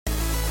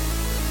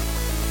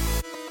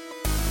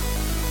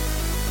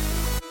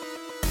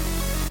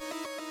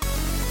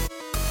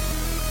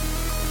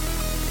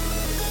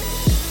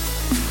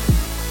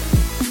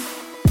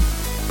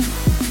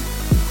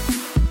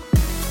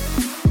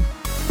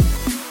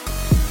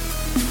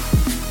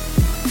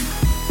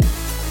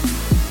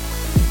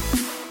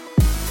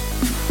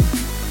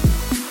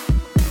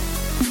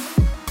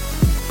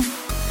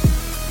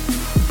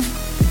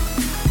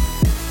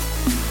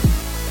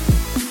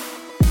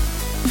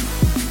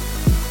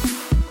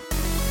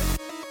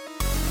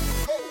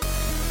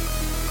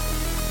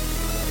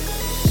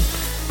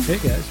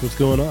Hey guys, what's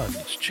going on?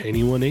 It's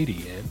Cheney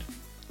 180 and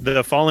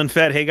The Fallen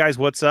Fed. Hey guys,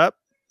 what's up?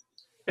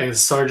 And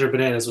Sergeant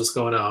Bananas, what's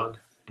going on?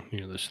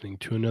 you're listening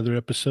to another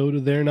episode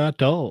of They're Not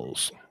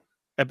Dolls.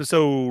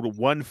 Episode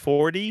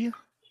 140.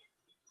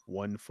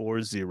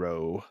 140.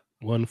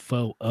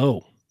 140.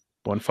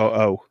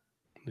 140.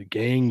 The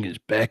gang is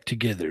back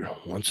together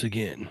once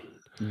again.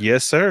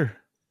 Yes, sir.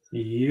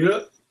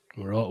 Yep.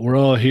 We're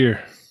all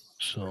here.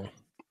 So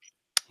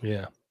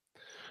yeah.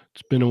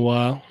 It's been a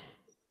while.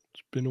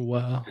 It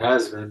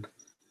has been.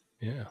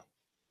 Yeah.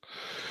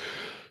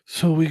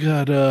 So we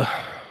got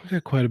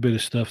quite a bit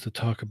of stuff to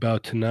talk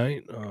about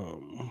tonight.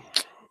 Some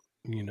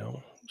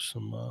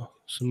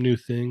new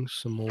things,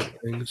 some old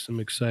things, some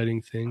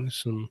exciting things,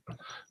 some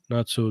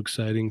not so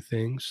exciting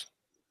things.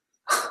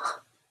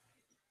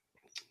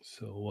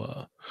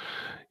 So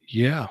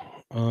yeah.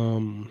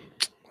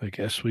 I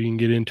guess we can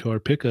get into our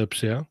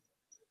pickups, yeah.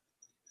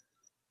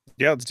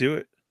 Yeah, let's do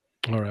it.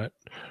 All right.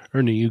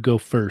 Ernie, you go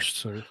first,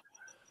 sir.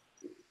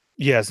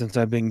 Yeah, since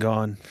I've been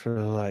gone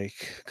for like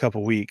a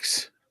couple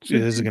weeks.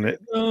 This is gonna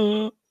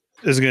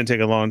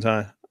take a long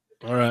time.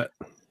 All right.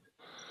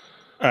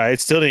 It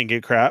still didn't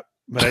get crap,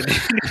 but I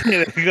did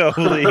get a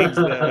couple things.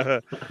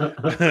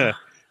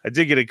 I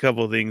did get a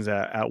couple things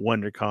at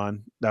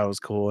WonderCon. That was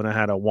cool, and I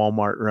had a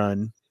Walmart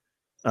run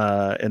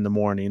in the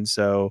morning.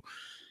 So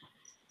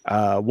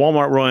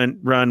Walmart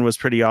run was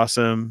pretty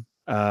awesome.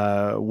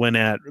 Went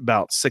at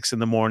about 6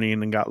 a.m.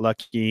 and got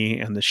lucky,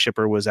 and the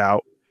shipper was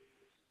out.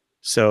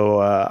 So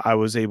I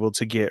was able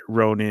to get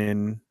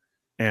Ronin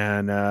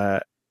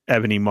and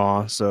Ebony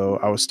Maw. So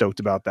I was stoked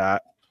about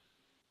that.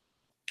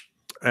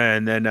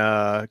 And then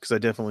because I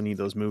definitely need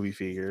those movie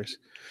figures.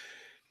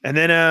 And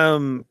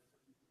then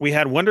we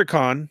had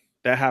WonderCon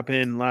that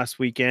happened last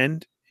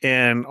weekend.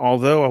 And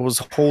although I was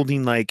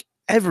holding like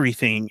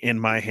everything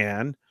in my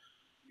hand,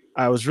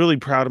 I was really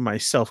proud of my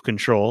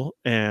self-control.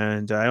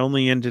 And I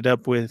only ended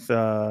up with,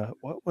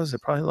 what was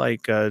it? Probably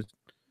like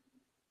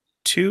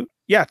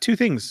two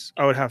things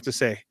I would have to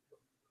say.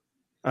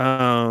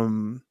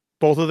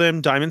 Both of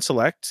them Diamond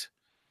Select,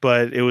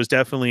 but it was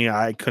definitely,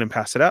 I couldn't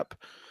pass it up.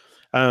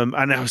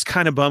 And I was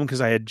kind of bummed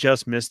because I had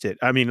just missed it.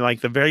 I mean,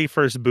 like the very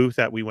first booth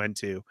that we went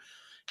to,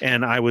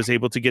 and I was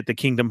able to get the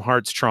Kingdom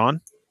Hearts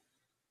Tron.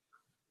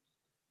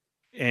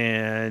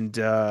 And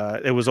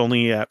it was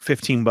only at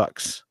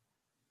 $15.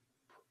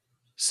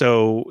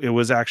 So it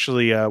was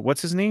actually,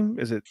 what's his name?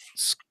 Is it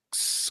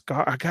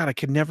Scott? God, I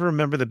could never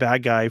remember the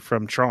bad guy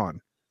from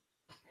Tron.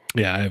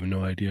 Yeah, I have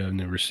no idea. I've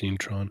never seen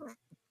Tron.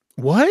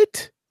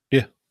 What?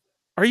 Yeah.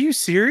 Are you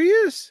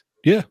serious?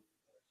 Yeah.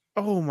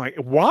 Oh my,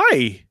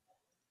 why?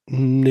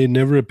 It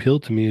never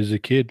appealed to me as a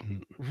kid.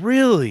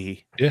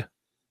 Really? Yeah.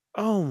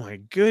 Oh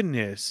my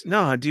goodness.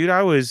 No, dude,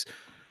 I like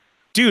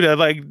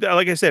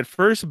I said,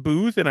 first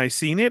booth and I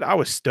seen it, I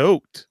was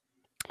stoked.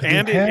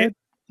 And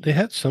they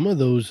had some of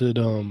those at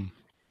our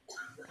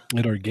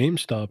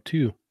GameStop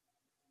too.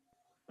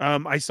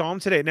 I saw them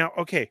today. Now,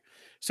 okay.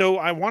 So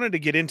I wanted to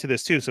get into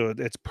this too. So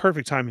it's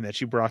perfect timing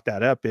that you brought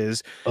that up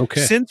is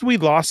okay. Since we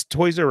lost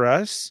Toys R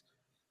Us,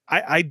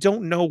 I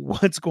don't know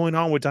what's going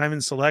on with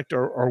Diamond Select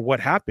or what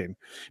happened,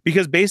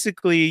 because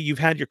basically you've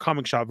had your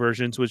comic shop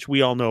versions, which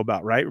we all know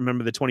about, right?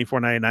 Remember the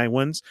 $24.99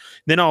 ones?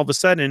 Then all of a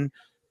sudden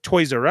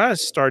Toys R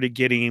Us started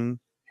getting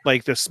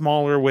like the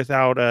smaller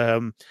without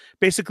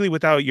basically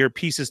without your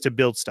pieces to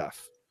build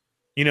stuff.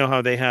 You know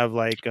how they have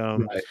like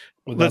right.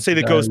 Let's say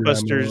the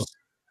Ghostbusters,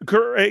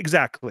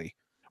 exactly,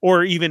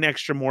 or even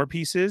extra more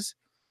pieces,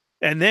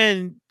 and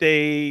then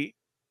they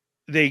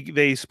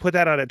put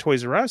that out at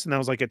Toys R Us, and that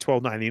was like at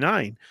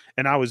 $12.99,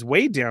 and I was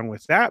way down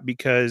with that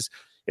because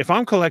if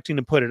I'm collecting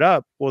to put it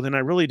up, well, then I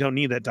really don't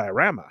need that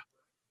diorama.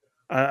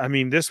 I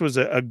mean, this was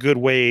a good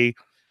way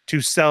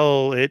to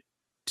sell it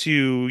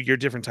to your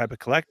different type of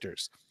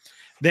collectors.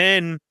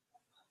 Then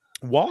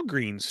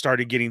Walgreens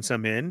started getting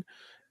some in,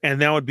 and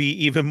that would be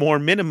even more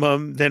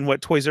minimum than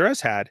what Toys R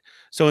Us had.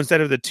 So instead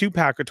of the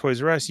 2-pack of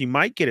Toys R Us, you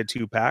might get a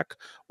 2-pack,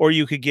 or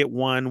you could get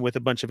one with a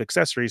bunch of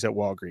accessories at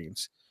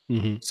Walgreens.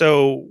 Mm-hmm.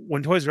 So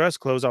when Toys R Us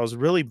closed, I was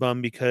really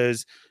bummed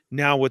because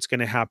now what's going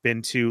to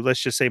happen to,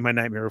 let's just say, my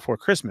Nightmare Before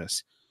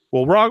Christmas?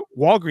 Well,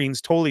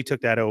 Walgreens totally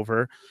took that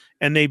over,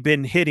 and they've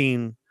been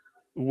hitting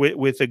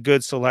with a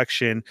good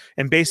selection.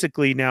 And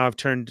basically now I've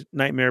turned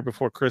Nightmare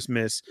Before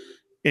Christmas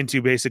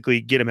into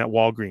basically get them at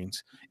Walgreens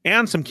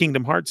and some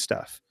Kingdom Hearts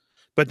stuff.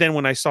 But then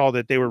when I saw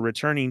that they were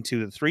returning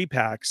to the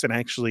 3-packs and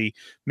actually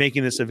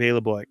making this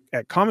available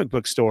at comic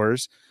book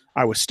stores,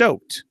 I was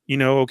stoked.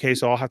 Okay,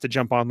 so I'll have to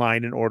jump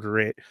online and order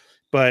it.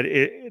 But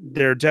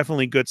they're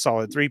definitely good,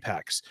 solid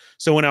 3-packs.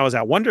 So when I was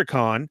at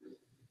WonderCon,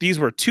 these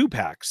were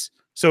 2-packs.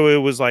 So it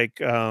was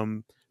like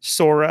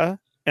Sora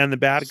and the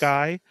bad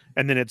guy,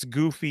 and then it's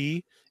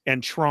Goofy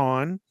and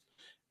Tron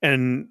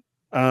and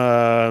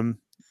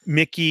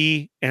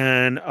Mickey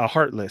and a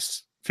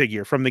Heartless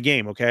figure from the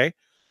game, okay?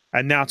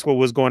 And that's what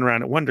was going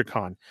around at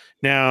WonderCon.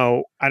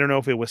 Now, I don't know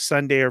if it was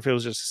Sunday or if it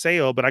was just a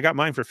sale, but I got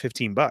mine for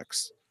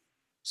 $15.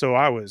 So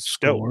I was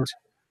stoked. Score.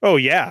 Oh,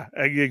 yeah,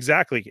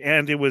 exactly.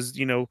 And it was,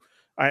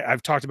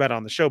 I've talked about it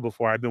on the show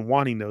before. I've been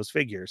wanting those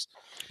figures.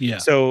 Yeah.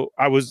 So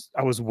I was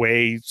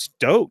way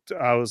stoked.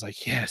 I was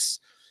like, yes.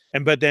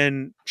 But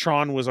then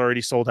Tron was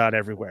already sold out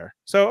everywhere.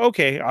 So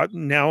okay,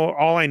 now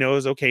all I know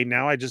is okay.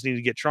 Now I just need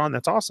to get Tron.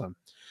 That's awesome.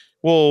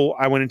 Well,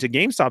 I went into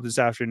GameStop this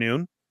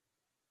afternoon,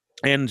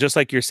 and just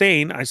like you're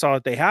saying, I saw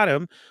that they had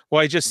them.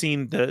 Well, I just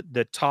seen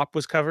the top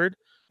was covered,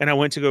 and I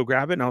went to go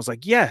grab it, and I was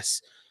like,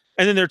 yes.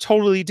 And then they're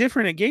totally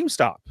different at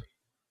GameStop,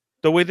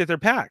 the way that they're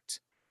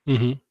packed.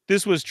 Mm-hmm.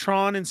 This was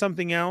Tron and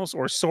something else,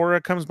 or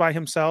Sora comes by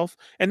himself,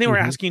 and they were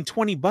asking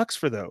 $20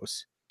 for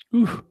those.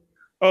 Ooh.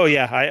 Oh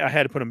yeah, I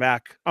had to put them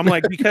back. I'm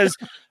like, because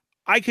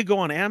I could go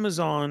on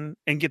Amazon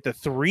and get the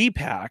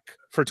 3-pack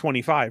for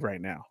 $25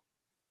 right now,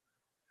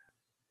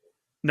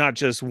 not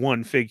just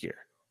one figure.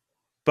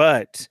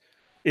 But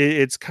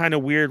it's kind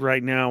of weird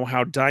right now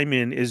how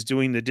Diamond is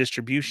doing the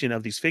distribution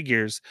of these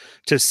figures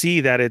to see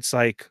that it's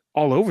like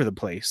all over the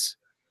place.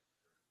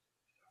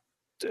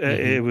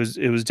 It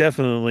was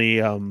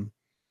definitely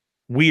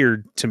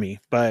weird to me,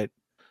 but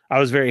I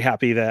was very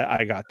happy that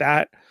I got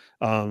that.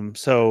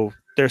 So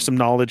there's some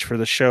knowledge for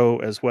the show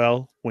as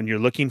well when you're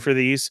looking for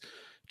these.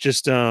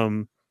 Just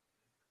I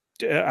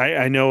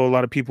know a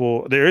lot of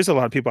people, there is a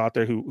lot of people out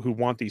there who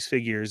want these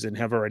figures and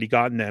have already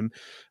gotten them.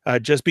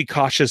 Just be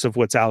cautious of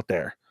what's out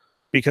there,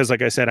 because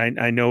like I said,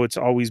 I know it's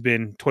always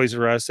been Toys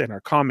R Us and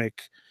our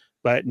comic,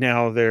 but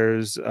now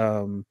there's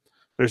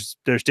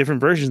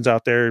different versions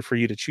out there for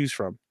you to choose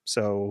from.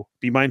 So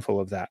be mindful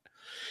of that.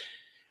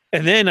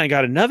 And then I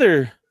got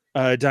another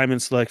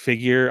Diamond Select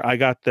figure. I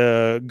got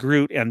the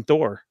Groot and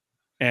Thor.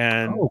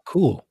 And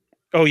cool.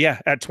 Oh yeah,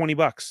 at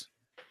 $20.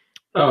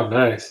 Oh,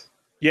 nice.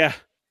 Yeah,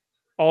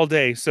 all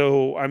day.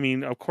 So I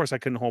mean, of course, I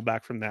couldn't hold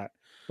back from that.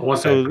 I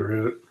want that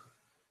Groot.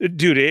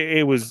 Dude,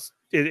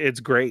 it's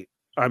great.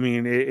 I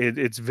mean,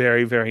 it's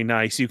very, very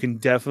nice. You can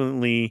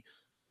definitely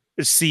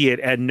see it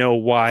and know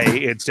why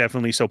it's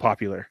definitely so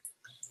popular.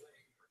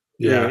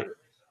 Yeah.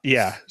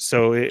 Yeah.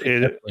 So it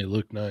definitely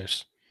looked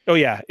nice. Oh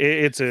yeah,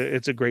 it's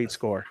a great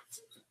score.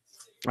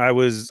 I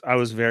was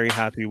very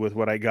happy with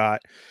what I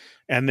got.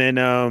 And then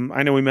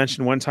I know we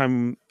mentioned one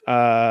time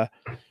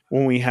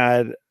when we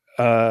had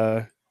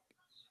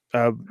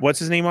what's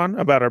his name on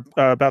about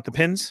the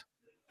pins.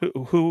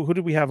 Who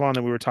did we have on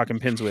that we were talking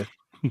pins with?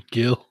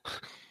 Gil.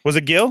 Was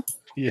it Gil?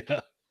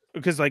 Yeah.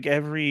 Because like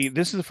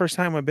this is the first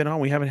time I've been on.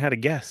 We haven't had a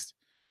guest.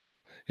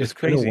 It's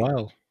crazy. Been a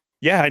while.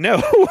 Yeah, I know.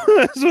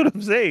 That's what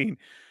I'm saying.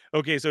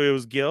 Okay, so it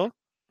was Gil.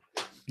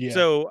 Yeah.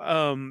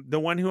 So the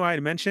one who I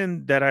had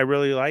mentioned that I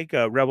really like,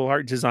 Rebel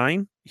Art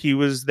Design, he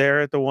was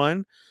there at the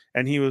one,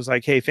 and he was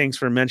like, hey, thanks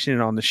for mentioning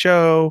it on the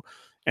show.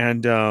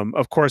 And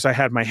of course I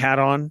had my hat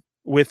on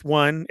with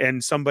one,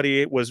 and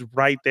somebody was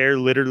right there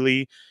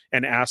literally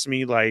and asked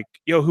me like,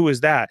 yo, who is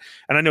that?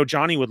 And I know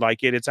Johnny would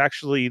like it. It's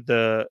actually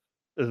the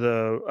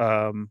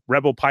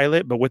Rebel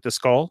pilot, but with the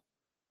skull,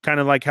 kind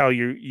of like how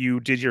you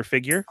did your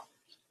figure.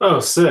 Oh,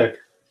 sick.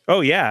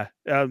 Oh yeah.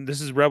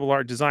 This is Rebel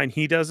Art Design.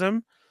 He does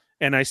them.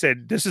 And I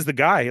said, this is the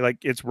guy, like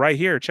it's right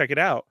here. Check it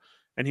out.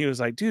 And he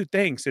was like, dude,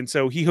 thanks. And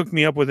so he hooked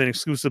me up with an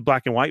exclusive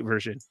black and white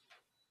version.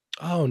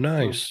 Oh,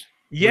 nice.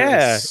 Yeah.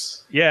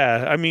 Nice.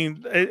 Yeah. I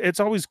mean, it's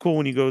always cool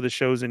when you go to the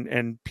shows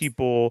and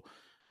people,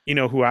 you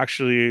know, who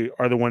actually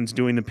are the ones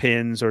doing the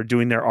pins or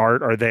doing their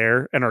art are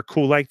there and are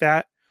cool like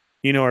that,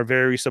 you know, are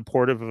very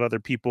supportive of other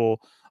people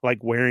like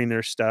wearing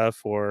their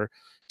stuff or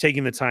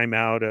taking the time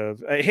out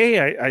of,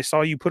 hey, I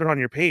saw you put it on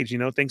your page, you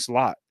know, thanks a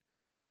lot.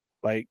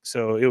 Like,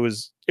 so it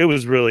was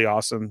really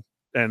awesome.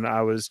 And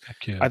I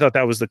thought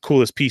that was the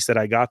coolest piece that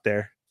I got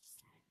there.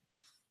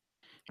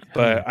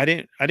 But I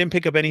didn't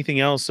pick up anything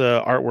else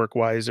artwork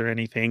wise or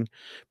anything,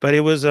 but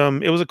it was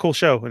a cool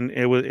show, and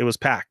it was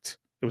packed.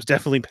 It was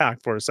definitely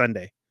packed for a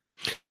Sunday.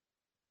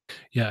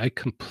 Yeah, I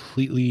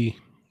completely,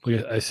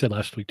 like I said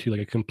last week too,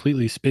 like I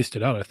completely spaced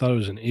it out. I thought it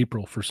was in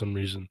April for some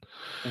reason.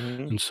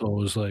 And so I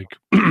was like,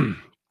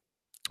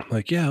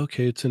 like, yeah,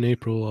 okay, it's in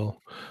April,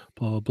 I'll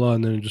blah, blah, blah.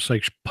 And then it just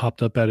like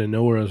popped up out of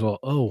nowhere. I was all,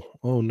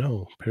 oh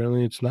no,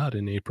 apparently it's not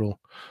in April.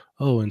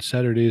 Oh, and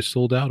Saturday is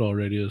sold out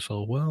already. I was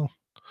all, well,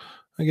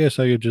 I guess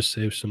I could just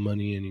save some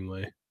money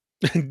anyway.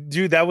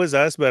 Dude, that was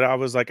us, but I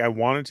was like, I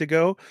wanted to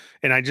go,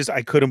 and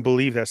I couldn't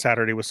believe that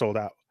Saturday was sold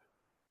out.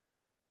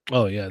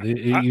 Oh yeah,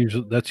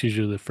 that's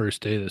usually the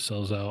first day that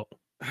sells out.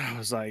 I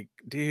was like,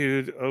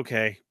 dude,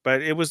 okay,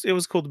 but it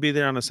was cool to be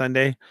there on a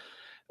Sunday.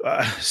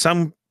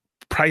 Some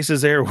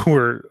prices there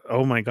were,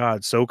 oh my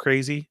god, so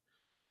crazy.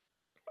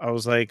 I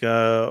was like,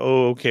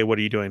 oh, okay, what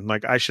are you doing?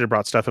 Like, I should have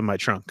brought stuff in my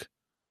trunk.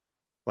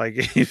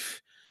 Like,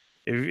 if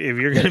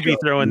you're gonna be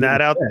throwing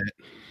that out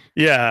there.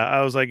 Yeah,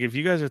 I was like, if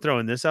you guys are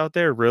throwing this out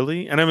there,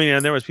 really? And I mean,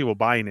 and there was people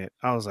buying it.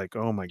 I was like,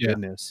 oh my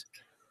goodness.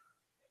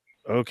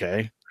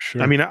 Okay.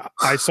 Sure. I mean,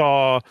 I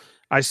saw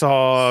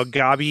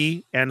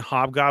Gabi and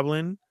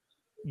Hobgoblin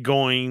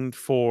going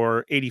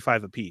for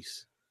 $85 a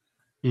piece.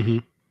 Mm-hmm.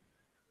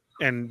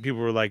 And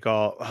people were like,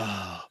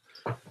 oh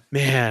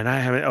man, I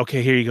haven't.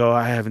 Okay, here you go.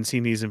 I haven't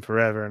seen these in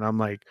forever. And I'm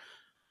like,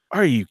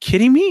 are you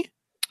kidding me?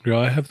 Girl,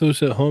 I have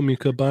those at home. You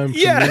could buy them.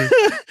 Yeah.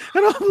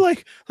 And I'm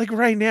like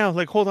right now,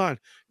 like, hold on,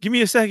 give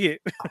me a second.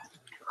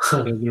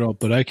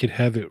 But I could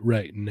have it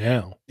right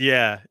now.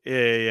 Yeah.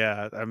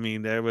 I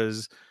mean, there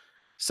was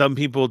some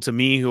people to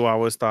me who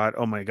always thought,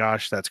 oh my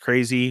gosh, that's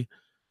crazy.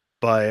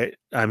 But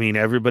I mean,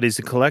 everybody's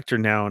a collector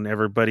now and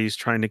everybody's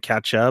trying to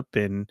catch up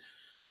and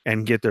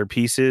get their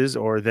pieces,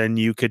 or then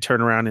you could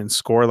turn around and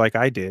score like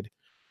I did.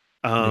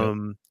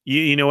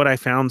 You know what I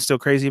found still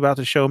crazy about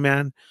the show,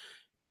 man,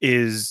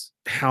 is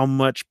how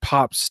much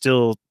pop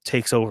still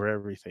takes over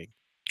everything.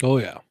 Oh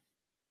yeah.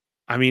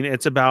 I mean,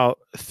 it's about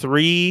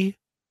 3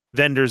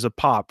 vendors of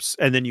pops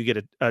and then you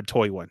get a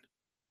toy one.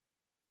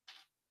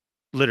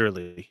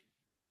 Literally.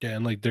 Yeah,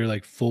 and like they're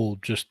like full,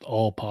 just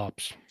all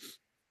pops.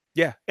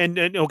 Yeah, and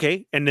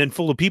okay, and then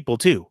full of people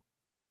too.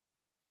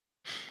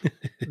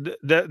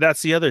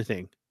 That's the other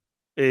thing.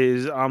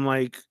 Is I'm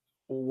like,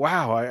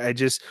 wow,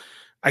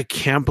 I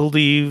can't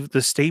believe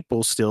the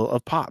staple still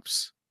of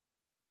pops.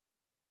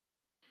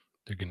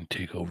 They're gonna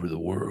take over the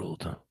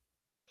world.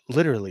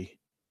 Literally.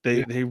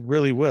 They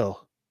really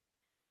will.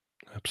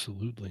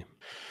 Absolutely.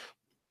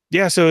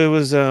 Yeah, so it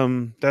was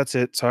that's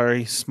it.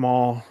 Sorry.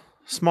 Small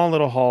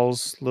little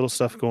hauls, little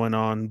stuff going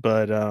on,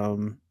 but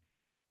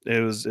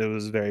it was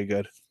very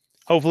good.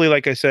 Hopefully,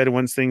 like I said,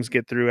 once things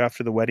get through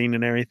after the wedding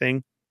and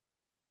everything,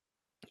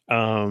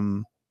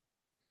 I'll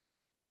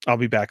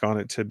be back on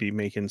it to be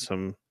making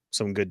some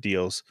good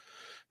deals.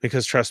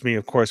 Because trust me,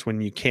 of course,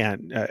 when you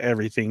can't,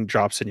 everything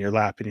drops in your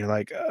lap, and you're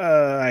like,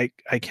 I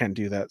can't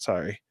do that.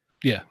 Sorry.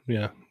 Yeah,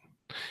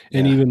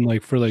 and even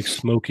like for like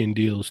smoking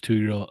deals too,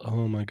 you're all,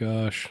 oh my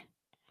gosh.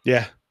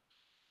 Yeah.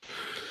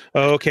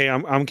 Okay,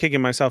 I'm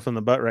kicking myself in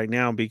the butt right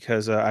now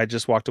because I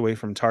just walked away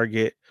from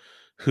Target,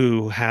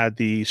 who had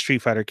the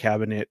Street Fighter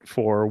cabinet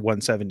for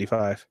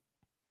 $175.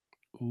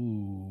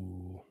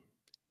 Ooh.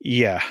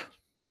 Yeah.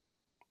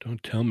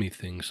 Don't tell me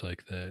things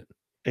like that.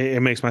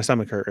 It makes my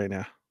stomach hurt right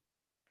now.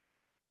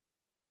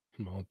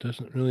 Well, it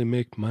doesn't really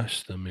make my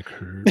stomach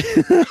hurt.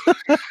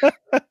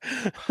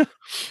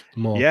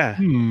 Yeah.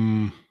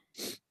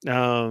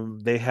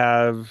 They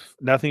have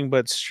nothing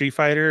but Street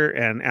Fighter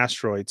and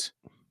Asteroids,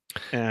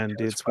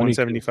 and it's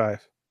 $175.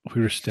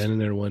 We were standing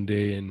there one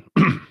day, and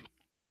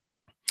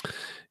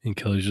and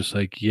Kelly's just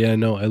like, yeah,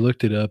 no, I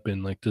looked it up,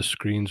 and like the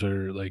screens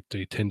are like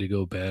they tend to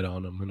go bad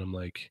on them, and I'm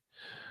like,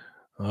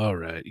 all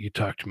right, you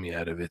talked me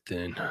out of it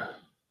then.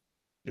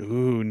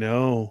 Ooh,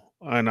 no.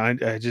 And I've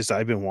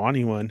been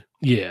wanting one.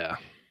 Yeah.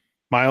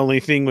 My only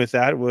thing with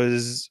that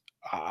was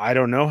I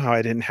don't know how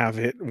I didn't have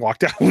it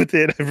walked out with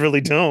it. I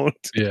really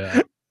don't.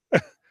 Yeah.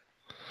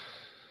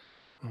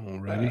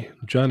 Alrighty.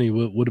 Johnny,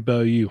 what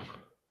about you?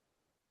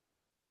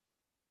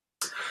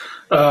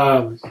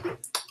 I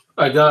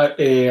got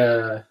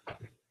a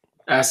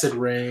Acid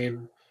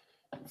Rain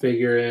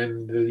figure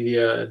in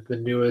the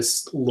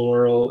newest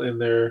Laurel in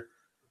their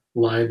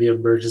line, the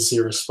emergency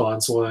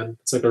response one.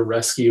 It's like a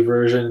rescue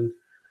version.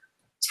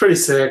 It's pretty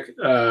sick.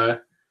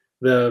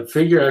 The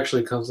figure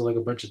actually comes with like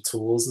a bunch of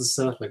tools and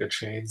stuff, like a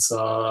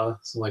chainsaw,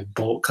 some like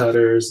bolt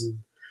cutters, and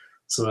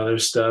some other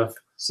stuff.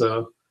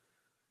 So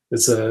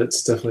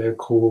it's definitely a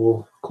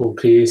cool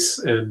piece.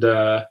 And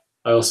I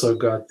also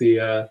got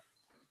the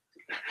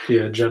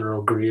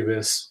General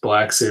Grievous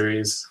Black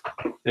Series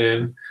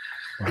in.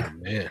 Oh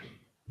man.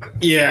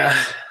 Yeah.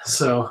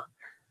 So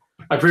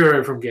I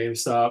pre-ordered from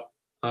GameStop.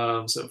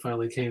 So it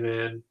finally came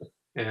in,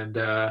 and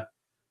I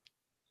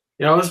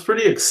was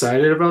pretty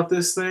excited about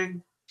this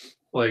thing.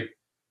 Like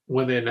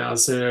when they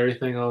announced it and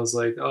everything, I was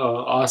like, "Oh,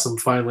 awesome!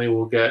 Finally,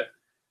 we'll get,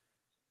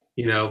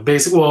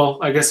 basic." Well,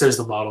 I guess there's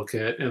the model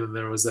kit, and then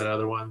there was that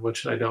other one,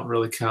 which I don't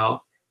really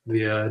count,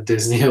 the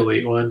Disney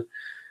Elite one.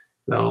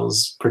 That one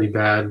was pretty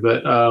bad,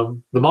 but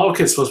the model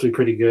kit's supposed to be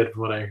pretty good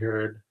from what I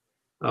heard.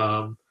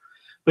 But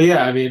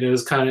yeah, I mean,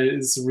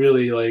 it's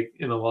really like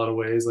in a lot of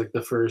ways like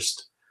the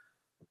first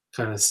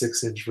kind of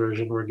 6-inch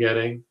version we're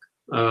getting.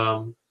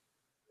 Yeah,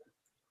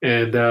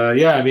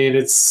 I mean,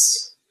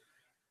 it's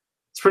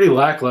pretty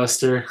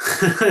lackluster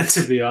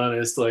to be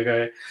honest. Like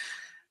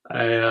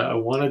I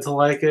wanted to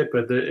like it,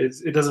 but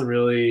it doesn't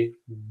really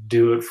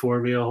do it for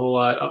me a whole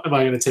lot. Am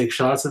I going to take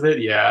shots of it?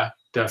 Yeah,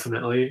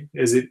 definitely.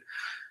 Is it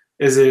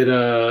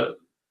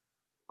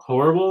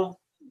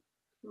horrible?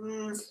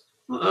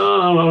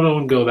 I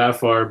don't go that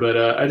far,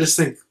 but I just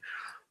think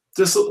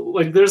just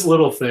like there's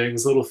little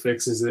fixes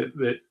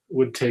that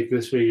would take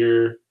this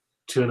figure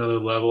to another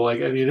level.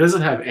 Like, I mean, it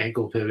doesn't have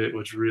ankle pivot,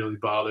 which really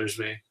bothers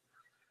me.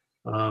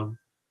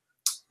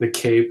 The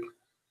cape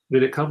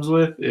that it comes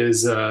with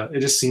is it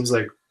just seems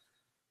like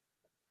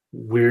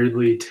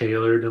weirdly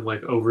tailored and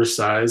like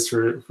oversized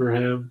for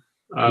him.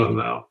 I don't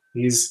know.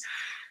 He's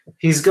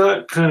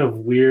got kind of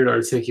weird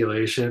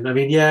articulation. I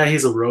mean, yeah,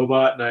 he's a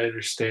robot, and I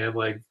understand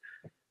like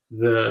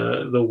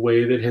the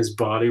way that his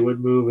body would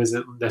move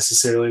isn't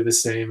necessarily the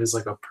same as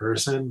like a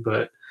person,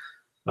 but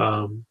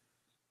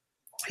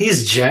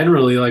he's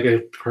generally like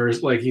a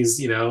person. Like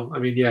he's, I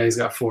mean, yeah, he's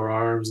got 4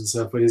 arms and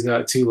stuff, but he's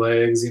got 2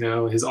 legs.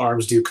 His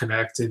arms do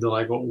connect into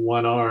like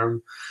 1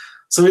 arm,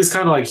 so he's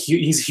kind of like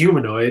he's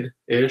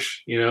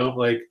humanoid-ish.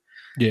 Like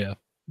yeah.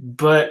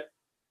 But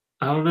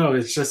I don't know.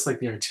 It's just like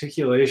the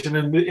articulation,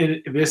 and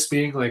this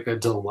being like a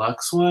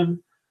deluxe one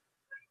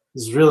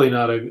is really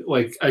not a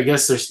like. I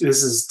guess this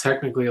is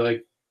technically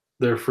like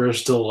their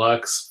first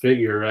deluxe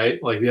figure,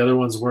 right? Like the other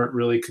ones weren't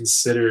really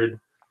considered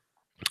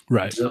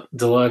Right.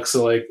 deluxe.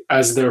 So like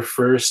as their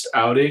first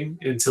outing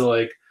into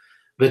like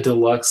the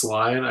deluxe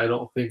line, I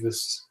don't think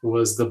this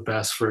was the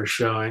best first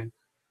showing.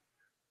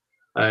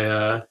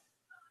 Depending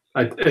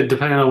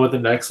on what the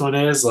next one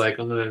is, like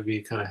I'm gonna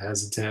be kind of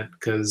hesitant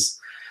because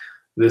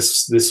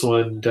this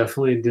one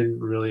definitely didn't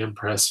really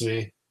impress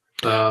me.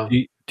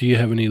 Do you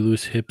have any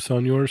loose hips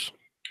on yours?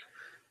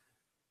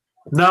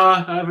 No,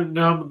 I haven't.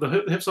 No,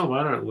 the hips on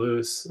mine aren't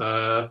loose,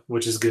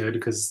 which is good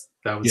because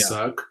that would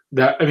suck.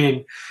 That I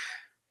mean,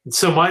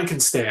 so mine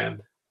can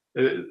stand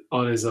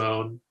on his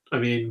own. I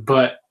mean,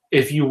 but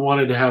if you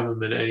wanted to have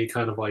him in any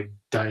kind of like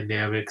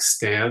dynamic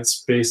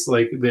stance, based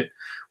like that,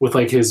 with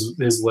like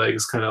his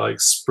legs kind of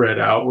like spread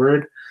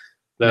outward,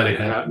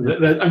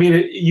 I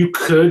mean, you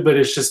could, but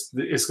it's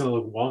going to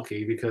look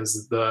wonky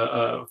because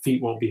the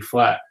feet won't be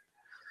flat.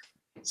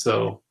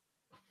 So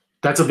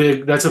that's a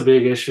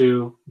big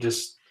issue.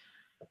 Just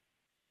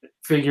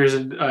figures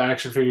and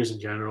action figures in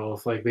general,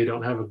 if like they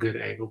don't have a good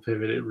angle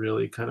pivot, it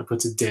really kind of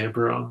puts a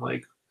damper on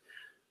like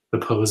the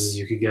poses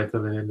you could get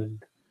them in.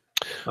 And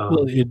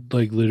well, it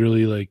like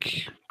literally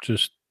like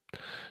just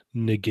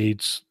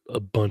negates a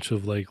bunch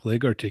of like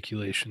leg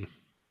articulation.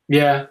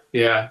 Yeah.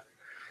 I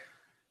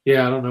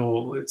don't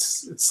know.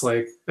 It's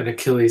like an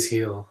Achilles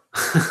heel.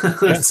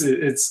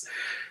 It's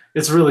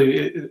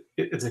really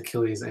it's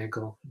Achilles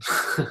ankle.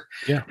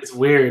 Yeah, it's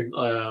weird.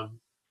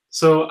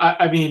 So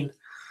I mean,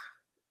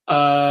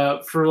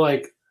 for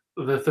like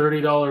the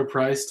 $30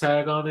 price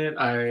tag on it,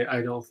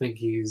 I don't think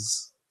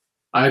he's.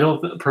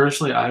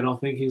 Personally, I don't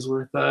think he's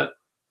worth that.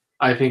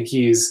 I think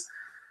he's.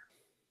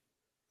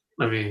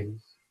 I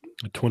mean,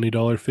 a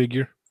 $20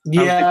 figure.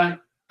 Yeah,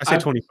 I say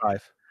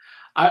 25.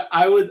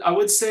 I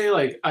would say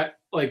like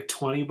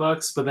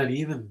 $20, but then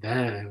even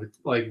then, I would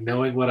like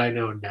knowing what I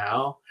know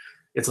now,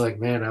 it's like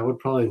man, I would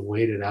probably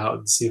wait it out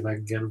and see if I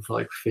can get him for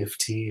like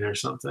 15 or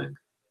something.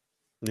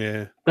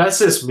 Yeah, that's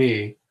just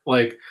me.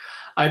 Like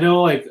I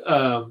know like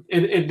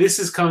and this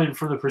is coming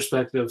from the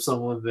perspective of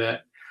someone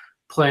that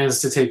plans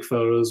to take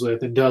photos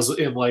with and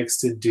likes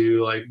to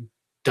do like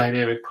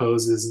dynamic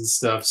poses and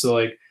stuff. So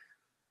like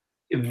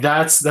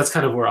that's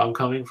kind of where I'm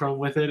coming from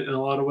with it in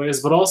a lot of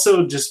ways. But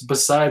also just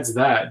besides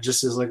that,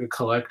 just as like a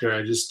collector,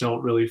 I just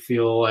don't really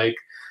feel like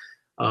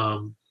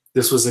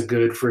this was a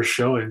good first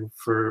showing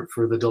for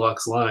the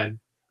deluxe line.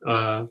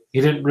 He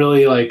didn't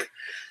really like.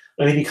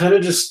 I mean, he kind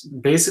of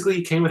just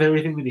basically came with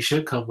everything that he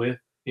should come with.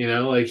 You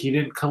know, like he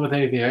didn't come with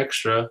anything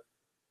extra.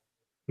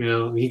 You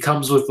know, he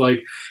comes with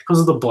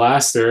a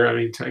blaster. I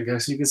mean, I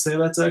guess you could say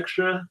that's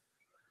extra.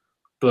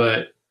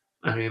 But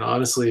I mean,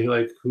 honestly,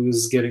 like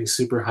who's getting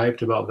super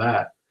hyped about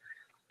that?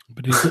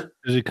 But does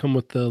it come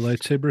with the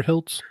lightsaber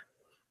hilts?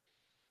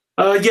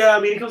 Yeah, I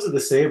mean, he comes with the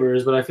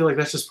sabers, but I feel like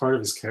that's just part of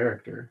his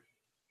character.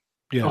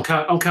 Yeah,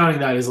 I'm counting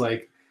that as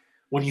like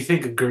when you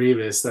think of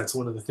Grievous, that's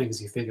one of the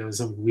things you think of is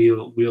him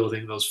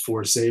wielding those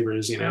 4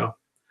 sabers, you know.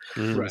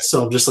 right.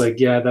 So I'm just like,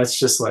 yeah, that's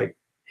just like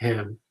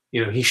him.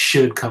 You know, he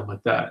should come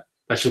with that.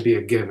 That should be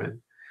a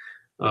given.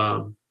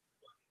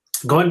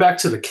 Going back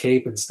to the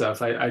cape and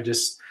stuff, I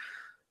just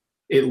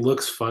it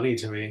looks funny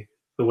to me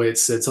the way it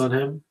sits on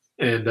him.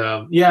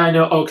 And yeah, I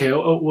know. Okay,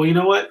 well, you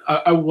know what?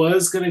 I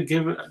was gonna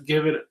give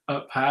it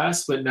a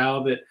pass, but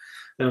now that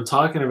I'm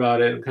talking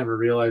about it, I'm kind of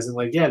realizing,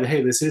 like, yeah,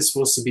 hey, this is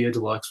supposed to be a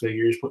deluxe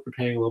figure. You're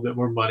paying a little bit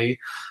more money,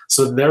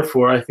 so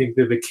therefore, I think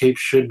that the cape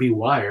should be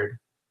wired.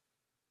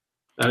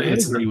 I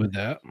agree with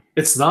that.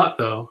 It's not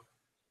though,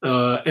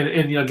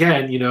 and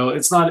again, you know,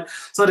 it's not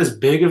as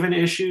big of an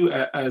issue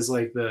as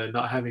like the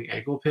not having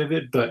ankle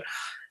pivot, but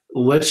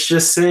let's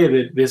just say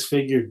that this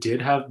figure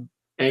did have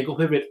ankle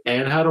pivot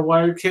and had a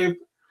wired cape.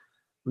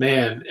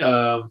 Man,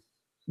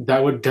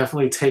 that would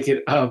definitely take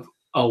it up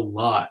a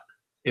lot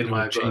in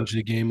my book. Change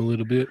the game a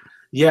little bit.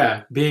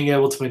 Yeah, being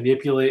able to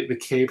manipulate the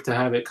cape to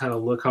have it kind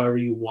of look however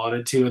you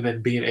wanted to, and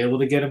then being able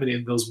to get him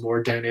in those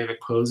more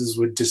dynamic poses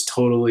would just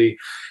totally,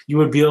 you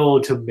would be able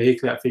to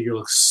make that figure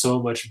look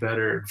so much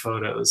better in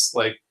photos.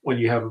 Like when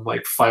you have him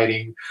like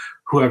fighting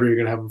whoever you're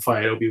gonna have him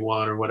fight,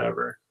 Obi-Wan or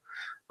whatever.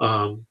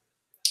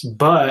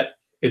 But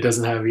it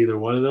doesn't have either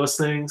one of those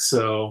things,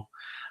 so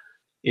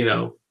you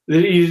know.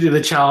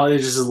 The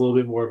challenge is a little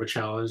bit more of a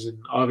challenge, and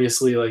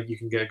obviously, like you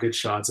can get good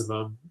shots of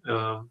them,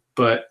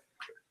 but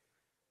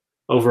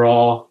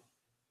overall,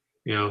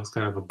 you know, it's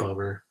kind of a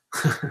bummer.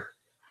 I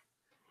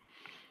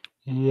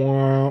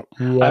mean,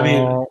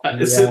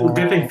 it's a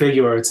good thing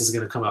Figure Arts is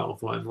going to come out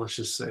with one. Let's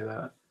just say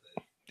that.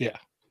 Yeah,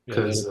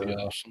 that'd be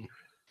awesome.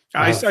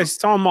 I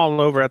saw them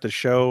all over at the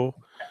show,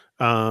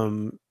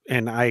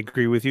 and I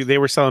agree with you. They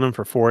were selling them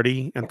for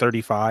 40 and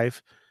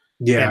 35.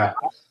 Yeah,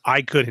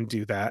 I couldn't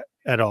do that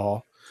at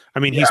all. I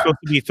mean, he's supposed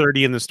to be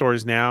 30 in the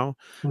stores now,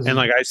 and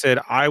like I said,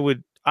 I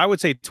would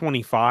say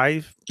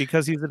 25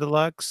 because he's a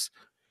deluxe.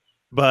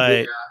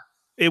 But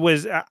it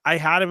was I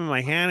had him in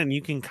my hand, and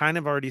you can kind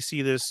of already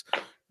see this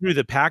through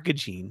the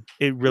packaging.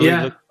 It really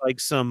Yeah. looks like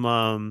some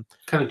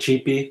kind of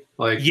cheapy.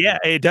 Like, yeah,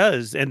 it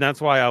does, and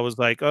that's why I was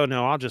like, oh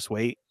no, I'll just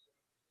wait.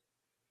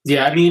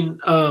 yeah, I mean,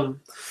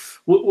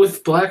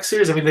 with Black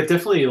Series, I mean, they've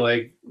definitely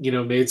like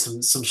made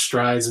some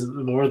strides,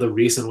 and more of the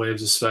recent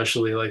waves,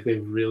 especially like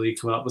they've really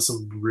come out with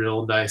some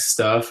real nice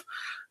stuff.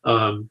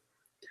 And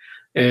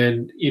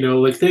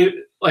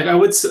like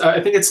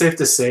I think it's safe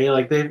to say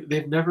like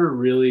they've never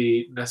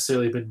really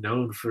necessarily been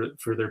known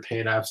for their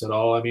paint apps at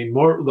all. I mean,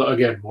 more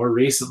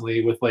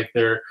recently with like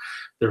their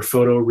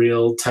photo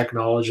real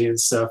technology and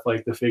stuff,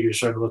 like the figure's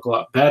starting to look a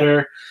lot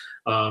better.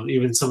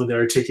 Even some of the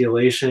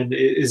articulation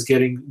is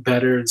getting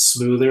better and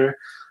smoother.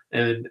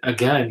 And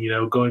again,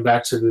 going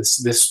back to this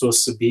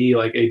supposed to be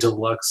like a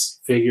deluxe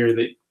figure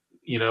that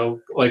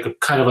like a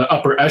kind of an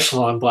upper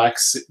echelon Black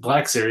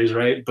Series,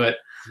 right? But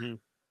Mhm.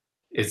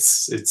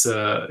 it's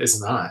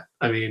not.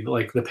 I mean,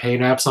 like the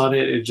paint apps on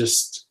it, it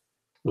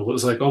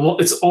was like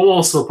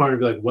almost to the point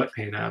of like, what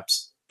paint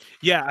apps?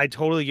 Yeah, I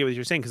totally get what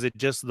you're saying because it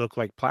just looked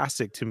like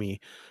plastic to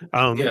me.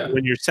 Yeah.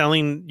 When you're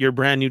selling your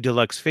brand new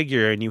deluxe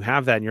figure and you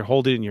have that and you're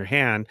holding it in your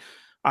hand,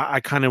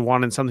 I kind of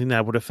wanted something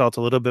that would have felt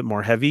a little bit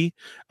more heavy.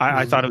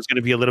 I thought it was going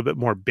to be a little bit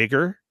more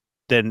bigger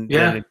than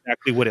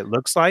exactly what it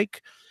looks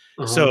like.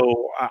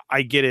 So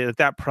I get it at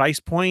that price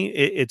point.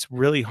 It's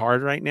really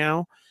hard right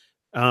now.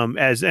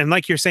 And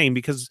like you're saying,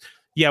 because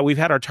yeah, we've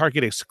had our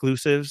Target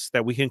exclusives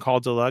that we can call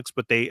deluxe,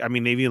 but they've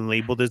even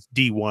labeled as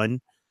D1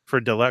 for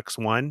deluxe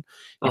one.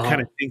 You kind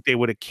of think they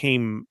would have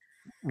came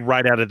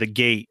right out of the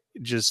gate,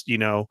 just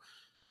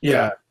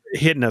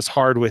hitting us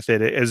hard with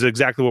it. Is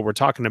exactly what we're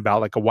talking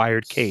about, like a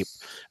wired cape,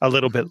 a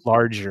little bit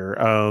larger.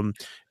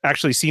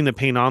 Actually seeing the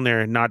paint on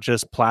there, not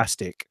just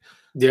plastic.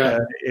 Yeah,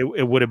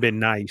 it would have been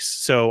nice.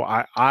 So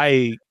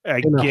I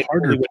get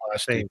harder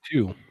plastic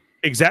too.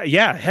 Exactly.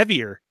 Yeah,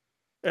 heavier.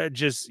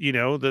 Just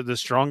the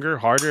stronger,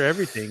 harder,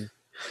 everything.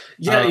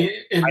 Yeah,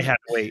 I had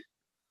to wait.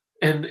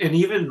 And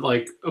even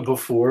like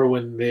before,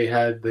 when they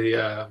had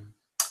the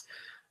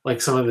like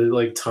some of the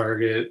like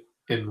Target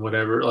and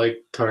whatever,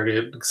 like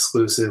Target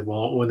exclusive,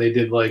 when they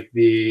did like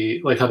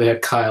how they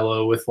had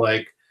Kylo with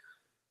like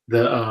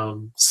the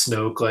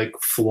Snoke like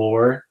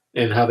floor,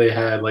 and how they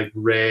had like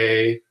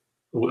Rey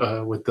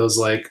with those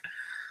like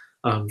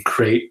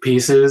crate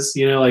pieces,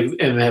 like,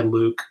 and they had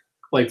Luke,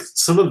 like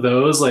some of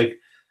those, like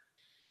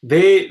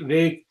they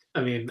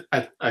I mean,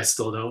 I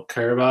still don't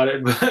care about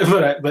it,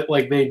 but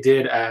like they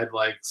did add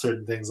like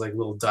certain things like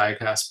little die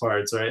cast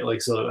parts, right?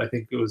 Like, so I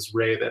think it was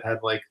Rey that had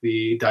like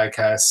the die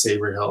cast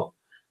saber hilt,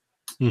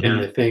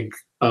 and I think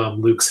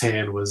Luke's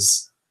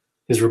his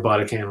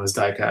robotic hand was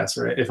die cast,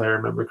 right? If I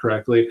remember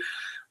correctly.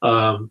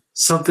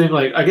 Something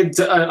like I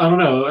don't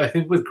know. I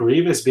think with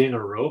Grievous being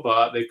a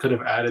robot, they could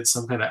have added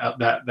some kind of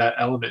that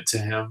element to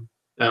him.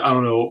 I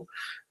don't know.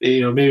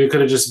 Maybe it could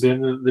have just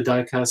been the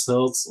die cast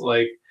hilts,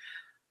 like.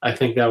 I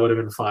think that would have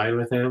been fine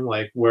with him.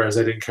 Like, whereas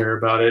I didn't care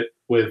about it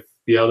with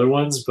the other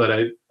ones, but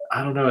I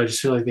don't know. I just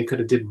feel like they could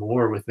have did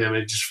more with him.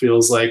 It just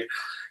feels like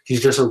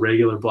he's just a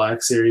regular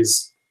Black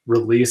Series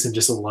release in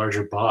just a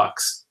larger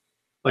box,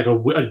 like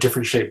a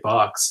different shaped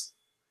box.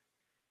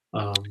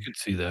 I could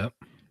see that.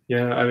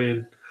 Yeah, I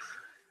mean,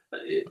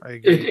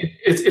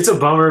 it's a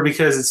bummer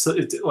because it's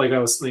like I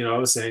was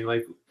saying,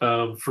 like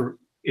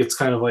it's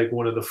kind of like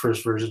one of the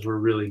first versions we're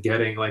really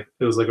getting. Like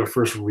it was like our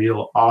first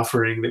real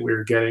offering that we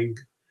were getting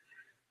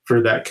for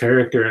that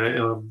character,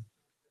 and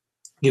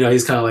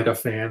he's kind of like a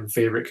fan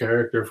favorite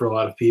character for a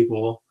lot of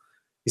people.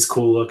 He's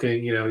cool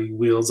looking, he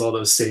wields all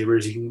those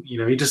sabers.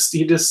 He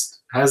just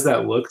has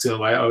that look to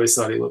him. I always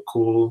thought he looked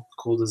cool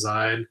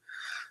design.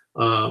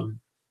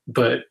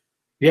 But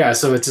yeah,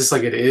 so it's just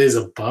like it is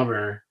a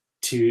bummer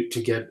to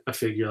get a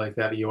figure like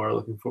that you are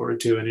looking forward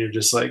to, and you're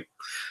just like,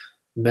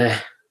 meh,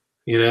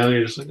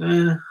 you're just like,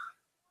 eh.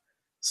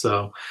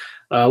 So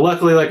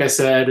luckily, like I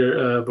said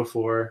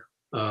before,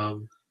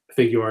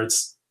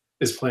 Figuarts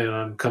is planning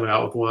on coming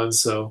out with one,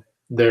 so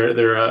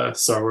their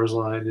Star Wars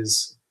line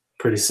is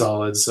pretty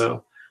solid.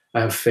 So I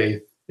have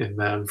faith in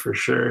them for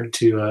sure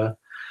to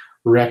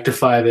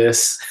rectify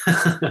this.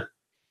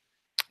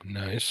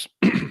 Nice.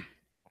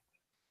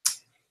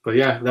 But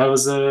yeah, that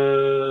was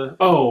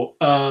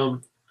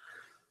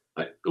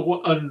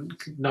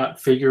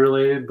not figure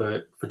related,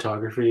 but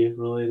photography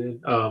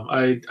related.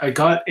 I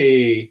got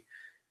a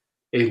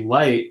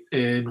light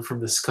in from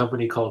this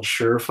company called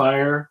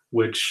Surefire,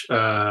 which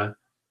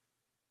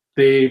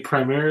they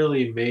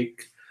primarily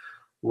make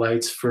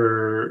lights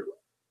for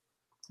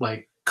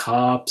like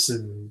cops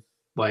and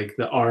like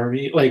the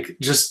army, like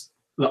just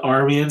the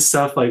army and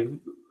stuff. Like,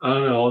 I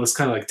don't know, all this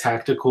kind of like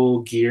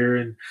tactical gear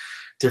and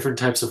different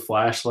types of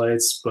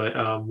flashlights. But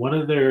one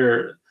of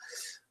their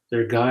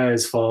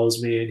guys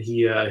follows me, and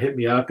he hit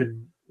me up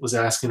and was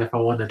asking if I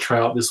wanted to try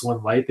out this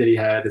one light that he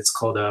had. It's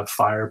called a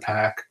Fire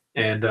Pack,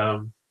 and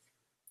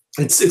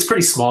it's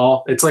pretty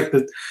small. It's like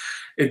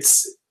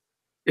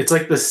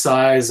the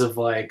size of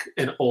like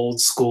an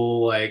old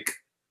school like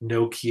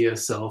Nokia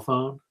cell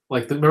phone.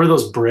 Like remember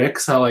those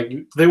bricks? How like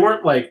they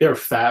weren't like they were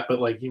fat,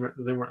 but like they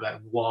weren't that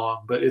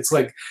long. But it's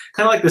like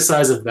kind of like the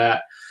size of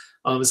that.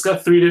 It's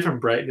got 3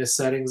 different brightness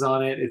settings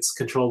on it. It's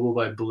controllable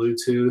by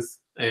Bluetooth,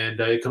 and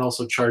it can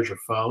also charge your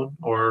phone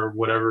or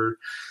whatever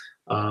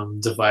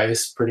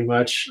device, pretty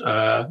much.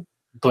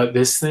 But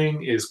this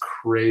thing is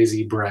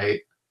crazy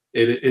bright.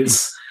 It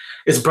is.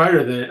 It's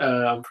brighter than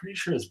I'm pretty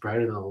sure it's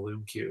brighter than a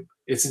Lume Cube.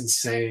 It's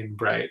insane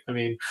bright. I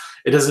mean,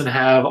 it doesn't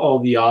have all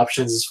the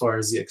options as far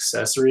as the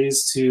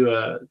accessories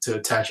to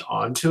attach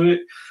onto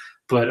it,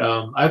 but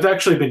I've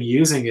actually been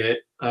using it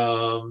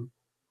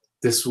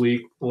this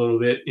week a little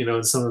bit,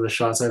 in some of the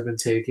shots I've been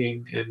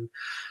taking, and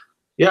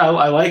yeah,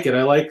 I like it.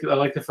 I like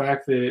the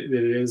fact that it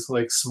is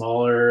like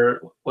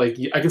smaller. Like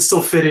I can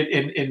still fit it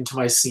into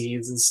my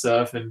scenes and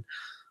stuff, and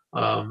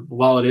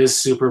while it is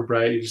super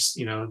bright, you just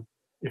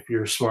if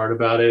you're smart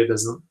about it, it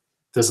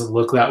doesn't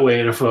look that way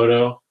in a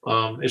photo.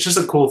 It's just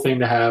a cool thing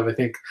to have. I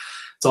think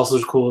it's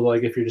also cool,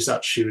 like if you're just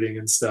out shooting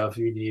and stuff,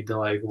 you need to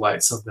like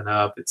light something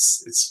up.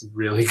 It's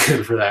really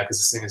good for that because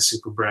this thing is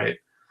super bright.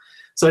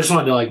 So I just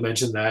wanted to like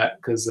mention that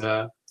because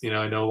I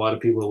know a lot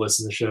of people who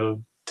listen to the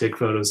show take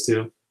photos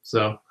too.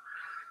 So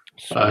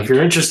if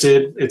you're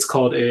interested, it's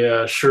called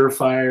a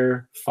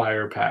Surefire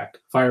Fire Pack.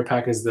 Fire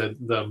Pack is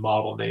the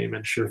model name,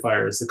 and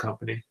Surefire is the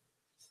company.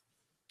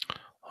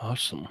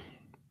 Awesome.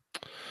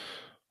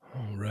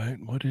 All right,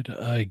 what did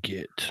I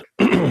get?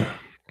 I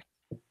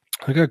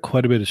got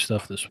quite a bit of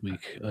stuff this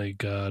week. I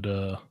got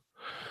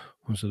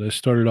I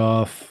started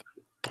off,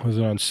 was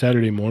it on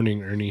Saturday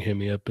morning? Ernie hit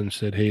me up and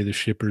said, "Hey, the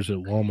shipper's at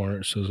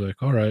Walmart." So I was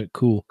like, "All right,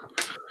 cool."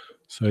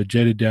 So I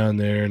jetted down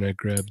there and I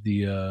grabbed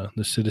the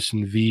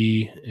Citizen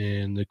V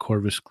and the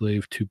Corvus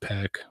Glaive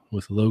 2-pack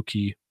with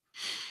Loki.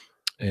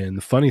 And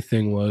the funny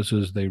thing was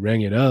they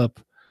rang it up,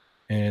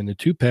 and the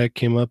 2-pack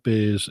came up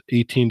as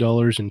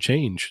 $18 and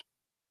change.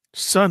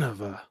 Son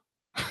of a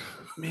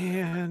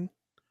man.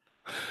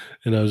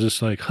 And I was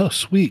just like, "Oh,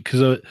 sweet,"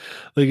 because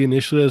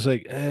initially I was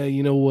like,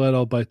 you know what?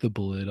 I'll bite the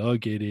bullet. I'll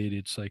get it.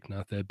 It's like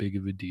not that big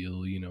of a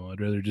deal.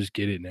 I'd rather just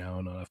get it now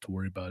and not have to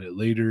worry about it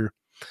later.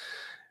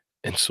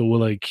 And so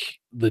like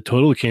the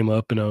total came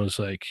up, and I was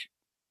like,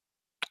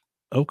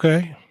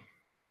 okay.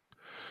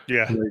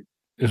 Yeah.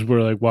 As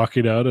we're like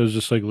walking out, I was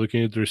just like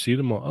looking at the receipt.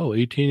 I'm like, oh,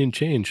 18 and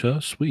change,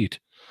 huh? Sweet.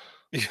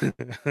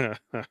 I'm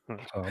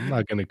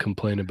not going to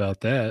complain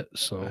about that.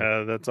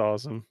 So that's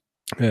awesome.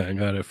 Yeah, I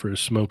got it for a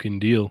smoking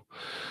deal.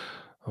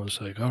 I was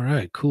like, all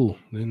right, cool.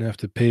 Didn't have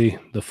to pay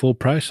the full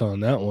price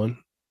on that one.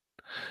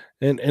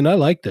 And I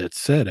like that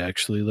set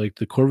actually. Like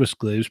the Corvus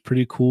Glaive's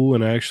pretty cool,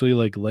 and I actually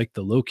like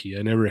the Loki.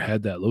 I never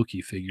had that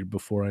Loki figure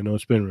before. I know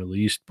it's been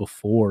released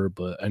before,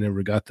 but I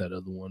never got that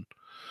other one.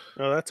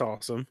 Oh, that's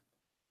awesome.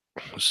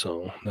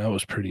 So that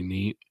was pretty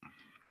neat.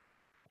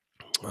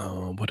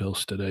 What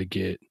else did I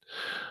get?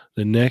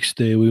 The next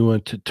day we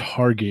went to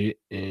Target,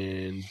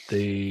 and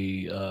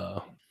they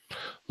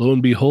lo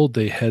and behold,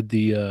 they had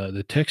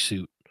the tech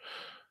suit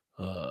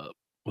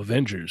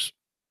Avengers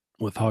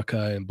with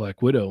Hawkeye and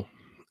Black Widow,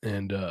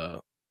 and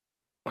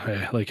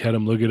I like had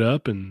them look it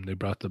up, and they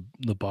brought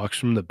the box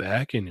from the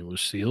back, and it was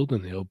sealed,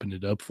 and they opened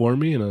it up for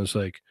me, and I was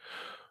like,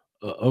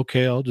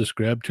 okay, I'll just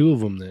grab 2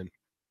 of them then.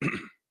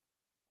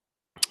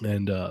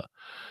 And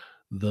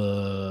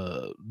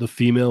the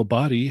female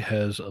body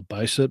has a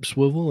bicep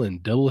swivel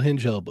and double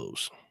hinge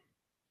elbows,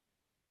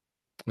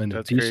 and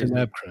That's a decent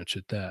crazy. ab crunch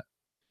at that.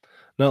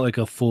 Not like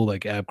a full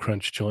like ab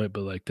crunch joint,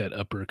 but like that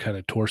upper kind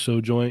of torso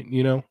joint,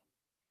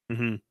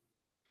 Mm-hmm.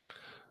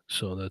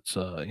 So that's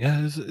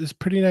yeah, it's a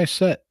pretty nice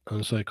set. I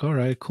was like, all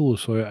right, cool.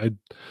 So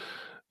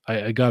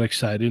I got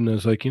excited, and I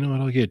was like, you know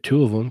what, I'll get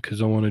 2 of them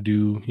because I want to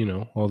do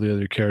all the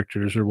other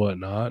characters or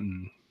whatnot.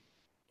 And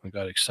I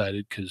got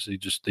excited because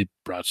they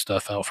brought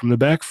stuff out from the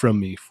back for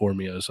me.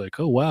 I was like,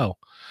 oh wow,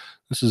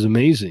 this is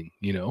amazing.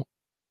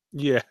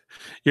 Yeah,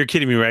 you're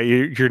kidding me, right?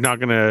 You're not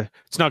gonna.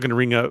 It's not gonna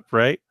ring up,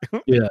 right?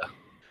 Yeah.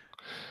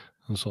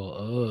 I was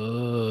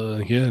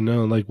all, yeah,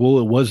 no, like, well,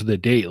 it was the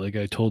date. Like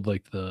I told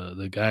like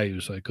the guy, he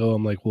was like, oh,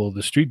 I'm like, well,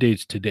 the street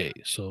date's today,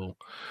 so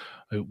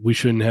we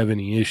shouldn't have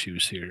any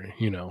issues here.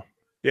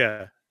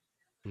 Yeah.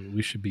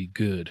 We should be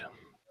good.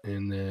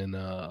 And then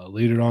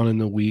later on in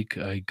the week,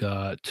 I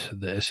got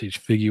the SH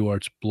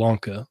Figuarts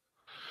Blanca.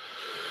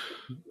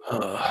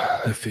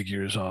 That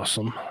figure is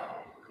awesome.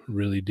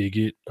 Really dig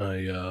it.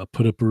 I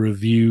put up a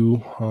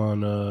review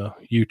on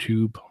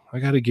YouTube. I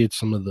got to get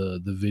some of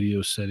the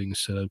video settings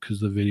set up because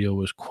the video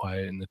was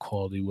quiet and the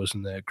quality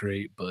wasn't that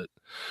great. But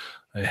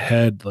I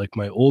had like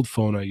my old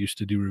phone I used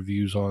to do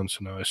reviews on,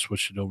 so now I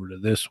switched it over to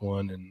this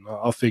one, and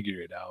I'll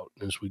figure it out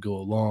as we go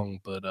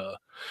along. But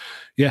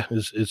yeah,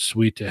 it's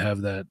sweet to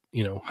have that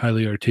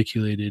highly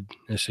articulated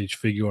SH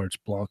Figuarts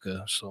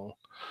Blanca. So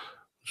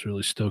I was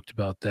really stoked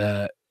about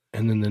that.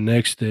 And then the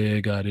next day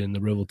I got in the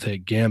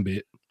Revoltech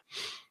Gambit,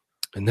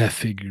 and that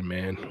figure,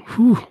 man,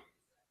 whew,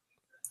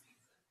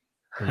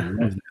 I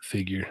love that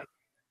figure.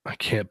 I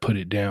can't put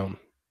it down.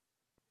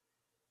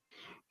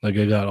 Like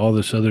I got all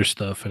this other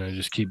stuff, and I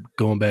just keep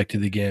going back to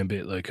the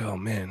Gambit. Like, oh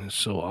man, it's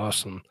so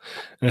awesome.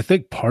 And I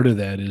think part of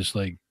that is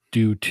like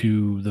due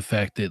to the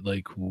fact that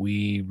like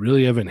we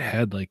really haven't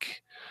had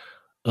like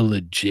a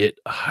legit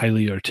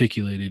highly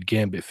articulated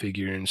Gambit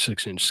figure in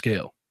 6-inch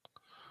scale.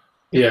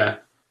 Yeah.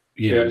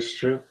 You Yeah, know, it's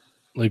true.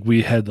 like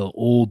we had the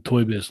old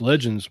Toy Biz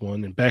Legends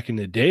one, and back in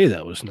the day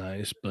that was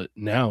nice, but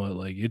now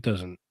it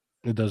doesn't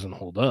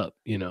hold up,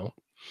 you know.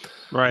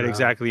 Right, No.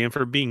 exactly. And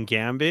for being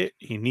Gambit,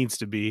 he needs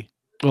to be.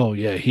 Oh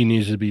yeah, he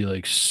needs to be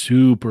like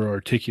super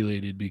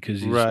articulated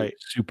because he's like Right.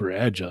 super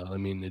agile. I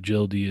mean,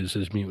 agility is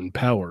his mutant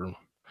power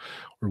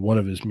or one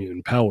of his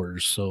mutant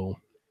powers. So,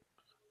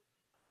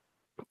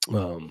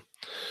 um,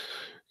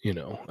 you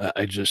know,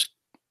 I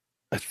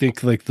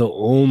think like the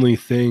only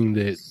thing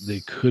that they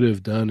could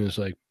have done is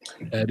like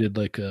added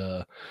like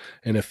an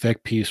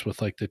effect piece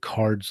with like the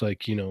cards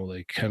like, you know,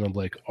 like kind of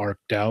like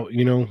arced out,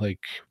 you know,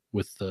 like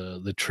with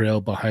the trail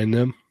behind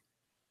them.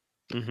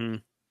 Mm-hmm.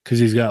 Because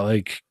he's got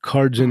like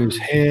cards in his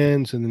Mhm.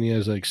 hands, and then he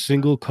has like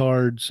single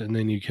cards, and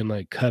then you can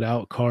like cut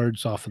out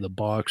cards off of the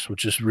box,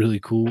 which is really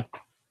cool.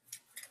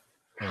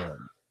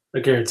 I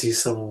guarantee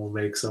someone will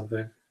make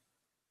something.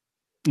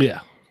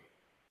 Yeah,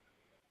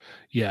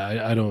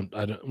 yeah. I don't.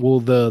 Well,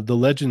 the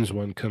Legends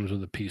one comes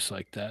with a piece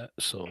like that,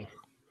 so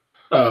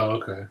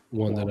Oh, okay.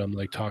 one that Well, I'm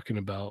like talking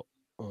about.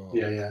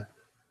 yeah, yeah.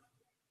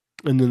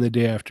 And then the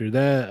day after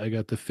that, I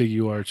got the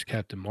Figure Arts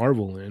Captain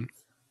Marvel in,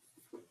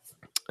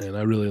 and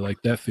I really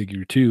like that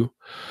figure too.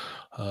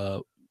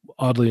 Uh,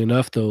 Oddly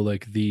enough, though,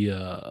 like the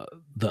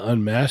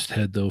unmasked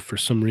head, though, for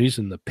some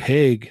reason, the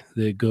peg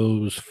that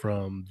goes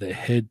from the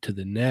head to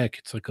the neck,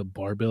 it's like a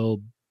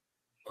barbell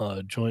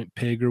joint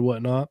peg or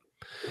whatnot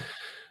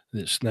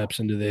that snaps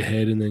into the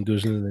head and then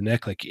goes into the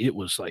neck. Like it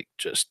was like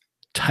just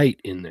tight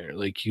in there.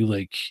 Like you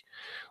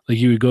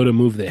would go to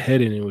move the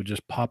head and it would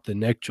just pop the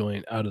neck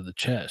joint out of the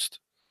chest.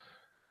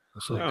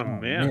 It's like, Oh oh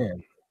man.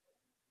 man.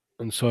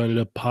 And so I ended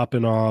up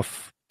popping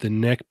off the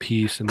neck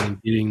piece and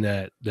then getting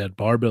that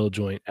barbell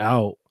joint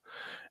out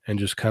and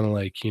just kind of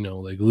like, you know,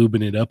 like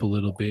lubing it up a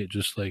little bit,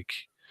 just like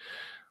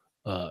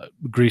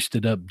greased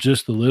it up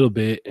just a little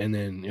bit, and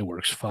then it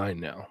works fine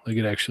now. Like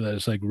it actually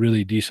has like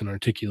really decent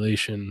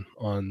articulation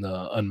on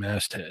the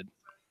unmasked head.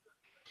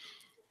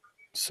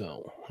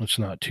 So it's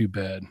not too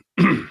bad.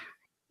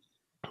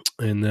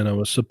 And then I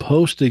was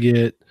supposed to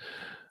get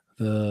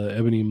the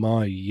Ebony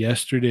Maw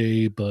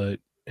yesterday, but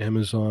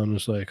Amazon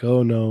was like,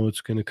 oh no,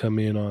 it's going to come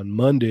in on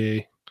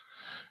Monday.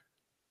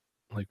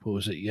 Like, what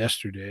was it,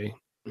 yesterday?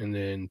 And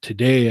then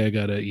today I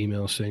got an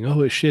email saying,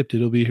 oh, it shipped.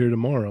 It'll be here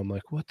tomorrow. I'm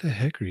like, what the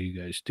heck are you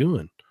guys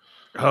doing?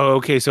 Oh,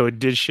 okay. So it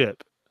did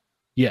ship.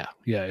 Yeah.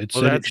 Yeah. It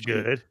Well, said it that's shipped.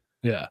 good.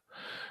 Yeah.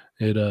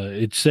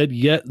 It said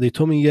yet they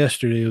told me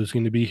yesterday it was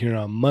going to be here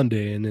on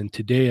Monday, and then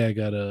today I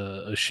got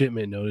a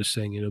shipment notice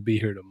saying it'll be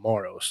here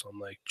tomorrow. So I'm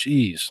like,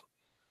 geez.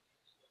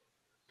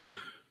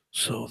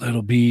 So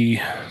that'll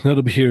be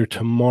here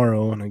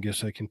tomorrow, and I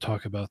guess I can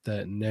talk about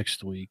that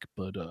next week.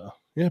 But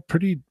yeah,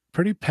 pretty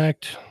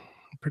packed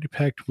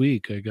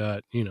week. I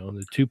got, you know,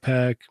 the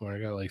 2-pack where I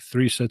got like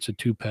 3 sets of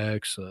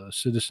 2-packs,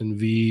 Citizen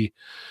V,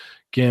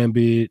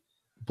 Gambit,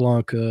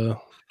 Blanca,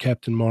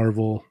 Captain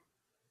Marvel.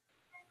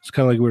 It's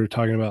kind of like we were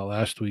talking about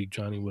last week,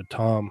 Johnny, with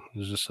Tom. It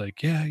was just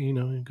like, yeah, you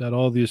know, you got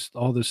all this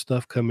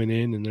stuff coming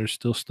in, and there's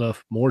still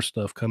more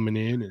stuff coming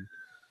in, and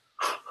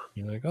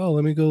you're like, oh,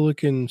 let me go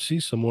look and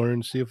see somewhere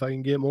and see if I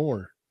can get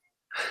more.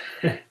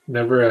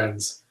 Never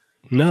ends.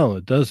 No,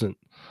 it doesn't.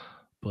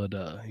 But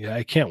yeah,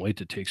 I can't wait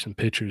to take some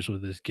pictures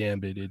with this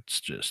Gambit. It's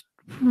just,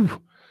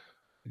 whew,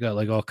 I got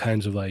like all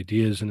kinds of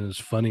ideas, and it's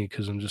funny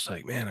because I'm just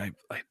like, man, I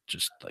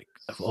just like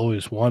I've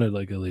always wanted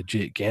like a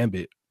legit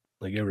Gambit,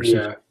 like ever since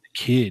I Yeah. was a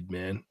kid,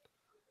 man.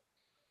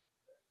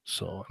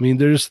 So I mean,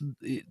 there's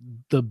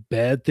the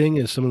bad thing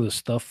is some of the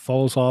stuff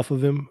falls off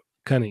of him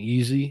kind of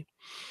easy,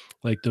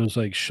 like those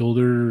like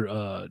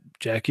shoulder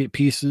jacket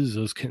pieces.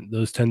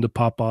 Those tend to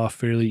pop off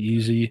fairly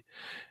easy,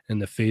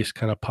 and the face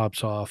kind of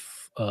pops off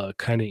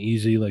kind of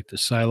easy, like the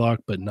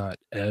Psylocke, but not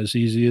as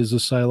easy as the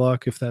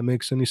Psylocke, if that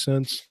makes any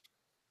sense.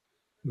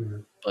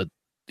 Mhm. But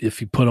if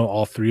you put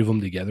all 3 of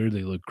them together,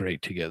 they look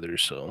great together.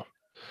 So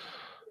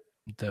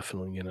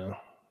definitely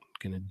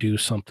gonna do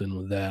something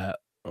with that.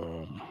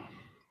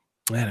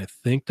 Man, I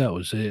think that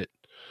was it.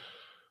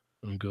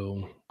 And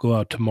go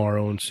out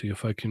tomorrow and see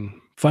if I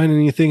can find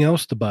anything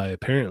else to buy.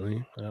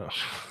 Apparently,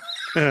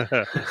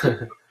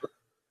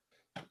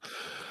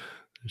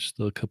 there's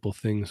still a couple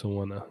things I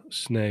want to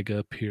snag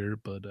up here,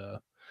 but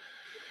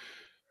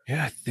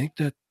yeah, I think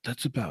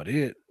that's about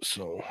it.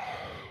 So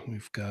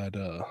we've got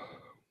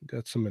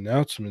some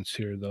announcements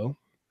here, though.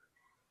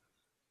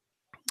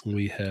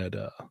 We had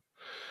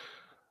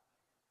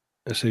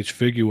SH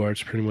Figure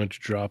Arts pretty much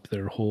dropped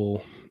their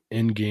whole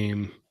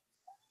in-game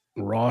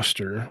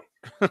roster,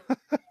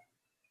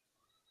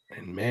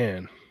 and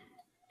man,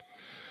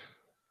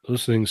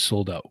 those things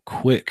sold out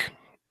quick.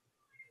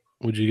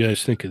 What'd you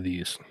guys think of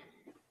these?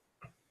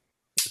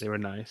 They were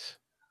nice.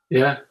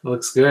 Yeah,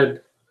 looks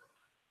good.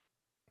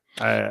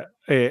 I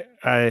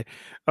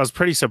was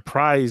pretty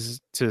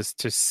surprised to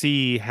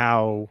see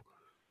how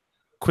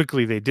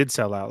quickly they did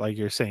sell out, like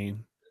you're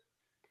saying.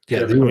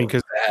 Yeah, Yeah, they I were mean,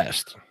 because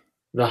fast.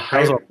 The that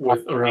was a hype lot.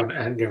 with around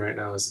Endgame right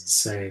now is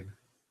insane.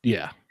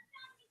 Yeah.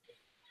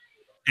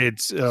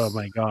 It's oh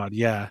my god,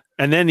 yeah.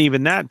 And then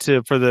even that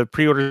for the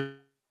pre-orders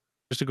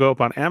to go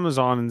up on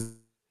Amazon and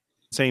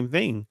same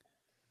thing.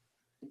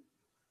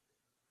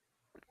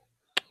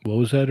 What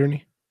was that,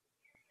 Ernie?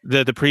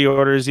 The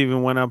pre-orders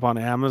even went up on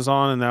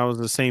Amazon, and that was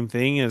the same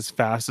thing as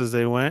fast as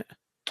they went.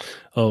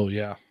 Oh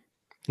yeah,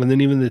 and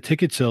then even the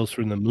ticket sales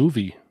from the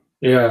movie.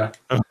 Yeah,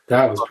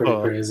 that was pretty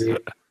crazy.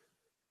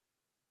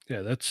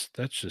 Yeah, that's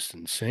just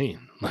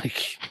insane.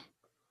 Like,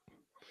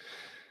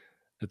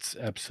 it's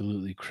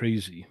absolutely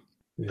crazy.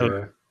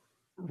 Yeah.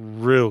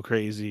 Real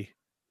crazy.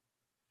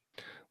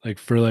 Like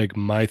for like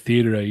my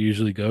theater I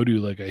usually go to,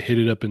 like I hit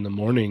it up in the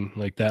morning,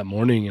 like that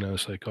morning, and I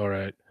was like, all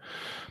right,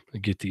 I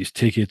get these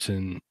tickets,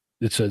 and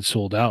it said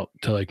sold out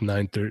to like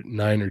 9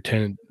 or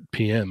 10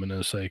 p.m. And I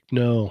was like,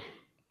 no,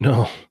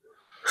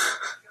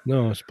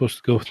 I'm supposed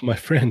to go with my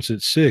friends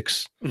at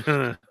 6.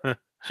 So I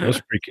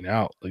was freaking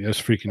out. Like I was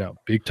freaking out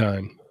big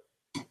time.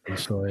 And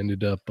so I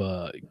ended up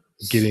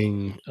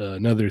getting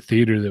another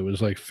theater that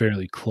was like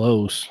fairly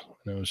close.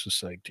 And I was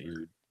just like,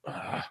 dude.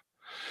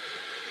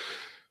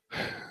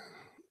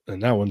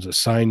 And that one's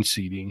assigned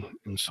seating.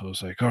 And so I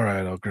was like, all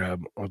right, I'll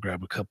grab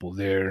a couple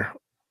there.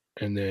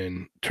 And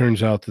then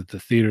turns out that the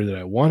theater that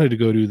I wanted to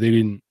go to, they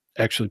didn't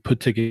actually put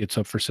tickets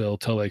up for sale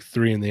till like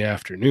 3 in the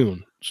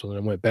afternoon. So then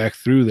I went back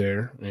through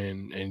there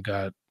and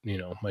got,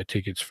 my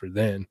tickets for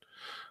then.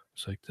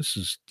 It's like, this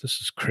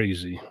is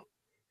crazy.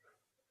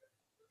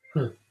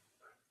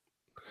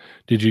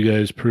 Did you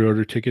guys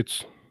pre-order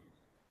tickets?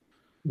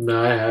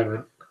 No, I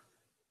haven't.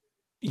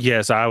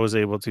 Yes, I was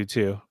able to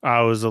too.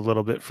 I was a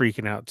little bit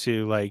freaking out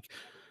too. Like,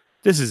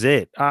 this is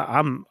it.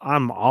 I'm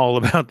all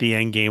about the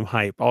end game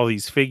hype. All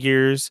these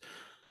figures.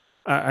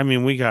 I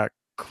mean, we got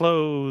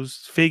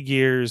clothes,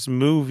 figures,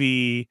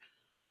 movie,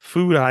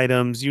 food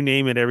items, you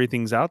name it.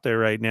 Everything's out there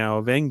right now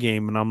of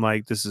Endgame, and I'm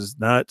like, this is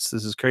nuts.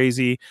 This is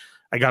crazy.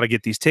 I got to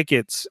get these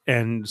tickets.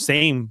 And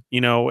same,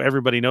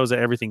 everybody knows that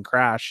everything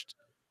crashed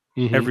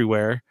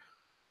everywhere.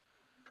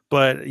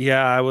 But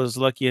yeah, I was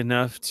lucky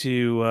enough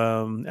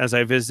to, as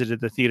I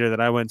visited the theater that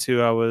I went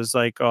to, I was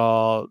like,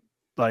 oh,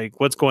 like,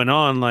 what's going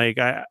on? Like,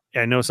 I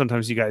know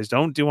sometimes you guys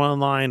don't do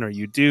online, or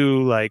you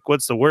do. Like,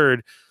 what's the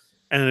word?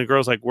 And the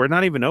girl's like, we're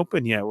not even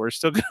open yet. We're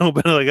still going to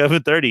open at like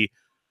 11:30.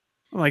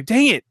 I'm like,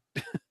 dang it.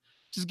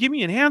 Just give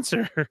me an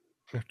answer.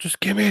 Just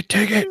give me a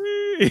ticket.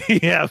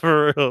 Yeah,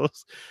 for real.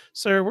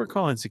 Sir, we're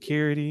calling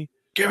security.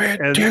 Give me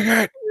a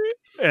ticket.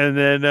 And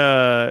then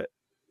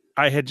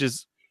I had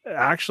just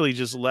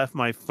left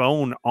my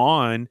phone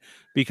on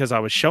because I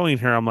was showing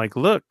her. I'm like,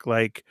 look,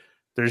 like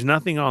there's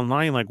nothing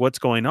online. Like, what's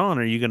going on?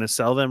 Are you going to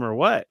sell them or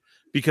what?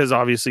 Because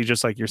obviously,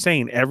 just like you're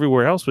saying,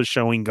 everywhere else was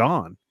showing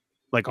gone,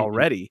 like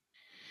already.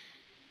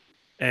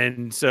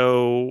 And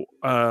so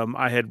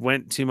I had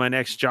went to my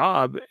next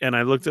job, and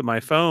I looked at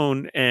my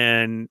phone,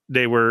 and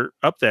they were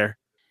up there.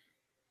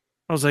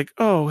 I was like,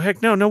 oh,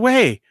 heck no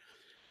way.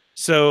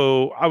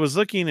 So I was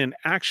looking, and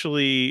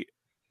actually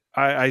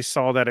I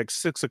saw that at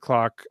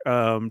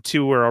 6:00,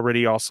 2 were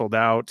already all sold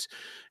out.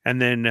 And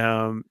then,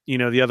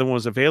 the other one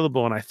was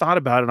available. And I thought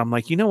about it. I'm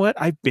like, you know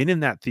what? I've been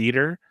in that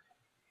theater,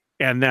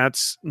 and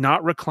that's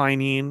not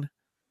reclining.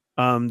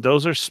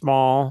 Those are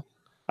small.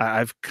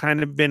 I've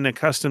kind of been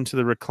accustomed to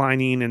the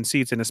reclining and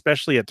seats, and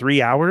especially at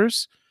 3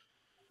 hours,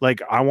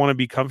 like I want to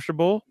be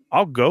comfortable.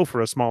 I'll go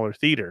for a smaller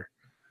theater.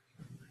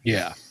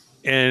 Yeah.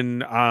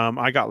 And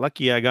I got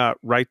lucky. I got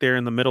right there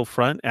in the middle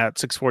front at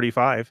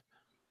 6:45.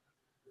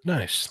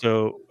 Nice.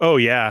 So, oh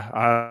yeah,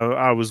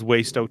 I was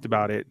way stoked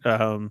about it.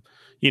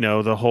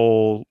 The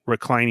whole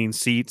reclining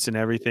seats and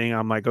everything.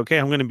 I'm like, okay,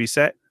 I'm going to be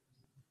set.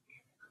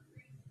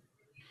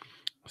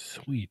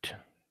 Sweet.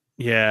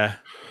 Yeah.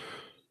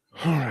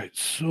 All right,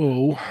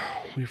 so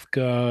we've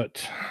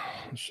got,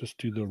 let's just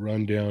do the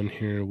rundown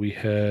here. We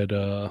had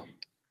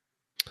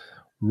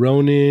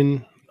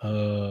Ronin,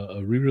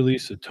 a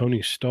re-release of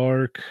Tony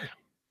Stark.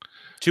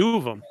 2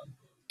 of them.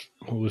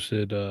 What was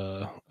it?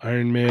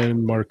 Iron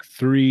Man Mark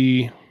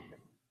III,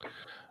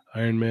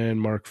 Iron Man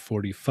Mark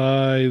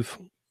 45,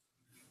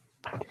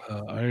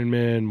 Iron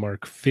Man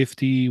Mark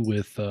 50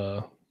 with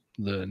the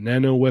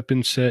Nano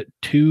Weapon Set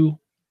 2.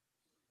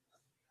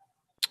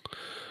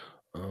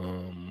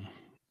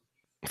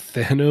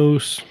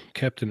 Thanos,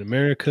 Captain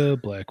America,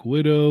 Black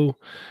Widow.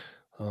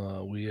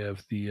 We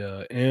have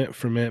the Ant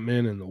from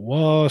Ant-Man and the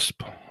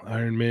Wasp,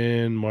 Iron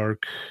Man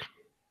Mark,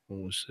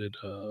 what was it?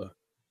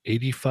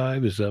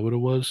 85? Is that what it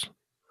was?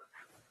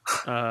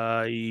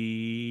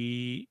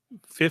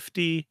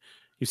 50.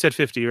 You said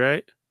 50,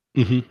 right?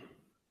 Mm-hmm.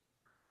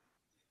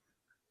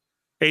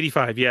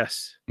 85,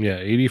 yes. Yeah,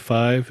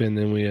 85, and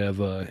then we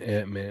have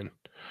Ant-Man.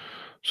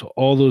 So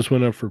all those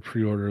went up for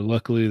pre-order.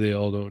 Luckily, they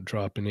all don't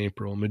drop in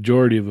April.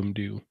 Majority of them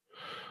do.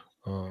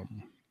 I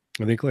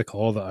think like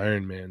all the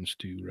Iron Mans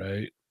do,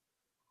 right?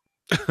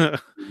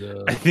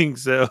 I think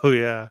so,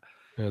 yeah.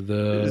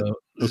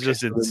 It's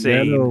just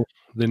insane.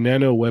 The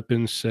Nano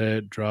Weapon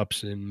Set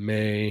drops in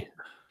May.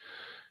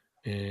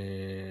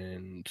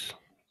 And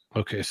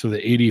okay, so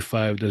the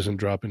 85 doesn't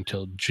drop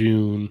until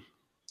June.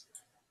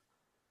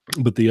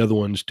 But the other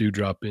ones do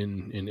drop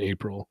in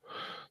April.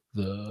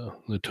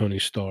 The Tony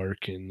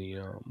Stark and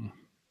the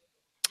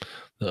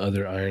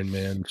other Iron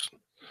Mans.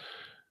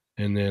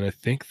 And then I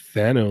think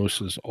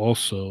Thanos is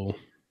also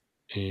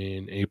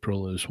in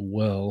April as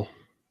well.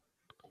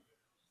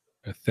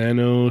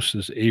 Thanos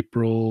is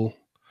April.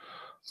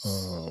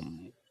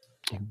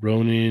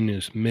 Ronin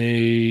is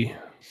May.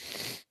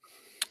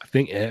 I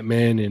think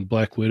Ant-Man and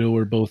Black Widow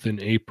are both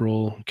in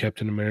April.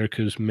 Captain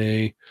America is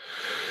May.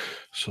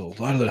 So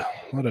a lot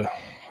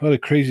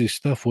of crazy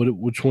stuff.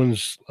 Which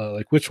ones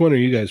which one are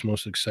you guys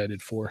most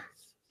excited for?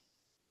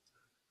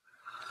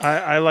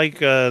 I like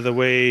the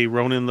way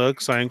Ronin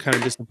looks. I'm kind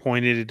of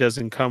disappointed it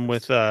doesn't come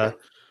with an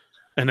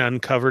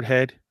uncovered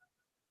head.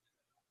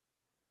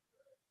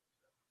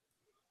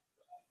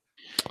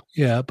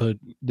 Yeah, but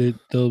they'll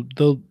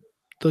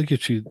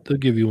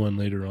give you one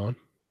later on.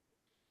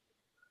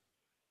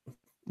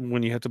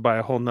 When you have to buy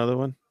a whole nother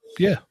one?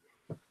 Yeah.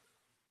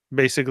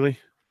 Basically?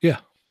 Yeah.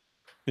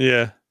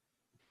 Yeah.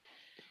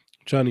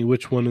 Johnny,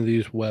 which one of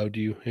these wowed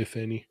you, if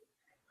any?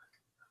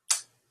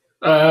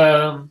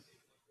 I'll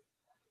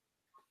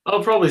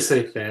probably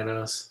say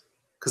Thanos,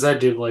 because I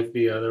did like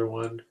the other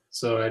one,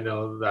 so I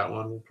know that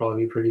one will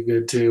probably be pretty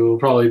good too.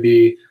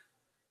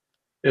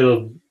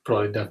 It'll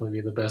probably definitely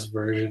be the best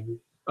version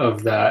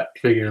of that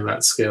figure in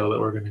that scale that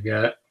we're gonna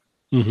get.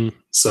 Mm-hmm.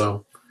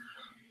 So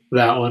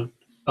that one.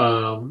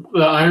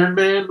 The Iron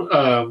Man,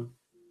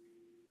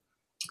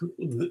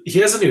 he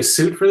has a new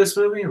suit for this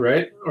movie,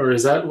 right? Or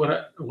is that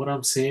what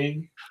I'm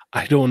seeing?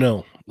 I don't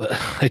know.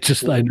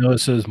 I know it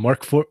says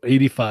Mark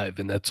 485,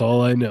 and that's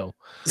all I know.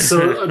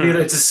 So I mean,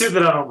 it's a suit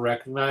that I don't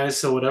recognize.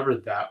 So whatever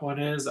that one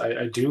is,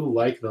 I do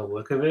like the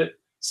look of it.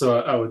 So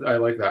I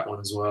like that one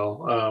as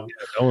well.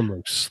 That one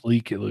looks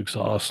sleek. It looks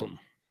awesome.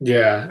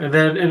 Yeah, and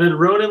then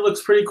Ronin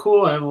looks pretty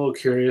cool. I'm a little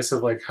curious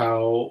of like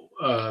how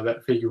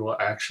that figure will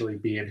actually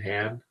be in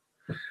hand.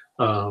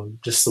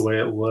 Just the way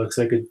it looks,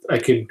 I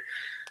can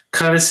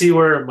kind of see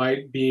where it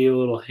might be a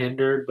little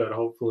hindered, but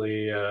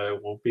hopefully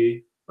it won't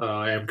be.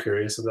 I am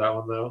curious of that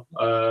one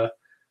though.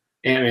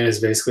 Ant-Man is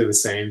basically the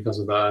same, comes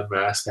with the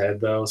unmasked head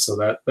though, so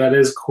that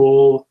is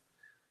cool.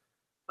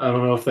 I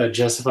don't know if that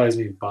justifies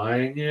me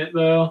buying it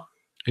though.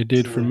 It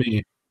did for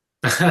me.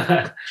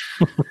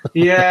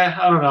 Yeah,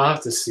 I don't know. I'll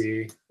have to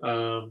see.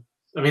 I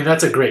mean,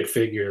 that's a great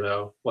figure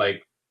though.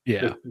 Like,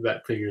 yeah,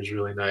 that figure is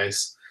really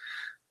nice.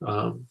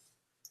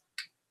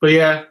 But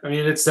yeah, I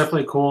mean, it's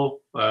definitely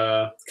cool.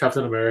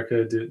 Captain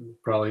America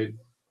probably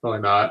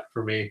not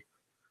for me.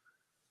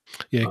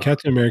 Yeah,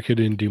 Captain America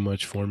didn't do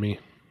much for me.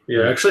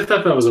 Yeah, I actually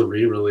thought that was a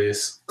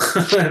re-release.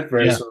 Yeah,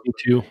 me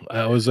too.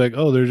 I was like,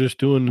 oh, they're just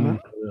doing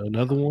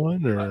another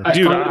one? Or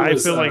Dude, I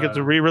feel like it's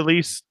a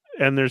re-release,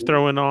 and they're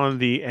throwing on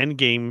the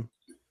Endgame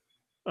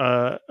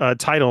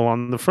title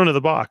on the front of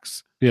the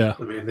box. Yeah.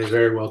 I mean, they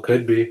very well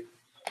could be.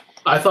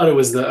 I thought it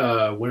was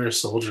the Winter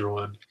Soldier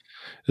one.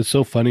 It's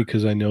so funny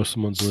because I know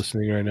someone's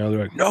listening right now.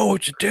 They're like, no,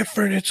 it's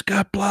different. It's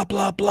got blah,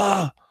 blah,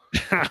 blah.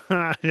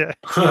 Yeah.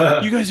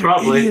 You guys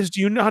are idiots.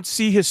 Do you not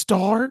see his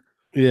star?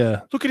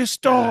 Yeah. Look at his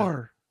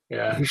star.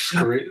 Yeah. He's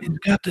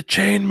got the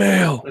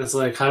chainmail. It's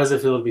like, how does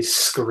it feel to be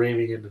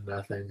screaming into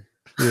nothing?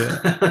 Yeah.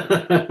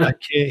 I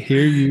can't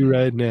hear you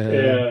right now.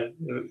 Yeah.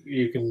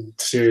 You can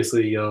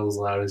seriously yell as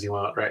loud as you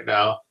want right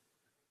now.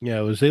 Yeah,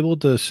 I was able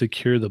to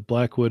secure the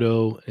Black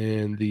Widow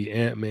and the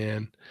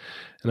Ant-Man,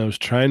 and I was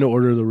trying to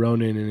order the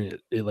Ronin, and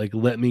it like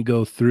let me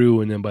go through,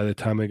 and then by the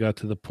time I got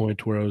to the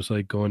point where I was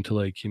like going to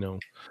like,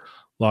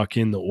 lock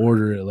in the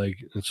order,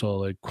 it's all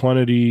like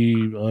quantity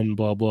on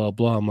blah blah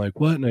blah. I'm like,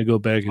 what? And I go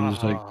back and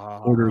it's like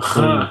order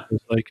closed.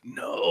 It's like,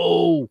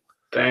 no.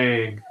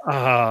 Dang.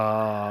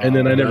 And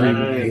then I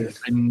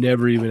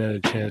never even had a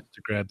chance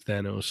to grab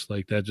Thanos.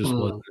 Like that just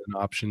wasn't an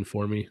option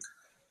for me.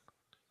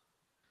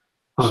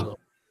 So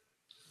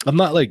I'm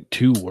not like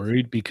too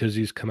worried because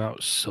he's come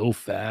out so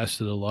fast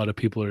that a lot of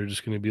people are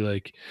just going to be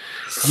like,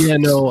 yeah,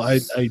 no, I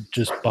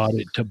just bought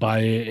it to buy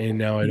it and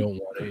now I don't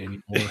want it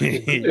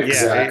anymore.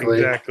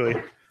 Exactly.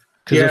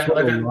 Because that's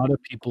what a lot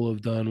of people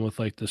have done with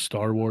like the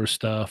Star Wars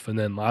stuff. And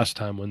then last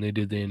time when they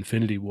did the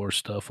Infinity War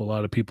stuff, a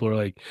lot of people are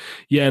like,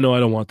 yeah, no, I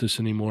don't want this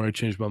anymore. I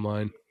changed my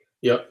mind.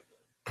 Yep.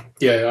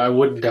 Yeah, I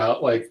wouldn't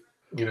doubt like,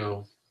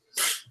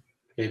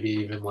 maybe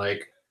even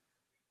like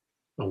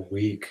a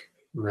week.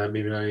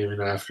 Maybe not even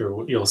after,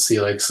 you'll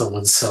see like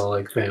someone sell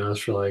like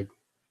Thanos for like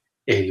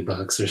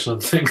 $80 or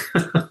something.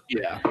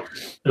 Yeah.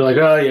 They're like,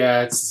 oh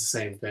yeah, it's the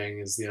same thing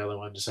as the other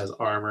one, just has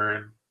armor,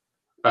 and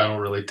I don't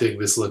really dig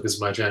this look as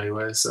much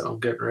anyway, so I'm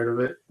getting rid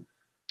of it.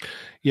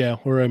 Yeah,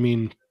 or I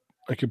mean,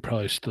 I could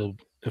probably still,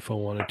 if I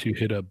wanted to,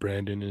 hit up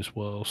Brandon as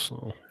well.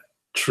 So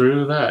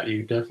true that,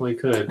 you definitely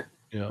could.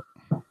 Yeah.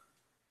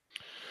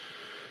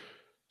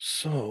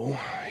 So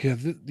yeah,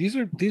 these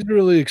are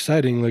really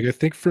exciting. Like I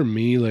think for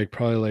me, like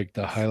probably like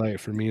the highlight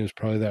for me is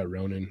probably that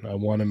Ronin. I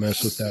want to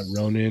mess with that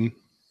Ronin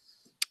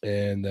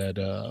and that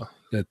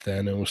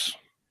Thanos.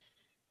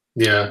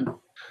 Yeah,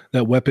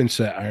 that weapon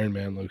set Iron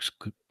Man looks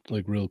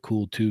like real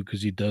cool too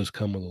because he does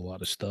come with a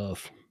lot of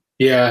stuff.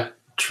 Yeah,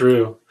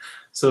 true.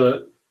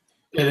 So,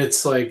 and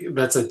it's like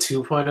that's a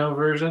 2.0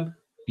 version.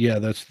 Yeah,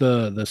 that's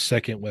the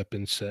second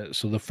weapon set.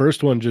 So the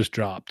first one just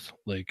dropped.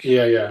 Like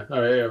yeah.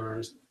 All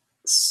right,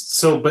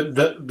 So, but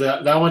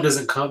that one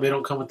doesn't come. They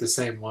don't come with the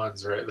same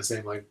ones, right? The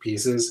same like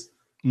pieces.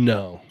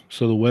 No.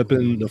 So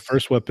the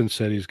first weapon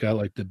set, he's got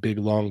like the big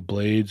long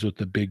blades with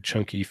the big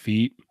chunky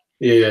feet.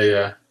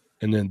 Yeah.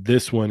 And then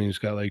this one, he's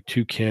got like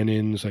 2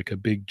 cannons, like a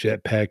big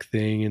jetpack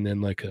thing, and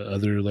then like a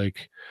other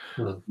like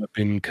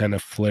weapon kind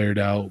of flared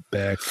out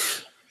back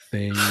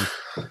thing.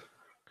 I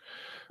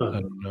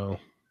don't know.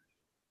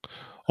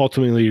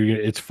 Ultimately,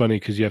 it's funny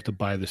because you have to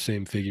buy the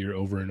same figure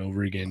over and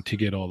over again to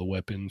get all the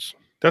weapons.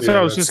 That's what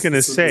I was just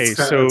gonna say.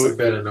 It's a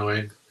bit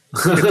annoying.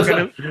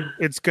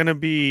 it's gonna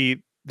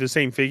be the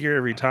same figure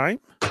every time.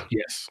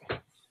 Yes.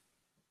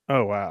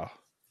 Oh wow.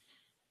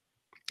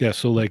 Yeah.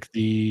 So like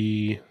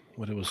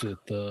what was it?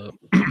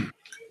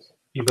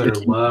 You better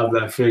love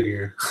that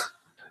figure.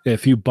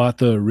 If you bought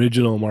the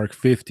original Mark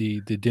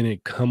 50, they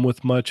didn't come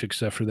with much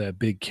except for that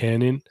big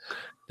cannon.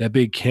 That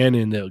big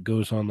cannon that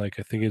goes on, like,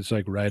 I think it's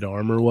like right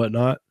arm or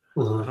whatnot,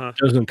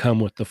 doesn't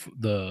come with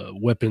the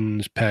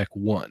weapons pack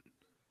 1.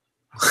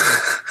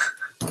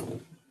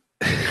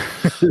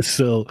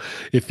 So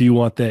if you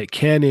want that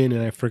cannon,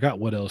 and I forgot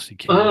what else you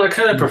can. I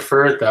kind of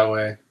prefer it that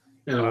way,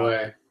 in a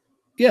way.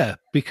 Yeah,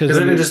 because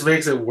then it just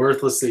makes it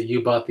worthless that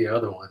you bought the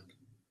other one.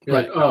 You're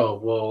like, oh,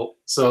 well,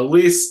 so at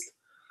least,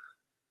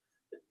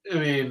 I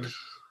mean...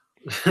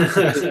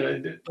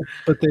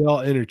 but they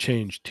all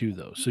interchange too,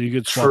 though, so you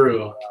could swap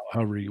them out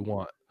however you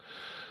want.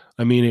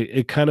 I mean,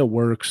 it kind of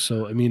works.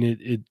 So I mean,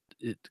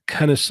 it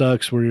kind of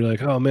sucks where you're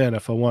like, oh man,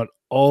 if I want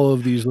all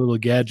of these little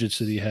gadgets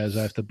that he has,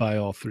 I have to buy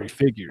all 3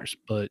 figures.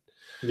 But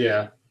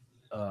yeah,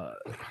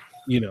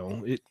 you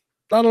know,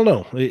 I don't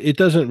know. It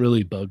doesn't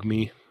really bug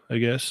me, I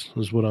guess,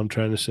 is what I'm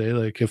trying to say.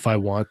 Like, if I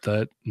want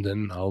that,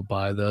 then I'll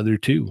buy the other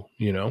 2,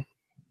 you know?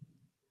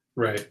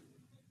 Right.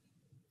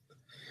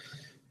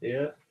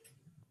 Yeah.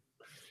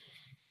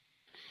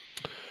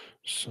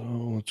 So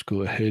let's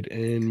go ahead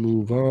and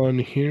move on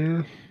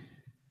here.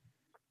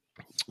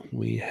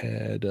 We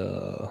had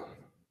Storm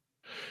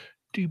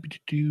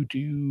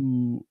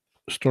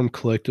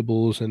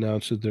Collectibles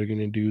announced that they're going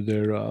to do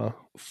their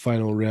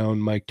final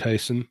round Mike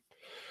Tyson,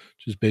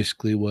 which is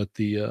basically what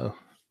the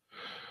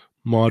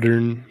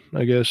modern,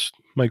 I guess,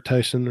 Mike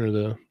Tyson,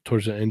 or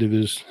towards the end of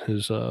his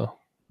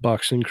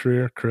boxing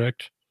career,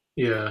 correct?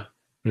 Yeah.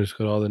 He's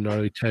got all the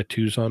gnarly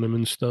tattoos on him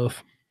and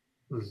stuff.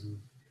 Mm-hmm.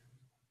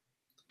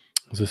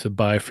 Is this a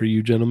buy for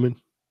you, gentlemen?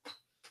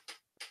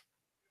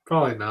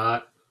 Probably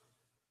not.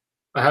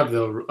 I have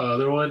the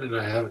other one, and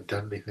I haven't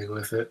done anything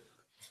with it.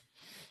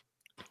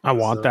 I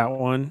want that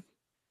one.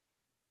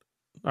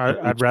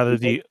 I'd rather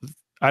the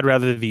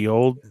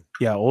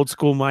old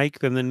school Mike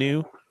than the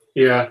new.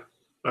 Yeah,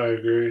 I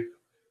agree.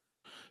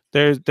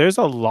 There's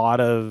a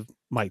lot of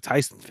Mike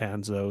Tyson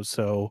fans though,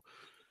 so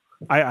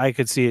I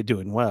could see it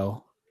doing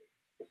well.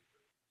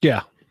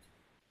 Yeah.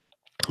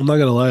 I'm not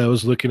gonna lie, I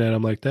was looking at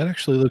him like, that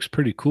actually looks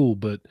pretty cool,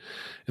 but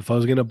if I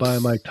was gonna buy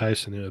Mike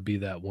Tyson, it would be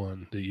that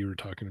one that you were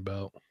talking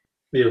about.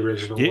 The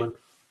original one.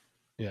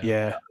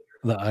 Yeah.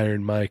 The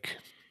Iron Mike.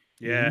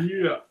 Yeah.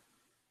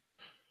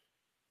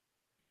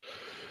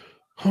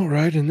 All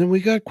right, and then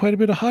we got quite a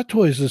bit of Hot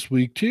Toys this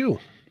week too.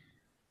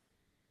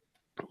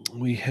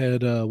 We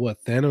had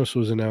Thanos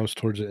was announced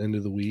towards the end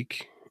of the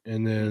week,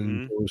 and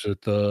then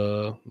it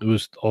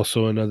was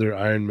also another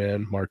Iron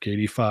Man Mark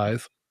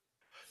 85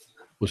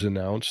 was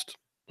announced.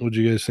 What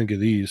do you guys think of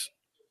these?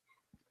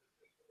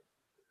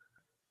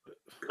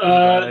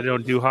 I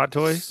don't do Hot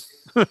Toys.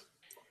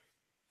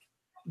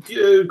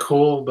 Yeah,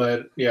 cool,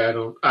 but yeah,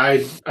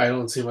 I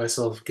don't see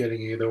myself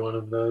getting either one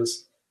of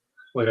those.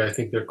 Like, I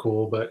think they're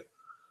cool, but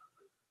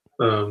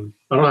I don't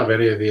have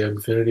any of the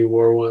Infinity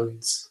War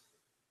ones,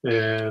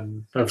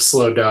 and I've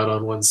slowed down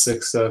on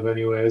 1/6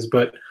 anyways.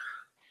 But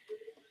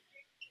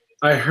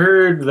I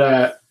heard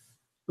that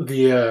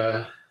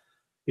the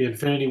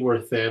Infinity War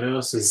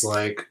Thanos is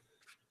like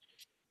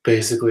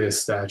basically a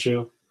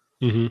statue,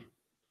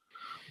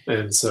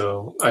 and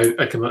so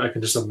I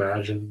can just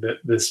imagine that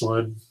this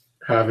one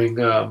having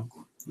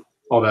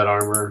all that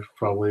armor,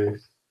 probably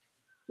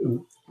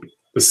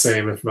the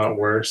same, if not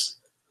worse,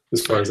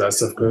 as far as that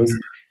stuff goes.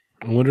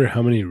 I wonder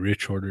how many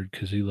Rich ordered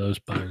because he loves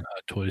buying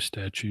Hot Toy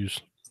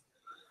statues.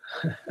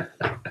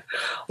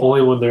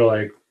 Only when they're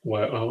like,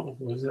 what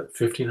was it,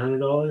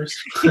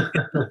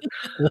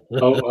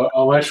 $1,500?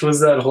 How much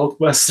was that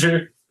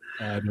Hulkbuster?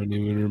 I don't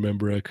even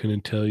remember. I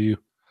couldn't tell you.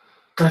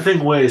 That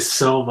thing weighs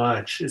so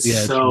much. It's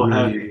so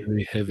really,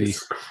 really heavy.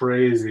 It's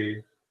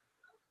crazy.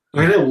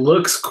 I mean, it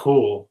looks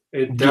cool.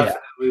 It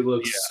definitely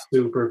looks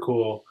super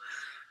cool.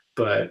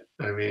 But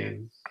I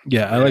mean,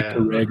 I like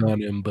the rag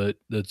on him, but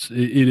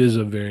it is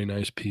a very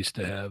nice piece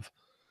to have.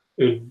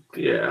 It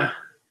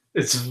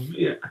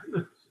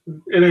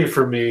ain't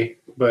for me,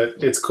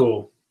 but it's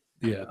cool.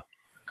 Yeah.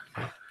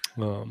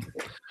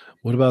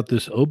 What about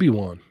this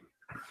Obi-Wan?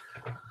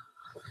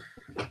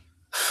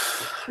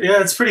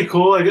 Yeah, it's pretty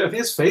cool. I think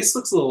his face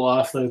looks a little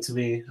off though to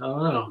me. I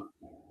don't know.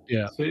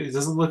 Yeah, it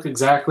doesn't look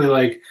exactly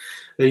like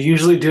they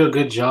usually do a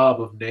good job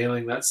of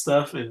nailing that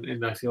stuff,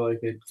 and I feel like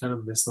they kind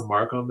of missed the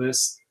mark on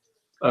this.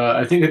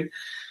 I think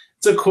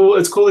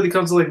it's cool that he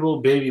comes to like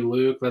little baby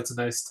Luke. That's a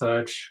nice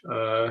touch.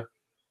 I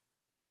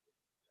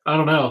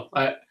don't know.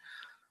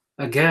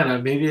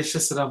 Maybe it's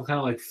just that I'm kind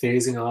of like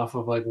phasing off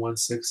of like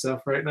 1/6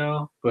 stuff right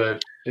now,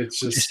 but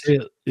it's Would you just say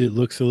it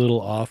looks a little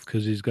off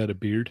because he's got a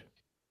beard?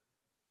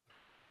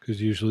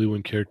 Because usually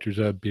when characters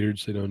have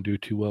beards, they don't do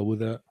too well with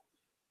that.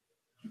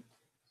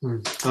 I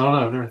don't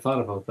know. I've never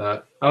thought about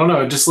that. I don't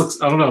know. It just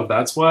looks. I don't know if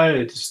that's why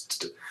it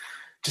just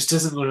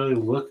doesn't really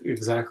look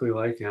exactly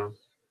like him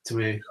to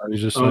me. I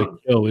was just like,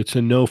 yo, it's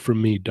a no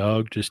from me,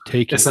 dog. Just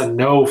take It's it. a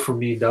no for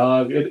me,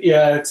 dog.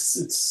 Yeah,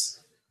 it's.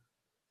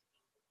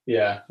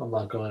 Yeah, I'm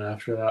not going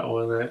after that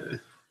one.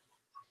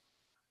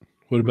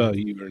 What about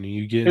you, Ernie?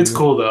 You getting It's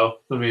cool though.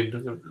 I mean,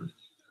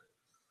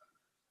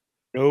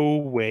 No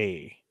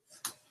way.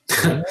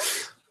 I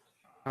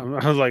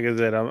was like I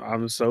said,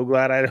 I'm so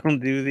glad I don't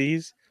do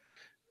these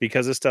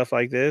because of stuff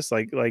like this.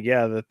 Like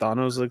yeah, the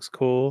Thanos looks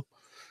cool.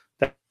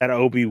 That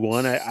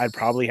Obi-Wan, I'd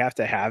probably have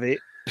to have it.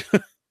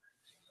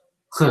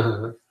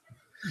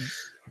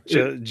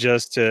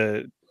 just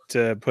to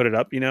put it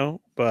up, you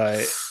know,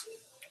 but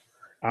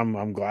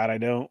I'm glad I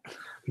don't.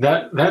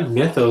 That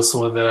Mythos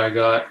one that I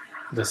got,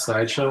 the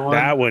sideshow one.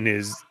 That one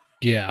is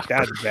Yeah,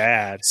 that's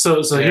bad.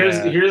 So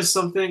Yeah. here's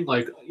something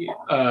like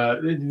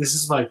this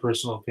is my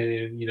personal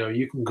opinion. You know,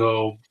 you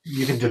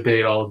can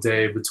debate all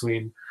day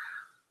between,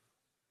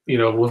 you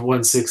know, with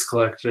 1/6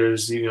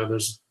 collectors. You know,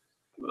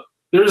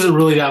 there isn't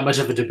really that much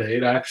of a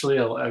debate actually.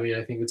 I mean,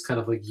 I think it's kind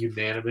of like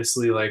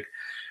unanimously like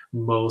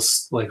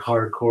most like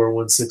hardcore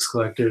 1/6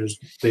 collectors,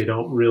 they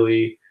don't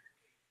really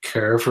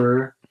care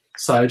for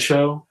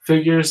sideshow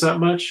figures that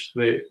much.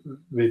 They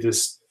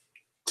just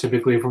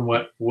typically, from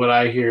what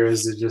I hear,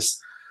 is it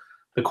just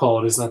the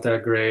quality is not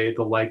that great,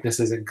 the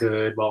likeness isn't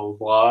good, blah blah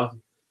blah.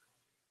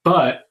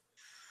 But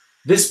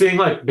this being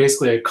like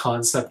basically a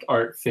concept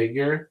art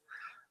figure,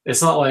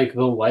 it's not like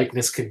the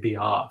likeness could be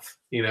off.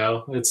 You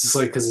know, it's just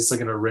like because it's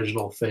like an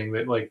original thing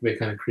that like they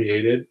kind of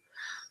created.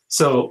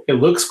 So it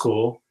looks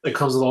cool. It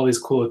comes with all these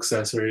cool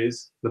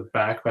accessories. The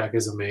backpack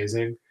is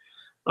amazing.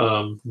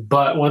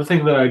 But one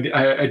thing that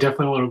I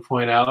definitely want to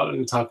point out,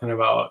 talking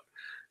about,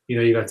 you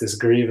know, you got this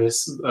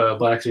Grievous,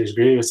 Black Series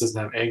Grievous doesn't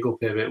have ankle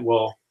pivot.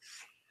 Well,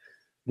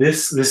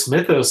 this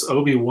Mythos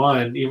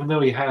Obi-Wan, even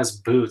though he has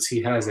boots,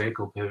 he has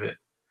ankle pivot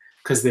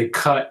because they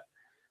cut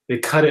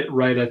it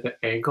right at the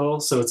ankle,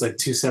 so it's like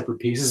two separate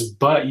pieces.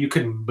 But you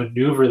can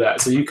maneuver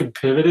that, so you can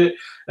pivot it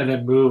and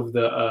then move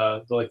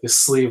the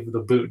sleeve of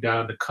the boot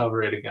down to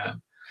cover it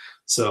again.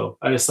 So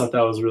I just thought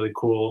that was really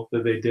cool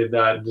that they did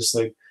that, and just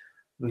like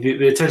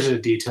the attention to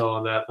detail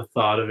on that, the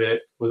thought of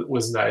it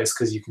was nice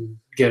because you can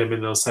get him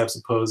in those types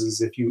of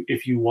poses if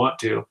you want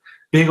to.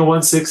 Being a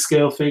 1/6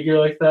 scale figure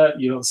like that,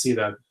 you don't see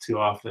that too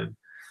often,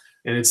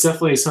 and it's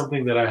definitely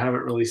something that I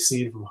haven't really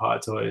seen from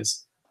Hot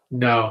Toys.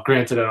 Now,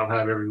 granted, I don't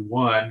have every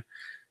one,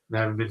 and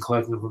I haven't been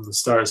collecting them from the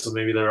start, so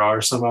maybe there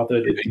are some out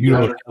there that you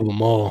don't have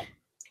them all.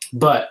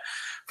 But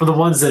for the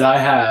ones that I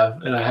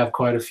have, and I have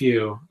quite a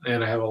few,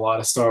 and I have a lot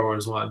of Star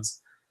Wars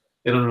ones,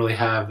 they don't really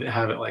have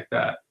it like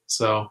that.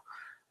 So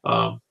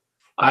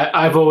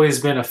I've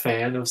always been a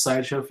fan of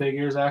sideshow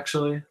figures.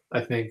 Actually, I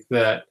think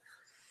that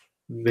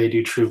they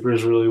do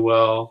troopers really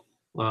well,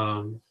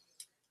 and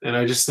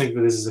I just think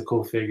that this is a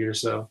cool figure.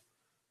 So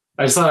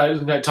I just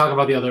thought I'd talk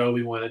about the other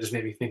Obi-Wan. It just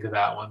made me think of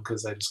that one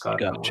because I just got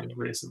that one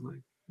recently,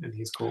 and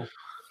he's cool.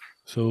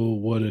 So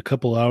what? A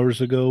couple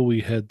hours ago, we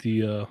had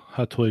the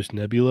Hot Toys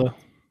Nebula.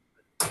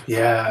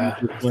 Yeah,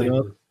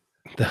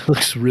 that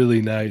looks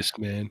really nice,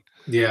 man.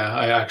 Yeah,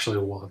 I actually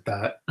want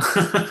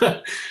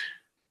that.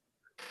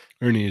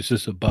 Ernie, is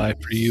this a buy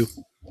for you?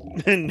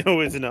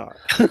 No, it's not.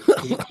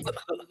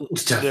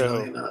 It's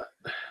definitely not.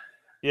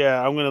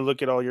 Yeah, I'm gonna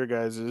look at all your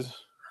guys's.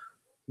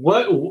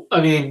 What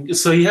I mean,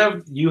 so you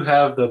have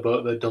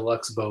the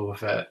deluxe Boba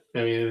Fett.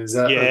 I mean, is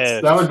that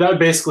Yes. that would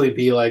basically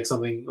be like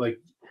something like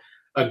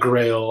a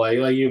grail? Like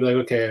you'd be like,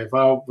 okay, if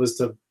I was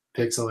to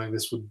pick something,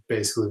 this would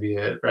basically be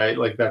it, right?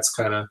 Like that's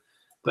kind of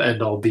the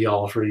end all be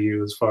all for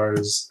you as far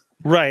as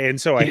right.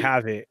 And so I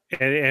have it,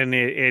 and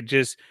it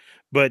just,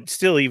 but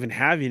still, even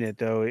having it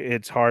though,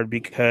 it's hard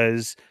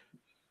because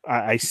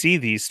I see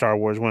these Star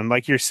Wars one,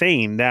 like you're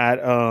saying that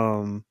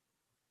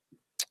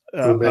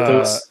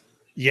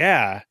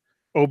yeah,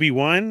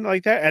 Obi-Wan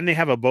like that, and they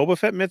have a Boba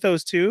Fett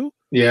Mythos too.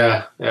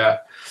 Yeah.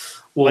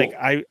 Well, like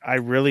I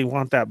really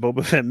want that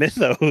Boba Fett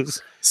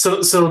Mythos.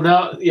 So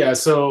now, yeah.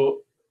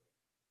 So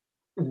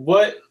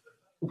what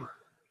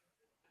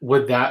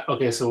would that?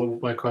 Okay, so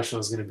my question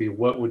was going to be,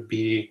 what would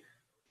be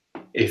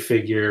a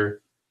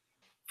figure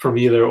from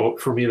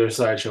either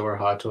Sideshow or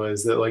Hot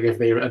Toys that, like, if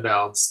they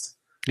announced,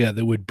 yeah,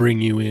 that would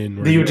bring you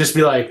in. You would just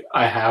be like,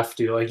 I have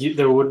to. Like,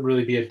 there wouldn't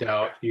really be a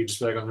doubt. You'd just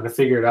be like, I'm going to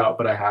figure it out,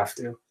 but I have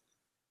to.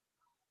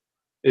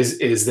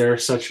 Is there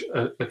such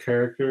a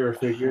character or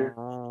figure?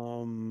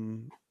 I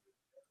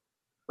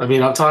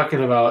mean, I'm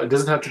talking about, it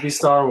doesn't have to be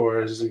Star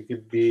Wars. It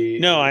could be.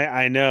 No,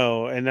 I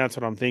know, and that's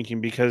what I'm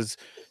thinking because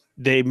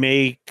they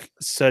make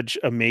such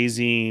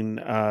amazing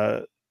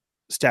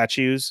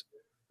statues.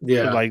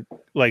 Yeah,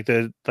 like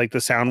the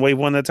Soundwave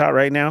one that's out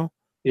right now.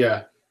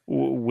 Yeah,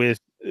 with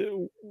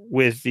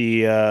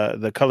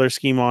the color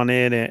scheme on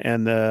it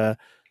and the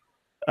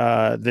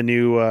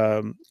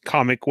new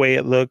comic way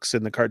it looks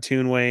and the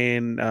cartoon way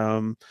and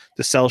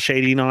the cell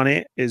shading on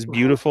it is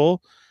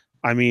beautiful.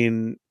 I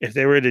mean, if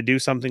they were to do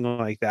something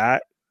like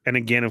that, and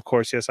again, of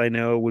course, yes, I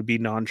know it would be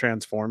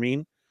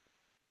non-transforming,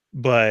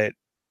 but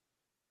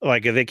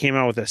like if they came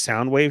out with a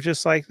sound wave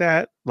just like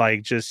that,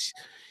 like just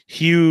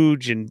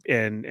huge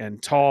and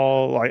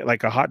tall,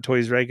 like a Hot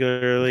Toys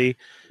regularly,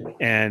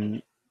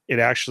 and it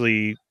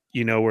actually,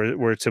 you know,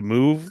 were to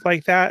move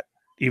like that,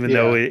 even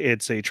though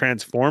it's a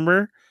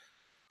transformer,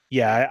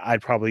 yeah,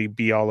 I'd probably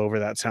be all over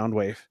that sound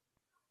wave.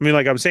 I mean,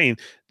 like I'm saying,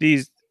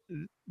 these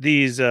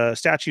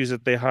statues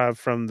that they have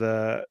from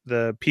the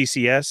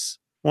PCS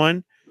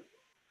one,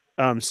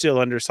 still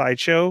under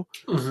Sideshow,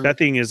 that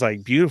thing is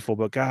like beautiful,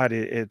 but God,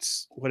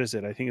 it's what is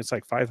it? I think it's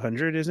like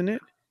 500, isn't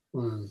it?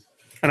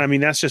 And I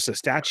mean, that's just a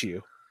statue.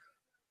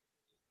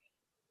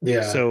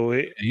 Yeah. So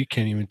you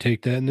can't even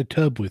take that in the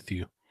tub with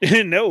you.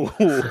 No.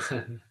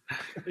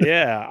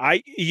 Yeah,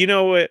 you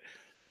know what?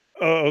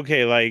 Oh,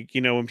 okay, like, you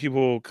know, when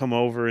people come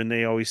over and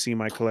they always see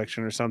my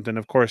collection or something,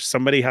 of course,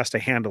 somebody has to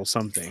handle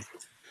something.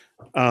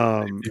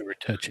 I never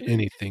touch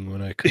anything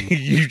when I come.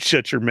 You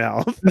shut your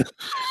mouth.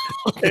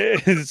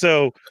 And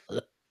so,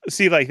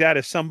 see, like that,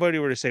 if somebody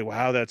were to say,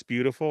 "Wow, that's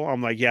beautiful,"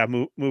 I'm like, "Yeah,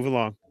 move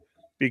along,"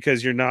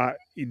 because you're not,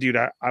 dude.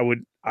 I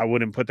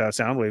wouldn't put that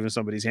sound wave in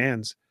somebody's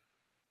hands.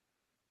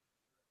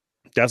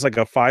 That's like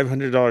a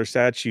 $500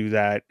 statue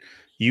that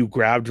you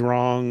grabbed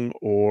wrong,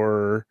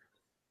 or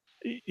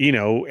you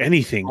know,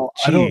 anything. Oh,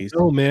 Jeez. I don't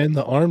know, man.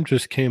 The arm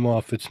just came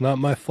off. It's not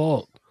my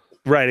fault.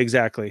 Right,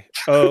 exactly.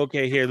 Oh,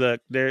 okay. Here,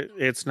 look. There,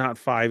 it's not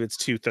 5; it's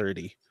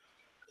 230.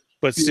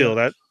 But still,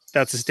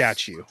 that's a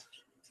statue.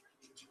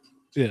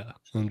 Yeah,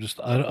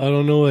 I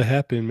don't know what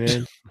happened,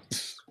 man.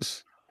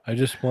 I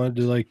just wanted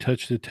to like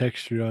touch the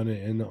texture on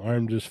it, and the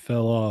arm just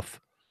fell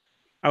off.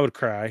 I would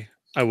cry.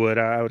 I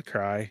would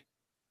cry.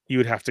 You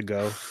would have to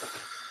go.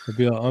 I'd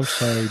be like, I'm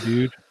sorry,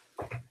 dude.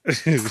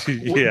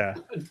 Yeah.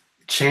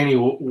 Chaney,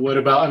 what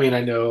about? I mean,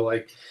 I know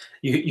like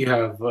you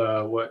have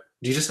what?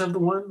 Do you just have the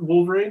one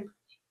Wolverine?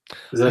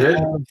 Is that it? I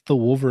have the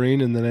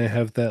Wolverine, and then I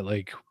have that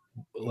like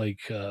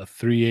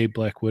 3A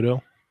Black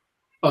Widow.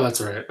 Oh, that's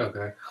right.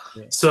 Okay.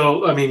 Yeah.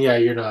 So, I mean, yeah,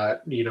 you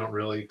don't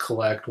really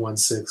collect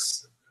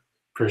 1/6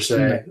 per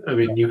se. No. I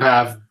mean, you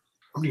got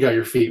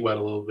your feet wet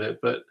a little bit,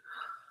 but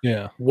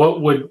yeah.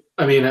 What would,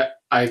 I mean,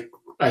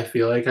 I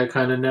feel like I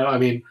kind of know. I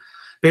mean,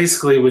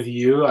 basically with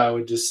you, I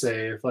would just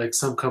say if like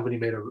some company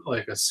made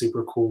a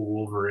super cool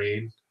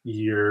Wolverine,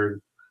 you're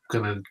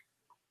going to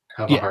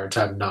have a hard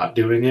time not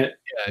doing it.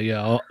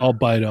 Yeah. I'll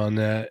bite on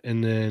that.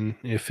 And then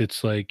if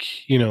it's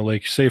like, you know,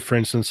 like say for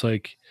instance,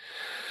 like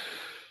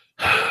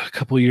a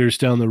couple years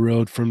down the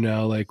road from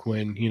now, like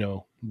when, you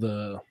know,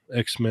 the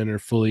X-Men are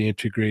fully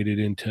integrated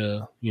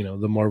into, you know,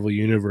 the Marvel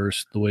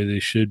universe the way they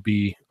should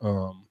be.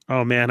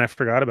 Oh man, I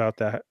forgot about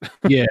that.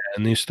 Yeah,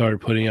 and they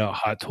started putting out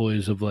hot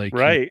toys of like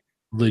right,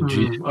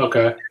 legit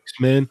okay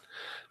X-Men.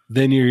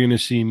 Then you're gonna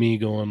see me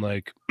going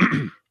like,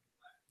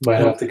 might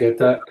have to get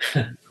that.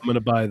 I'm gonna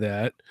buy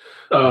that.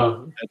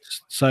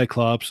 That's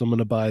Cyclops. I'm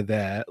gonna buy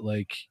that.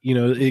 Like, you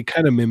know, it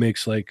kind of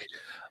mimics like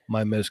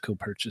my Mezco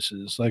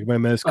purchases. Like my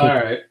Mezco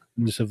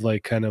purchases of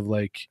like kind of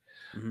like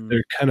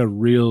they're kind of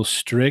real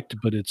strict,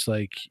 but it's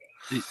like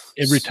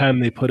every time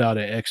they put out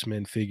an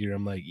X-Men figure,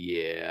 I'm like,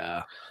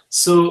 yeah.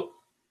 So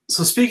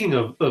speaking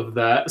of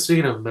that,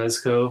 speaking of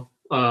Mezco,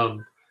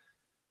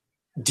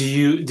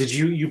 did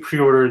you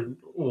pre-ordered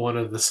one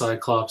of the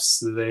Cyclops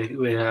that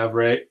they have,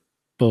 right?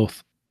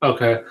 Both.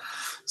 Okay.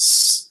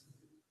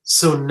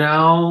 So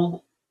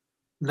now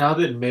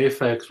that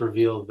Mafex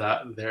revealed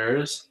that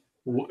theirs,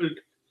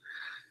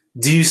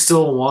 do you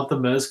still want the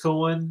Mezco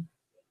one?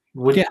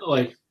 Yeah.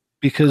 Like,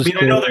 because I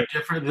mean, I know they're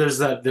different.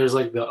 There's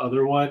like the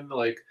other one,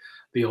 like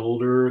the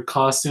older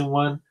costume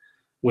one,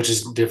 which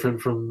is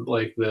different from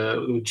like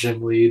the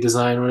Jim Lee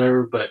design or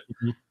whatever. But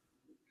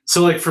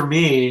so like for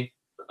me,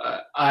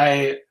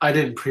 I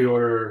didn't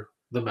pre-order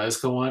the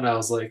Mezco one. I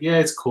was like, yeah,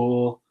 it's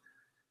cool.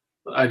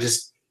 I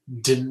just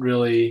didn't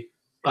really,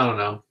 I don't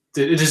know.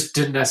 It just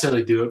didn't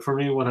necessarily do it for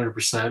me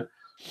 100%.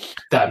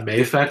 That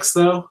Mafex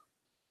though,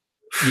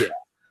 yeah.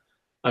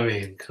 I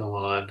mean, come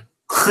on.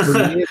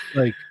 It's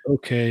like,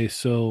 okay,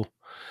 so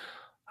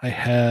I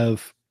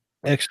have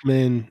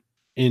X-Men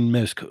in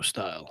Mezco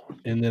style,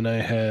 and then I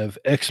have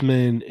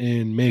X-Men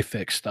in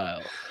Mafex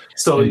style.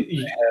 So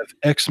you have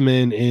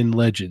X-Men in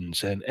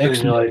Legends and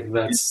X-Men. Like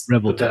that's the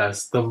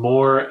best. The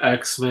more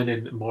X-Men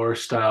and more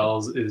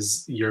styles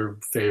is your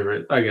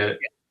favorite. I get it.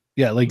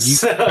 Yeah, like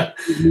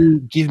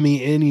you give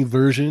me any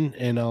version,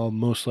 and I'll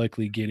most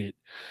likely get it.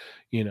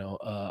 You know,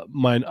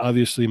 mine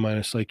obviously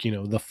minus like, you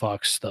know, the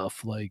Fox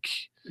stuff, like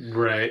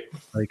right.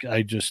 Like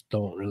I just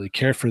don't really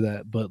care for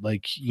that. But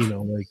like, you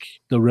know, like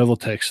the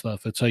Revoltech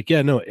stuff, it's like,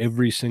 yeah, no,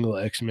 every single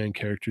X-Men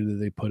character that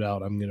they put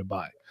out, I'm gonna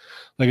buy.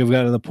 Like I've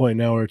gotten to the point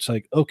now where it's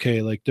like,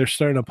 okay, like they're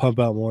starting to pump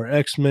out more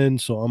X-Men,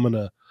 so I'm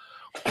gonna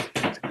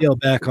scale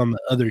back on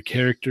the other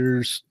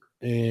characters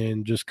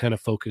and just kind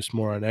of focus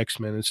more on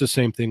X-Men. It's the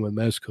same thing with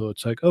Mezco.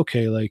 It's like,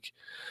 okay, like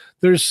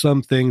there's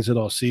some things that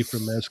I'll see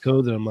from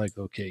Mezco that I'm like,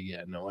 okay,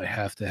 yeah, no, I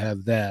have to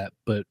have that.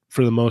 But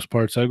for the most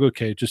part, it's like,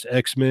 okay, just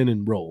X-Men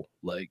and roll.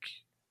 Like,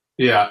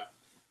 Yeah.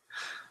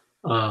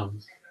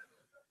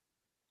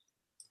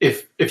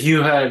 If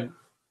you had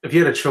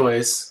a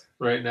choice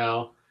right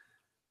now,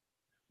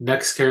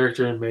 next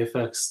character in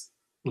Mafek's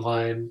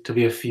line to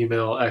be a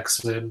female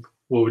X-Men,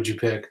 what would you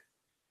pick?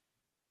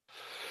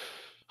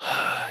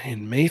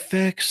 in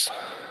Mafex,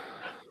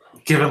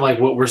 Given like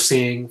what we're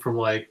seeing from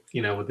like,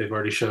 you know, what they've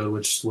already showed,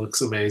 which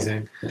looks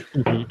amazing.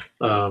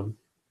 I'll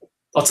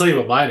tell you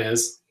what mine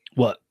is.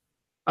 what?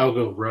 I'll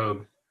go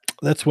Rogue.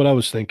 That's what I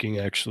was thinking,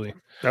 actually.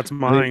 That's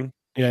mine.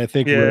 I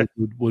think Rogue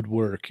would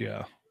work.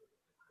 Yeah.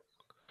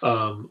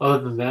 Other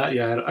than that,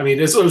 yeah, I mean,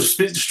 it's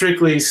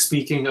strictly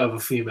speaking of a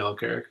female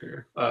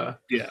character.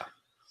 Yeah.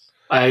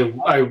 I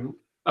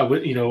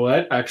would, you know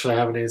what? Actually, I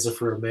have an answer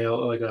for a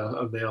male, like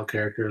a male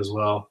character as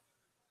well.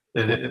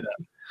 And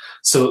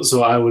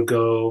so I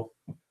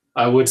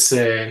would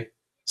say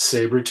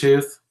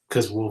Sabretooth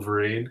because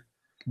Wolverine.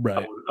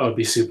 Right. I would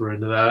be super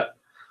into that.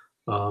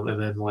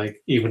 And then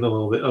like even a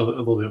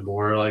little bit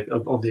more like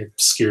on the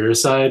obscure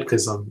side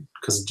because I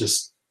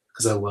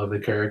love the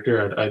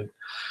character.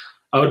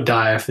 I would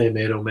die if they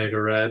made Omega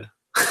Red.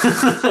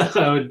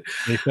 I would.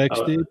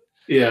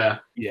 Yeah.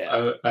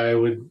 I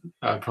would.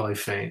 I'd probably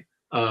faint.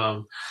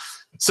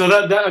 So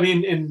that I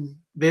mean, and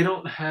they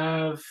don't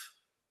have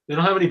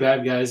any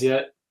bad guys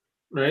yet,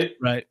 right?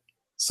 Right.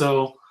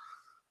 So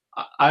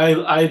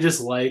I just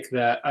like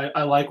that.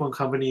 I like when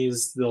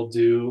companies they'll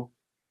do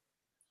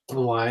a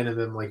line and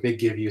then like they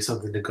give you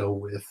something to go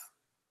with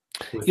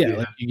yeah,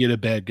 like you get a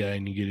bad guy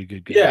and you get a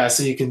good guy. Yeah,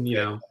 so you can, you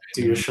know,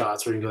 do your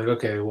shots where you're like,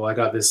 okay, well, I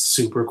got this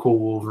super cool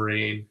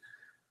Wolverine.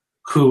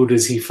 Who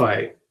does he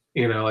fight?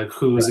 You know, like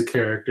who is the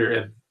character?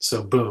 And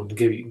so, boom,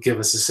 give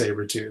us a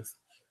Sabretooth.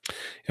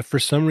 If for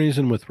some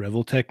reason with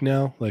Revoltech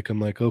now, like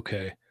I'm like,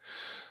 okay,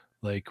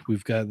 like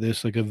we've got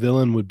this, like a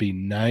villain would be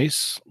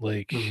nice,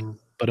 like,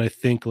 but I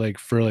think like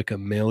for like a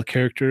male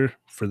character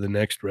for the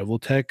next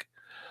Revoltech,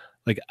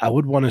 like I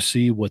would want to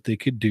see what they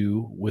could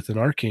do with an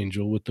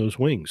Archangel with those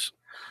wings.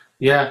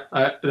 Yeah,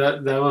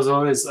 that was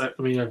always. I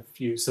mean,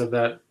 you said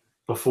that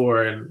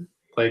before, and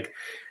like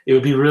it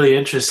would be really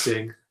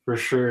interesting for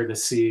sure to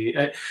see.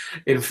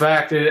 In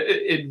fact,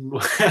 it'd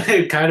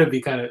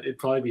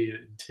probably be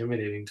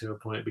intimidating to a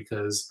point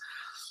because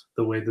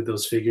the way that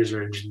those figures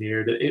are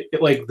engineered,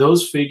 like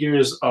those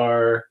figures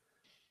are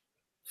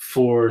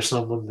for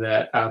someone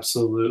that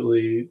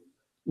absolutely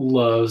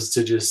loves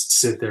to just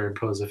sit there and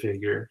pose a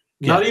figure.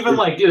 Yeah. Not even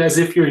like as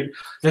if you're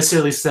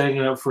necessarily setting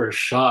it up for a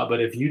shot,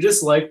 but if you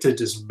just like to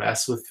just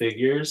mess with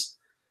figures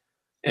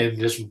and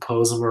just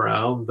pose them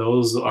around,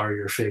 those are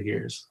your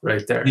figures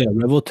right there. Yeah,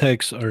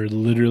 Revoltechs are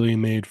literally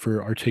made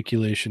for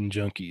articulation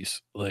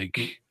junkies.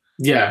 Like,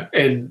 yeah,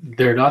 and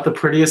they're not the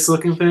prettiest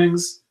looking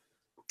things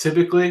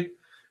typically.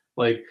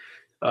 Like,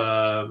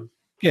 yeah,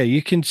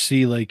 you can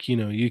see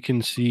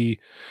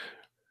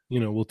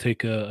we'll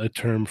take a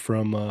term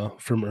from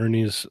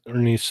Ernie's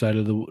side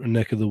of the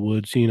neck of the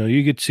woods. You know,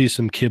 you could see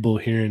some kibble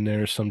here and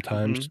there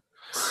sometimes,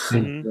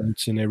 and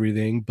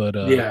everything. But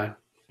yeah,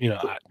 you know,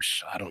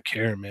 I don't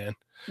care, man.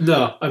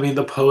 No, I mean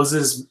the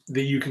poses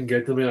that you can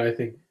get them in, I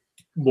think,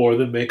 more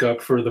than make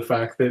up for the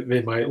fact that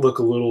they might look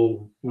a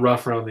little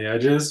rough around the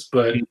edges.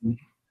 But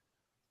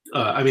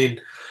I mean,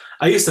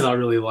 I used to not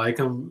really like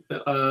them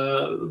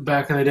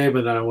back in the day,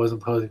 but then I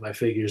wasn't posing my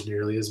figures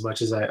nearly as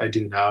much as I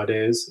do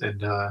nowadays,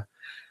 and.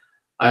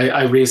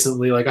 I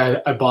recently, like,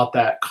 I bought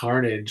that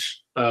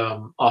Carnage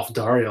off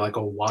Daria like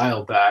a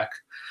while back,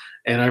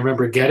 and I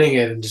remember getting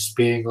it and just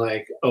being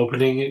like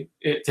opening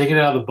it, taking it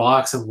out of the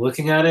box and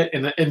looking at it,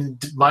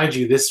 and mind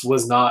you, this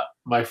was not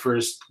my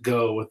first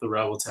go with the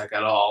Revoltech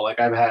at all. Like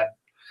I've had,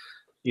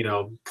 you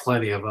know,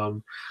 plenty of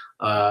them,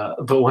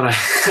 but when I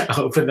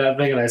opened that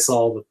thing and I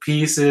saw the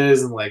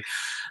pieces and like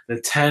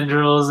the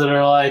tendrils that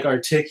are like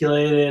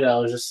articulated, I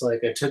was just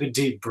like, I took a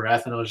deep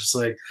breath and I was just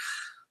like.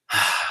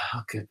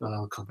 Okay,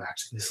 I'll come back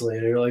to this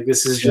later. Like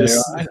this is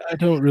just. I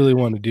don't really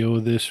want to deal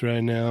with this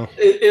right now.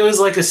 It was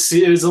like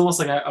it was almost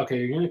like okay,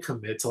 you're gonna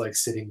commit to like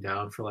sitting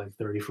down for like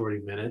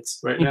 30-40 minutes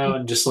right now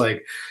and just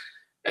like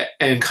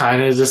and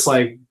kind of just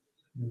like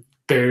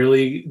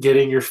barely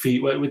getting your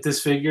feet wet with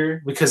this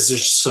figure because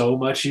there's so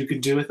much you can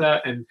do with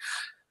that. And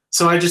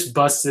so I just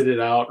busted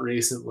it out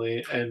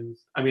recently, and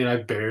I mean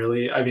I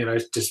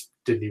just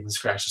didn't even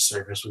scratch the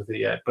surface with it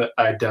yet, but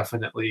I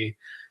definitely.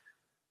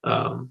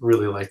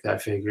 Really like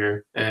that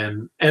figure,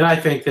 and I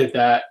think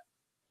that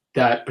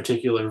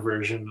particular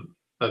version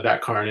of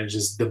that Carnage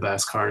is the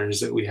best Carnage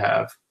that we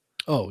have.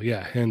 Oh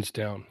yeah, hands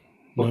down.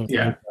 Well,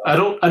 yeah, I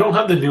don't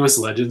have the newest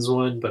Legends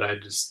one, but I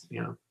just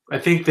I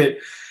think that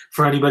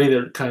for anybody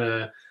that kind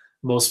of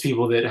most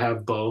people that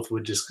have both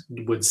would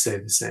say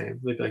the same.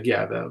 Like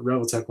yeah, the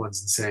Revoltech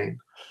one's insane.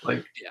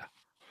 Like yeah,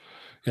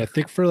 I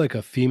think for like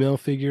a female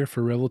figure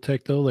for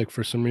Revoltech though, like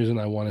for some reason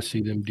I want to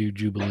see them do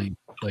Jubilee.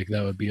 Like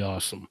that would be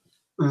awesome.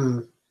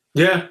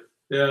 Yeah.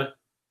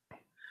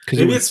 because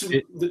Maybe it's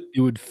it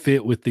would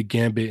fit with the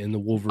Gambit and the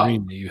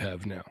Wolverine that you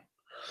have now.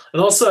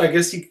 And also, I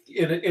guess you,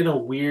 in a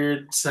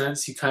weird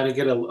sense, you kind of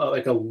get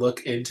a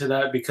look into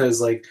that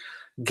because like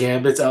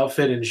Gambit's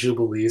outfit and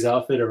Jubilee's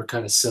outfit are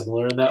kind of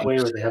similar in that way,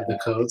 where they have the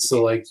codes.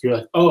 So like you're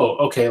like, oh,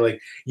 okay, like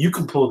you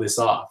can pull this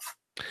off.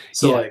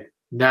 So like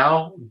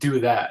now do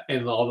that,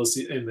 and all those,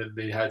 and then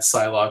they had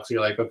Psylocke. So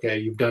you're like, okay,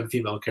 you've done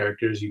female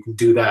characters, you can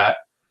do that.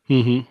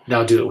 Mm-hmm.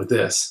 Now do it with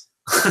this.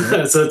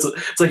 So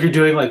it's like you're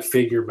doing like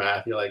figure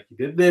math. You're like, you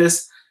did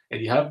this,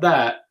 and you have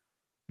that.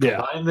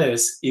 Combine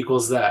this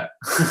equals that.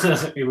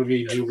 It would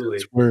be Jubilee.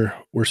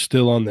 We're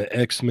still on the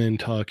X-Men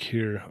talk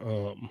here.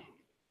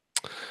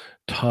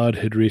 Todd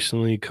had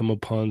recently come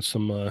upon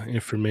some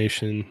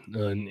information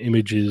and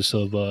images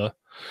of the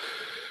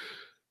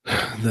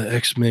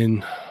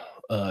X-Men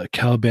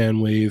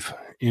Caliban Wave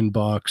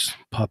inbox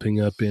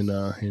popping up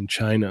in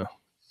China.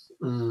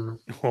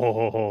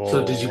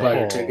 So did you buy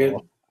your ticket?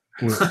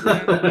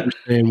 We're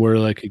saying we're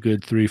like a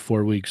good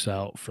 3-4 weeks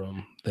out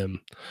from them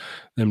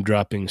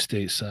dropping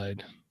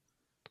stateside.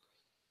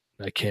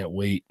 I can't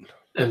wait.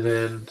 And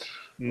then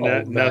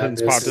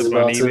nothing's popped up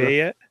on eBay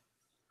yet.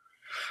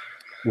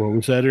 What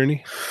was that,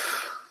 Ernie?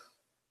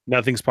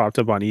 Nothing's popped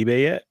up on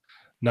eBay yet.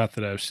 Not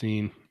that I've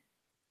seen.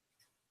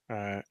 All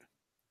right.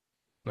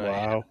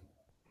 Wow.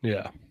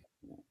 Yeah.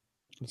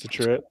 It's a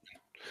trip.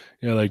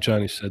 Yeah, like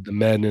Johnny said, the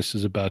madness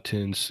is about to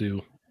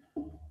ensue.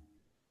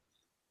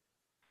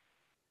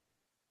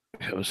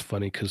 It was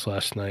funny because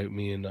last night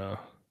me and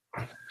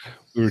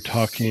we were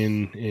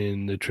talking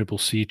in the Triple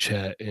C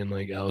chat, and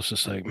like I was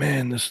just like,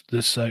 man, this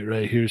site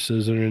right here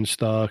says they're in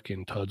stock,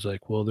 and Todd's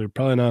like, well, they're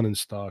probably not in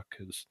stock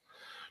because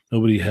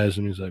nobody has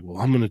them. He's like,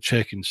 well, I'm gonna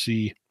check and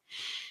see.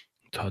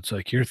 Todd's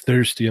like, you're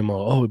thirsty. I'm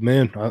all, oh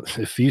man,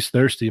 if he's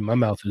thirsty, my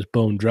mouth is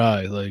bone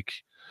dry. Like,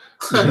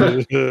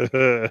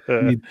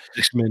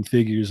 X-Men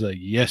figures like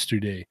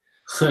yesterday.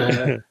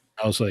 I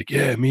was like,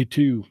 yeah, me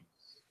too.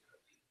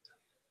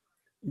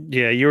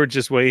 Yeah, you were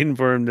just waiting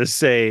for him to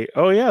say,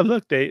 "Oh yeah,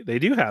 look, they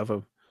do have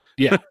them."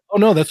 Yeah. Oh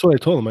no, that's what I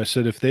told him. I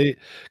said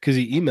because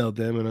he emailed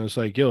them, and I was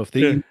like, "Yo, if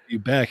they email you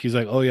back," he's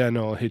like, "Oh yeah,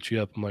 no, I'll hit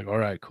you up." I'm like, "All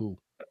right, cool."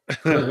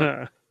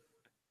 I'm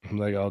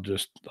like,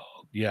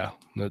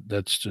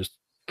 that's just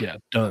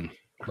done.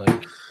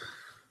 Like,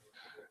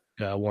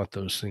 yeah, I want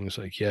those things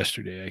like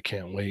yesterday. I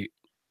can't wait.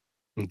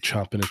 I'm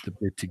chomping at the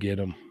bit to get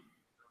them.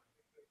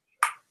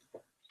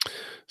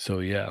 So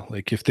yeah,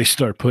 like if they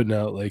start putting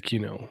out like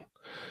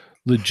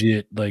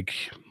legit like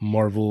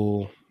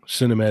Marvel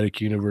Cinematic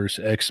Universe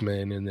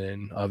X-Men, and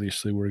then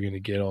obviously we're gonna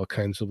get all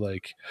kinds of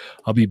like,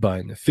 I'll be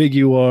buying the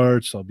figure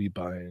arts, I'll be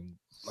buying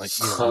like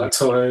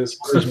toys.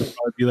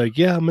 I'd be like,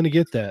 yeah, I'm gonna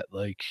get that,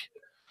 like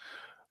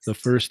the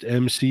first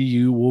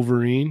MCU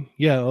Wolverine.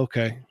 Yeah,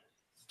 okay,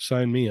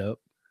 sign me up.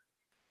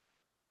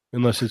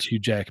 Unless it's Hugh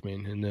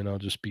Jackman, and then I'll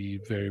just be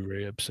very,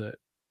 very upset.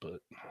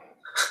 But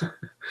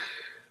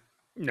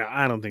no,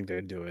 I don't think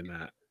they're doing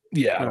that.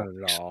 Yeah, not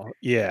at all.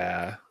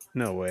 Yeah.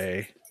 No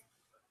way.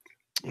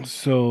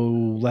 So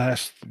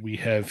last we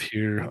have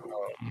here,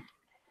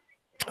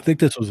 I think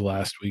this was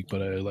last week,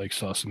 but I like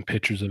saw some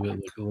pictures of it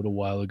like a little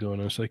while ago,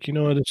 and I was like, you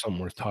know what, it's something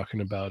worth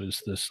talking about.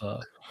 Is this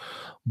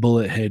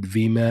bullet head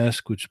V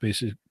mask, which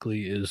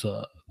basically is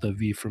the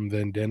V from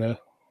Vendetta.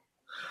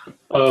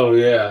 Oh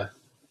yeah,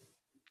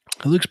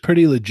 it looks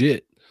pretty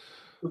legit.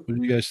 What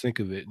do you guys think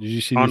of it? Did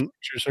you see these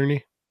pictures,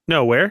 Ernie?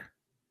 No, where?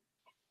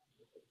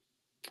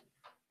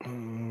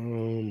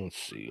 Let's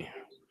see.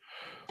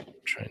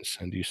 Try and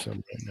send you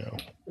some right now.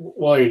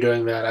 While you're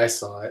doing that, I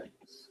saw it.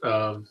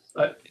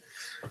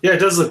 Yeah, it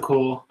does look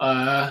cool.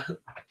 I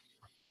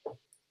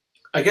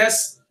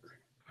guess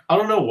I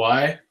don't know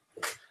why.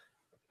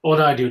 Well,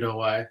 no, I do know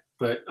why,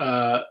 but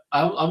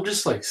I'm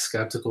just like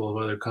skeptical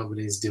of other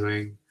companies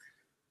doing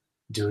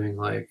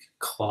like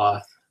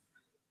cloth.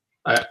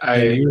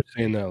 You were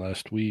saying that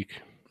last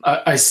week.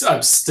 I'm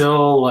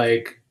still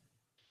like,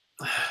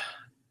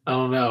 I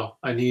don't know.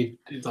 I need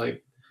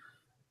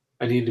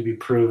to be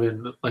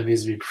proven. Like,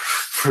 needs to be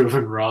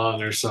proven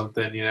wrong or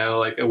something,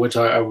 like, which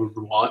I would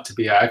want to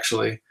be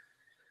actually,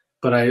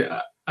 but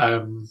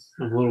I'm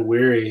a little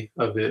weary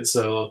of it.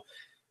 So,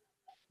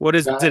 what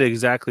is it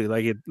exactly?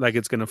 Like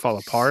it's gonna fall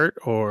apart,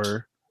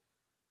 or?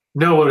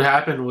 No, what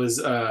happened was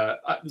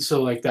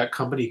so like that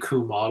company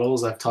Coup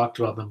Models, I've talked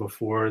about them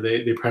before.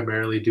 They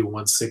primarily do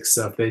 1/6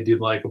 stuff. They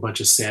did like a bunch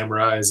of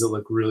samurais that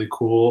look really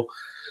cool.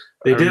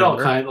 They did all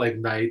kind like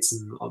knights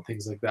and all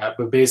things like that.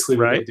 But basically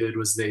what they did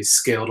was they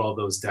scaled all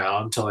those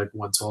down to like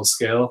 1/12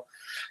 scale.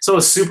 So I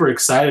was super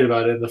excited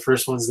about it. And the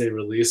first ones they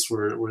released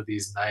were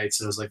these knights.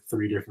 There was like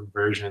 3 different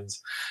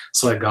versions.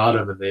 So I got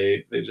them and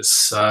they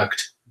just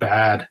sucked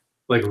bad,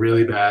 like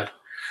really bad.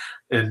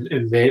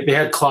 And they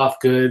had cloth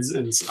goods,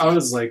 and I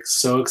was like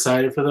so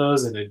excited for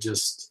those, and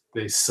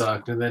they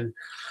sucked. And then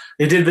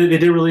they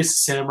did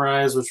release the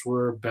samurais, which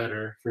were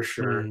better for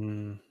sure.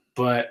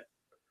 But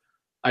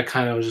I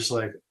kind of was just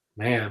like,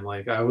 man,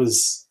 like I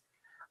was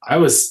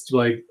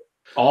like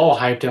all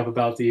hyped up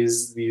about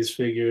these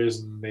figures,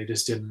 and they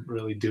just didn't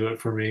really do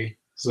it for me.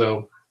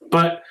 So,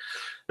 but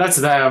That's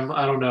them.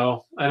 I don't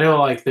know. I know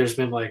like there's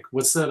been like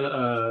what's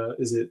that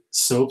is it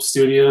Soap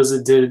Studios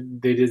that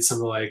did some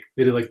like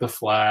they did like The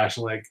Flash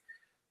and like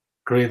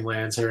Green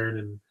Lantern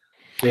and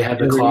they had Yeah, the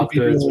they're gonna cloth be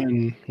goods.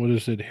 doing what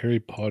is it,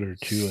 Harry Potter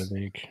too, I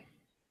think.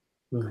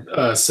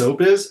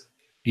 Soap is?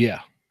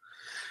 Yeah.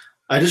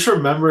 I just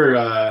remember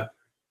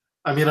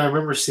I mean I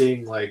remember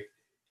seeing like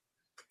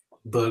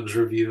Bug's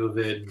review of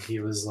it and he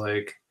was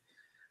like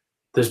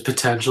there's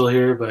potential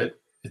here, but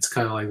it's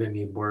kind of like they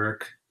need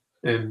work.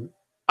 And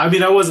I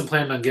mean, I wasn't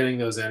planning on getting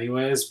those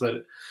anyways,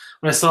 but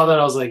when I saw that,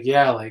 I was like,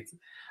 yeah, like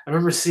I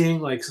remember seeing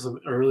like some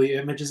early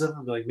images of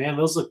them, like, man,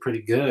 those look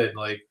pretty good.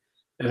 Like,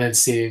 and then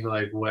seeing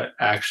like what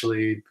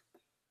actually,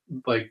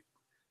 like,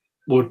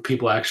 what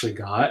people actually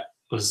got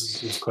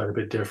was quite a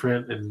bit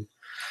different. And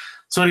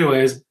so,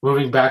 anyways,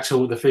 moving back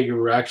to the figure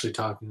we're actually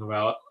talking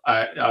about,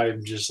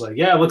 I'm just like,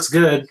 yeah, it looks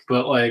good,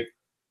 but like,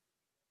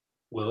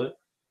 will it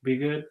be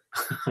good?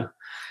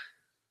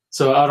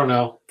 So I don't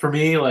know. For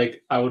me,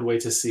 like I would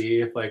wait to see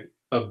if like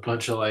a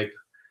bunch of like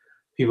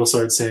people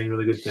started saying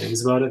really good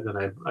things about it,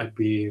 then I'd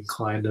be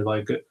inclined to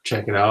like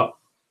check it out.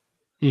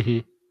 Hmm.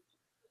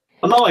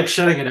 I'm not like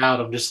shutting it out.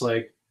 I'm just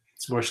like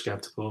it's more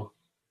skeptical.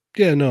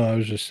 Yeah, no, I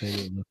was just saying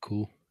it looked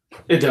cool.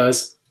 It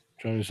does.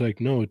 Johnny's like,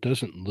 no, it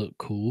doesn't look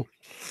cool.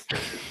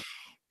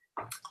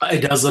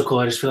 It does look cool.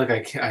 I just feel like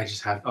I can't. I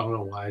just have. I don't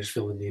know why. I just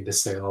feel the need to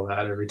say all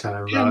that every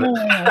time Yeah, about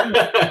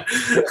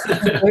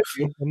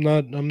no,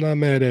 it. I'm not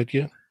mad at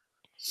you.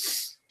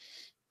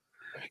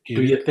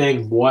 Do your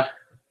thing, boy.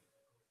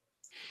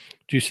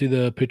 Do you see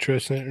the picture I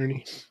sent,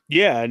 Ernie?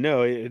 Yeah,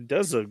 no, it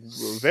does look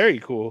very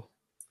cool.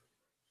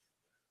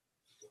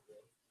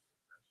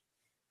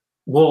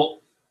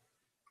 Well,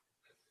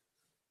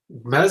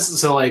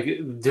 so like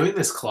doing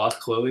this cloth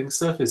clothing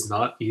stuff is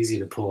not easy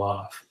to pull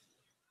off.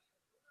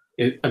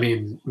 I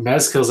mean,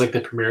 Mezcal's like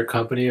the premier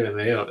company, and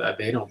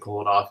they don't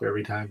pull it off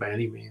every time by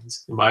any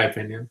means, in my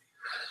opinion.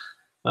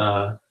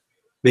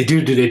 They do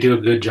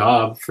a good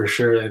job for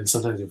sure, and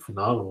sometimes a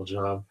phenomenal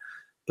job,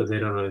 but they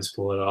don't always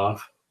pull it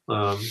off.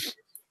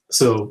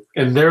 So,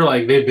 and they're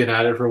like they've been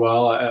at it for a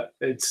while.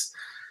 It's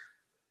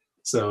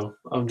so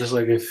I'm just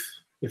like if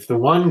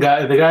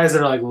the guys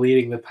that are like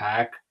leading the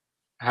pack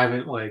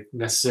haven't like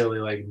necessarily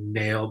like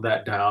nailed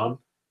that down.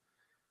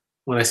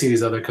 When I see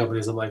these other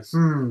companies, I'm like,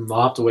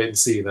 I'll have to wait and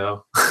see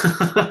though.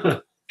 Yeah,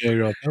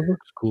 you're like, that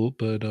looks cool,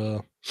 but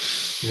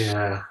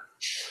Yeah.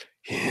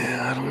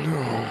 I don't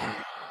know.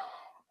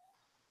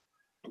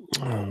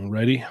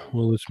 Alrighty,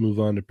 well, let's move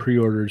on to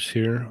pre-orders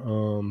here.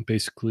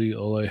 Basically,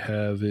 all I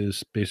have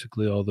is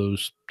basically all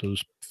those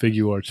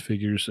Figuarts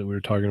figures that we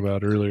were talking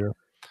about earlier.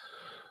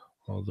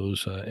 All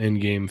those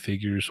Endgame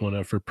figures went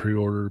out for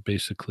pre-order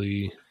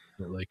basically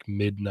at like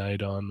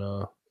midnight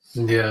on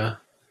Yeah.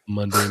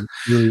 Monday,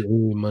 really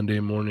early Monday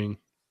morning.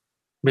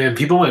 Man,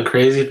 people went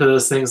crazy for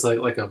those things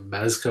like a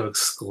Mezco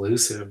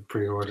exclusive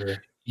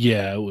pre-order.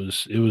 Yeah, it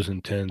was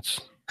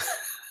intense.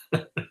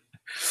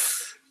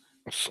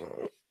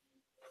 So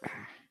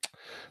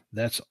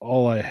that's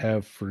all I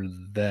have for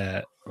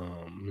that.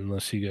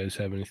 Unless you guys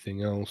have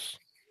anything else.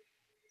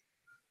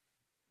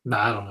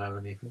 Nah, I don't have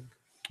anything.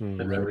 I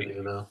never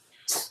do though.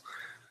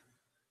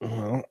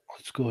 Well,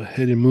 let's go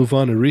ahead and move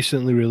on to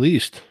recently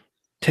released.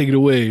 Take it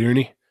away,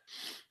 Ernie.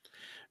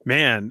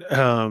 Man,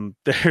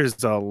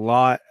 there's a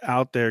lot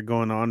out there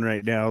going on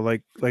right now.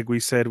 Like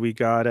we said, we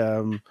got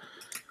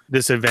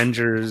this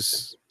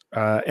Avengers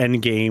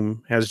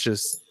Endgame has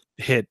just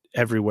hit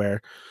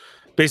everywhere.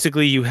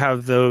 Basically, you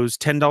have those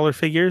 $10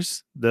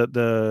 figures. Those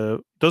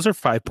are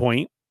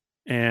 5-point,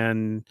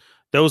 and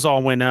those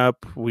all went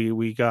up.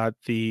 We got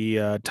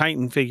the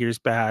Titan figures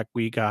back.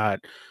 We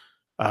got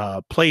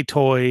play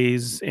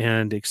toys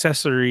and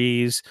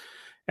accessories,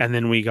 and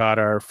then we got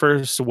our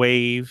first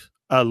wave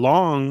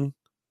along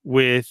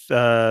with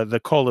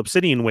the Cole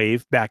Obsidian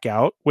wave back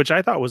out, which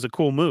I thought was a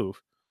cool move.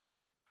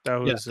 That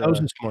was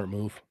a smart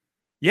move.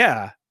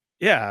 Yeah,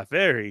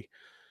 very.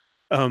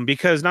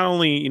 Because not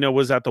only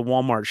was that the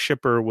Walmart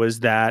shipper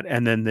was that,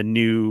 and then the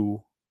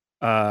new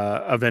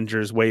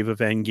Avengers Wave of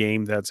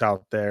Endgame that's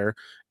out there,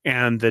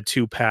 and the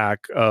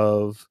 2-pack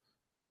of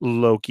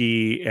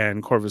Loki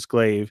and Corvus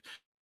Glaive.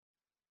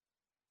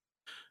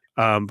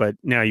 But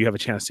now you have a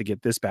chance to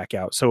get this back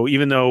out. So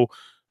even though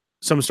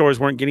some stores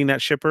weren't getting that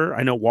shipper,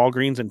 I know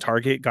Walgreens and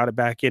Target got it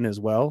back in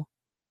as well.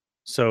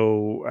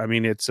 So I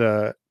mean, it's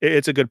a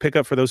good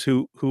pickup for those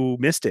who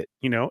missed it,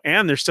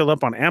 and they're still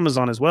up on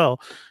Amazon as well.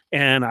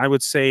 And I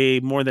would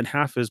say more than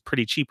half is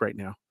pretty cheap right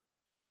now.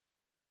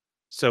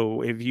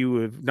 So if you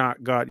have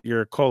not got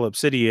your Cole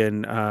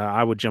Obsidian,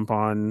 I would jump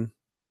on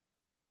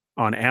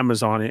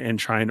Amazon and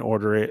try and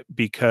order it,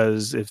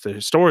 because if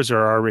the stores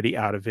are already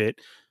out of it,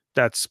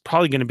 that's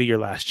probably going to be your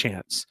last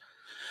chance.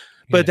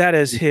 But that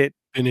has hit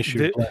finish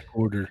your Black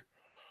Order.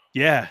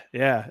 Yeah,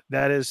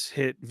 that has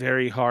hit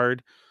very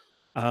hard.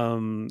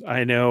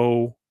 I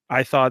know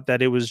I thought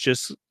that it was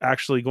just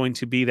actually going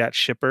to be that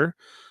shipper,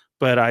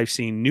 but I've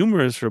seen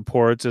numerous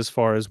reports as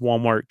far as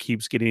Walmart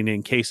keeps getting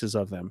in cases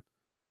of them.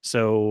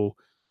 So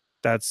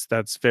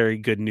That's very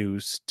good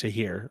news to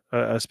hear,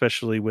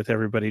 especially with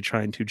everybody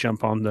trying to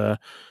jump on the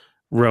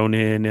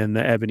Ronin and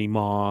the Ebony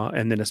Maw,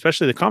 and then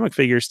especially the comic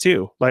figures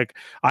too. Like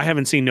I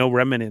haven't seen no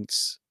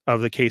remnants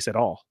of the case at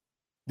all.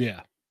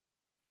 Yeah.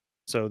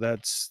 So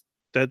that's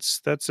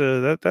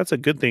a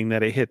good thing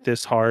that it hit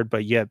this hard,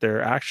 but yet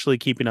they're actually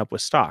keeping up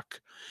with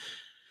stock.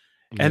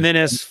 And then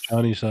as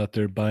Johnny's out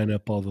there buying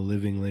up all the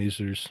living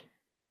lasers.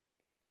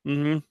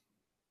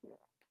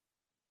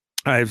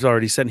 I've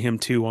already sent him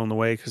 2 on the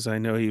way because I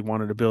know he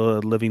wanted to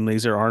build a living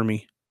laser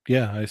army.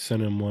 Yeah, I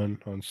sent him one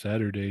on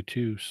Saturday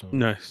too. So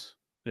nice.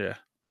 Yeah.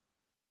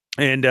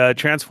 And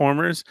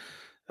Transformers,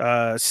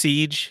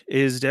 Siege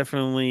is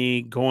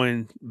definitely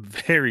going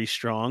very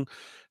strong.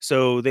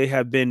 So they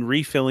have been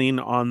refilling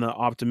on the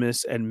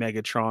Optimus and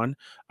Megatron.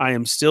 I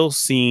am still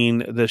seeing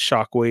the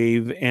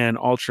Shockwave and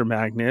Ultra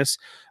Magnus,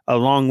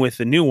 along with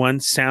the new one,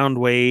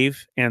 Soundwave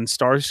and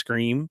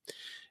Starscream.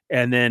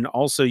 And then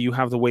also you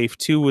have the Wave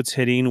 2 it's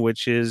hitting,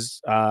 which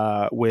is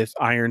with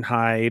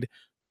Ironhide,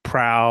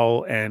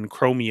 Prowl, and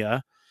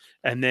Chromia.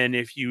 And then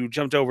if you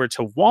jumped over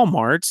to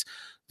Walmart,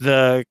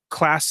 the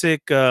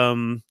classic,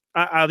 I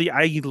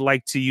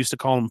like to used to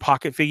call them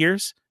pocket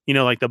figures, you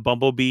know, like the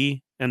Bumblebee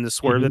and the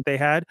Swerve that they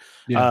had.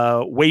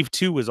 Yeah. Wave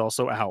 2 is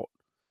also out.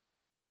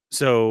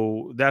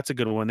 So that's a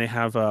good one. They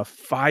have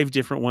 5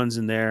 different ones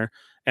in there,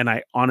 and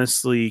I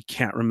honestly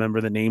can't remember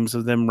the names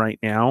of them right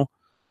now,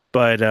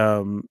 but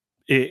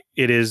it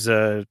is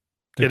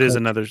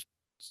another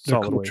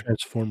solid way.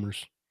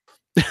 Transformers.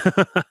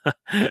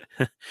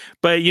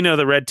 But you know,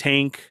 the red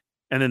tank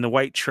and then the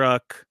white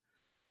truck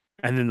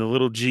and then the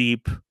little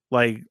Jeep,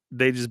 like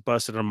they just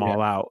busted them all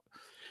out.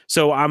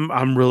 So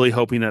I'm really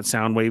hoping that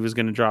Soundwave is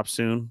going to drop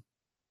soon.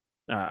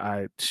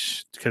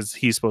 Because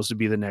he's supposed to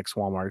be the next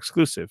Walmart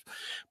exclusive.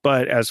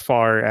 But as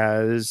far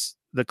as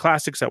the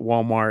classics at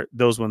Walmart,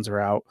 those ones are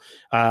out.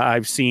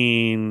 I've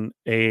seen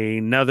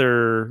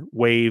another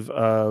wave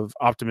of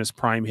Optimus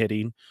Prime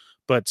hitting,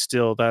 but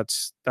still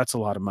that's a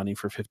lot of money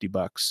for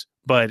 $50.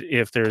 But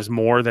if there's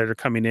more that are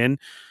coming in,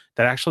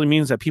 that actually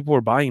means that people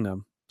are buying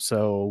them.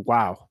 So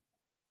wow.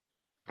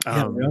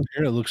 Yeah, around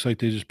here it looks like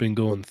they've just been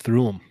going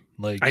through them.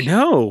 Like I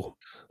know.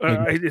 Like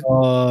I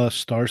saw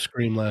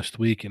Starscream last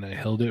week, and I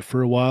held it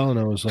for a while, and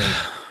I was like,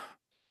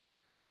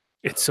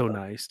 "It's so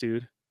nice,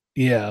 dude."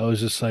 Yeah, I was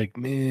just like,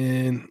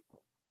 man.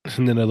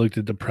 And then I looked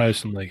at the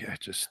price. I'm like, I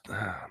just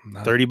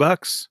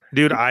 $30,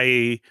 dude.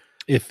 I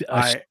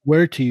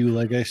swear to you,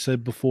 like I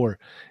said before,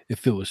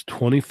 if it was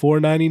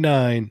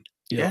 $24.99,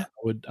 I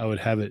would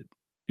have it.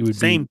 It would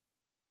same.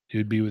 It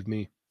would be with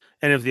me.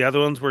 And if the other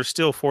ones were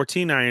still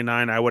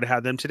 $14.99, I would have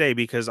had them today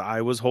because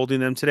I was holding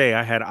them today.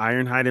 I had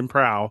Ironhide and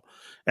Prowl,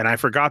 and I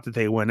forgot that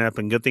they went up.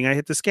 And good thing I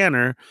hit the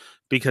scanner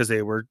because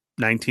they were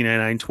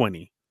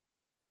 $19.99.20.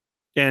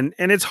 And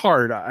it's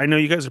hard. I know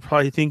you guys are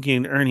probably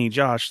thinking, Ernie,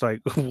 Josh,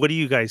 like, what are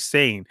you guys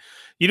saying?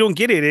 You don't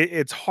get it.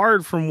 It's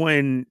hard from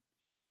when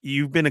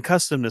you've been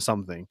accustomed to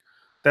something.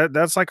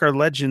 That's like our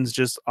Legends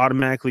just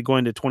automatically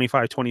going to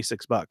 $25,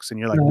 $26, and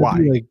you're like,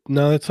 why?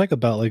 No, it's like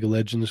about like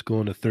Legends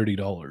going to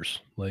 $30.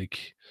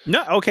 Like,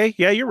 no, okay,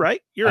 yeah, you're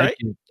right.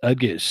 I'd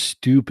get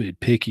stupid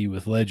picky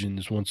with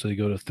Legends once they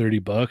go to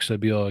 $30. I'd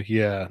be all,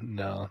 yeah,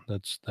 no,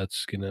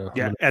 that's gonna.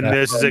 Yeah, and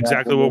this is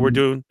exactly what we're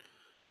doing.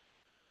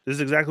 This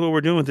is exactly what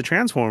we're doing with the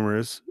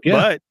Transformers. Yeah.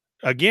 But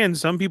again,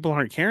 some people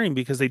aren't caring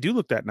because they do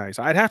look that nice.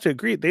 I'd have to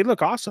agree. They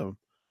look awesome.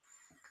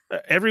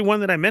 Every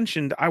one that I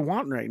mentioned, I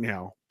want right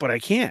now, but I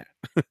can't.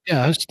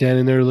 Yeah, I was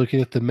standing there looking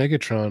at the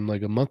Megatron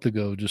like a month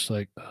ago, just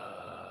like,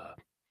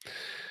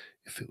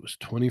 if it was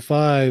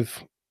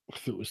 25,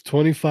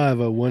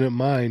 I wouldn't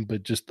mind,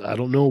 but just I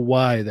don't know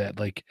why that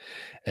like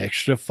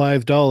extra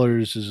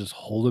 $5 is just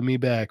holding me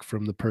back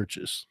from the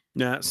purchase.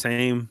 Yeah,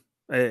 same.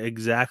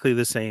 Exactly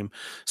the same.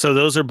 So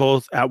those are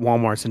both at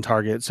Walmart's and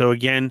Target. So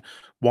again,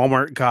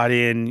 Walmart got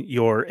in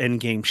your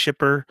Endgame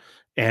shipper,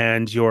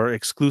 and your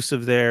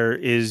exclusive there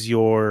is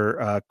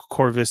your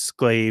Corvus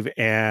Glaive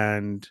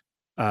and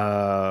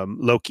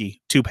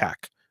Loki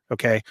 2-pack.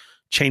 Okay,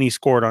 Cheney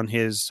scored on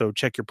his, so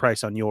check your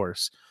price on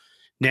yours.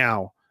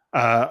 Now,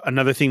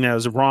 another thing that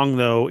was wrong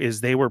though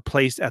is they were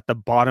placed at the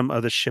bottom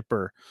of the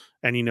shipper,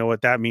 and you know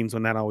what that means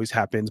when that always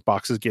happens: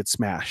 boxes get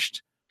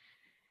smashed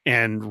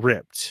and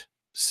ripped.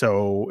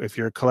 So if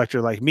you're a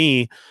collector like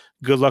me,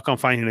 good luck on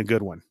finding a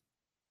good one.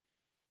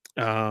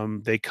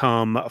 They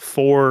come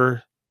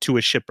 4 to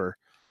a shipper.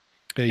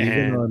 Yeah,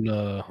 even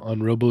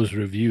on Robo's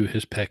review,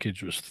 his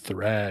package was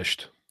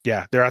thrashed.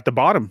 Yeah, they're at the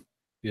bottom.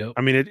 Yep.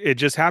 I mean, it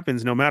just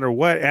happens no matter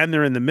what, and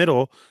they're in the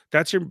middle.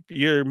 That's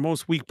your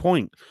most weak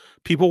point.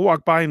 People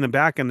walk by in the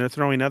back and they're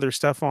throwing other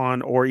stuff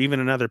on, or even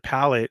another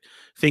pallet,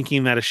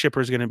 thinking that a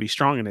shipper is going to be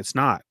strong, and it's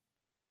not.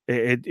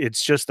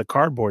 It's just the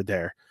cardboard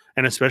there.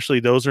 And especially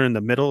those are in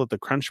the middle at the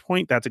crunch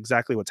point. That's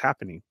exactly what's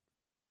happening.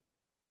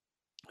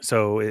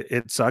 So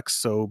it sucks.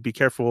 So be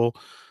careful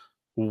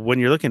when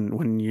you're looking,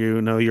 when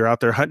you know you're out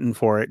there hunting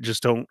for it.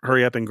 Just don't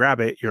hurry up and grab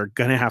it. You're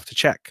going to have to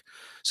check.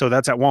 So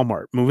that's at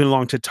Walmart. Moving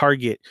along to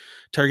Target.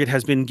 Target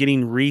has been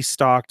getting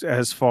restocked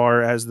as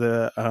far as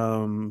the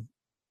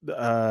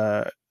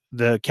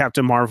the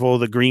Captain Marvel,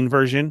 the green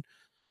version.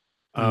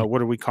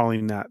 What are we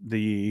calling that?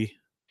 The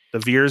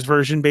Veers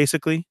version,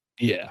 basically.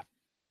 Yeah.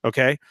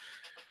 Okay.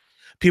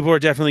 People are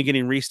definitely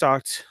getting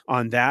restocked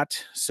on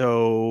that,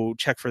 so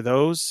check for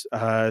those.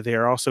 They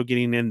are also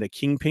getting in the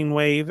Kingpin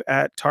wave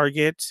at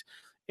Target,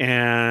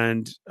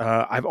 and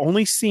I've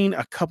only seen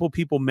a couple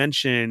people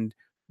mention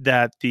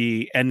that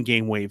the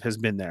Endgame wave has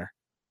been there.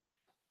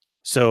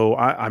 So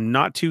I'm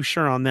not too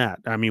sure on that.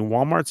 I mean,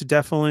 Walmart's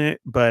definitely,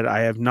 but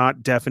I have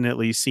not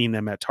definitely seen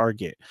them at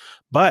Target.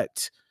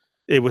 But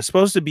it was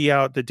supposed to be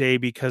out the day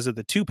because of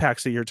the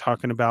 2-packs that you're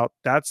talking about.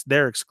 That's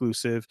their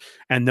exclusive,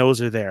 and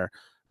those are there.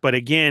 But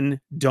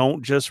again,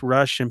 don't just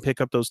rush and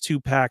pick up those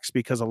 2-packs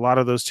because a lot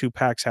of those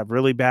 2-packs have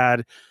really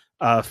bad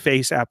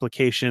face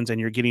applications, and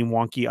you're getting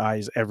wonky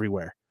eyes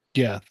everywhere.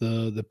 Yeah,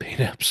 the paint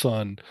apps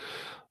on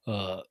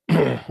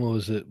what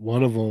was it?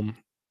 One of them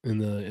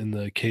in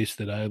the case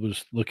that I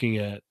was looking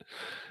at,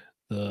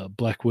 the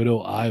Black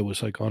Widow eye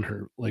was like on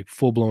her, like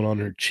full blown on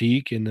her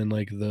cheek, and then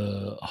like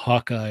the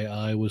Hawkeye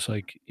eye was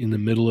like in the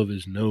middle of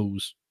his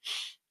nose.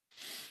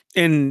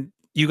 And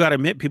you got to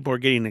admit, people are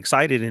getting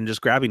excited and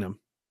just grabbing them.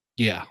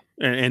 Yeah.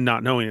 And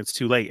not knowing it's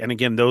too late. And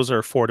again, those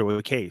are 4 to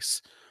a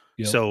case.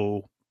 Yep.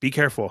 So be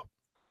careful.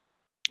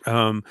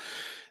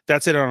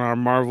 That's it on our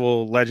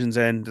Marvel Legends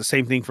end. The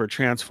same thing for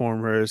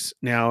Transformers.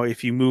 Now,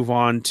 if you move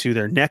on to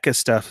their NECA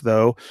stuff,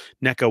 though,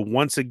 NECA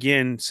once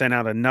again sent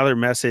out another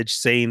message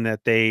saying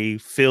that they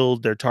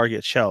filled their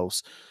Target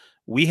shelves.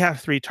 We have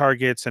 3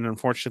 Targets, and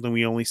unfortunately,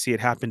 we only see it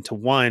happen to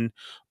one,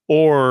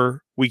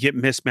 or we get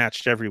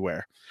mismatched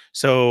everywhere.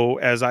 So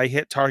as I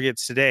hit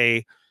Targets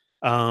today,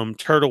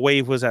 Turtle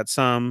Wave was at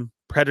some,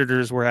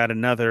 Predators were at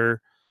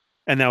another,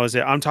 and that was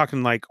it. I'm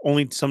talking like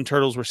only some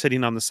turtles were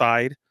sitting on the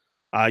side.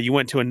 You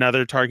went to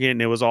another Target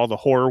and it was all the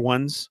horror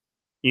ones.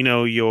 You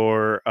know,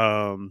 your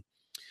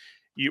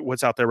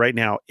what's out there right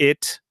now.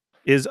 It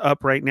is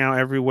up right now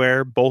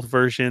everywhere, both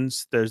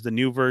versions. There's the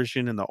new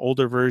version and the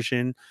older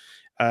version.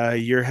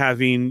 You're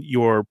having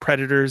your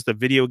Predators, the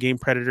video game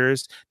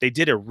Predators. They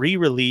did a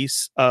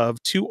re-release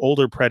of 2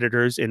 older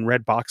Predators in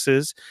red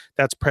boxes.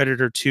 That's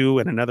Predator 2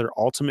 and another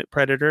Ultimate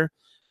Predator.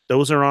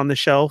 Those are on the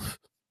shelf.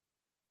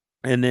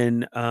 And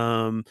then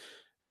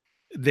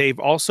they've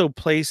also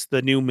placed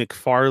the new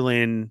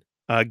McFarlane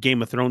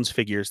Game of Thrones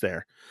figures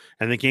there.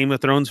 And the Game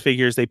of Thrones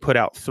figures, they put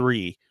out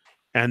 3.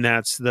 And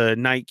that's the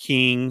Night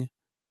King,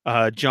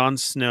 Jon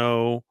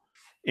Snow,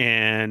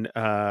 and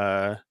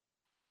Arya.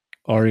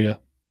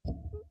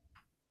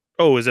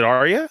 Oh, is it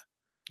Arya?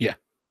 Yeah.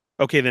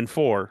 Okay, then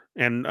 4.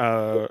 And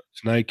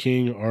it's Night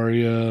King,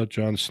 Arya,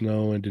 Jon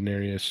Snow, and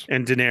Daenerys.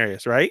 And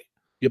Daenerys, right?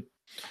 Yep.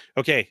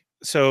 Okay.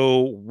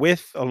 So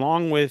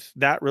along with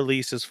that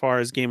release, as far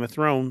as Game of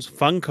Thrones,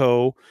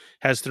 Funko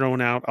has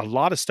thrown out a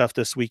lot of stuff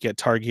this week at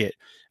Target.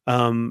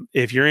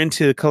 If you're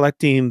into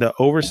collecting the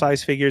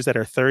oversized figures that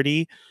are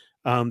 30,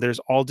 there's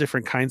all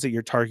different kinds at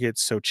your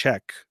Targets. So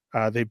check.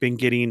 They've been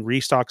getting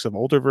restocks of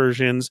older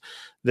versions,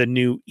 the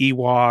new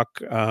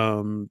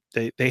Ewok.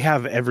 They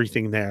have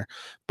everything there.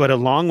 But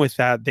along with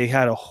that, they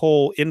had a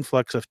whole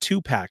influx of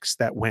 2-packs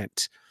that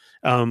went.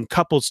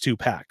 Couples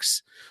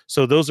 2-packs.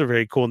 So those are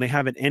very cool. And they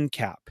have an end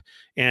cap.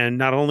 And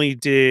not only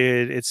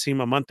did it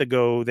seem a month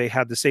ago they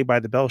had the Saved by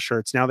the Bell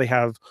shirts, now they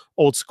have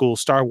old school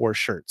Star Wars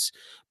shirts.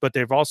 But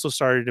they've also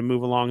started to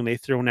move along, and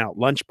they've thrown out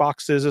lunch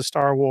boxes of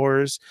Star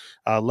Wars,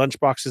 lunch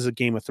boxes of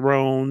Game of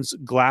Thrones,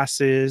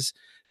 glasses,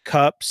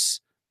 cups.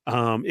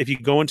 If you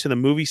go into the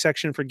movie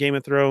section for Game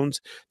of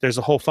Thrones, there's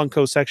a whole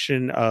Funko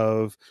section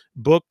of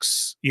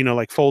books, you know,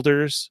 like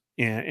folders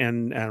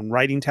and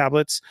writing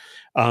tablets.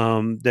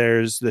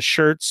 There's the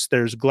shirts,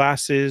 there's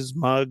glasses,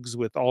 mugs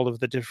with all of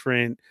the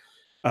different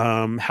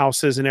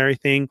houses and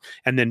everything.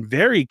 And then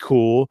very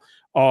cool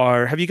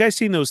have you guys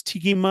seen those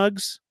tiki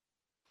mugs?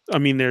 I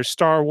mean, there's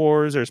Star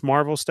Wars, there's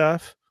Marvel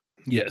stuff.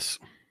 Yes.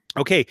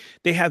 Okay,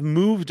 they have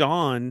moved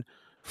on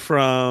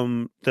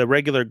from the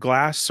regular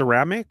glass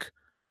ceramic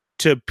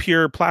to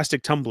pure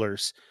plastic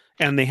tumblers,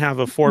 and they have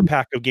a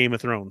 4-pack of Game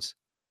of Thrones.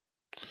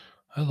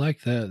 I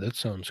like that. That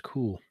sounds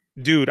cool.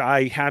 Dude,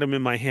 I had them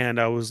in my hand.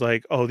 I was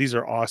like, "Oh, these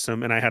are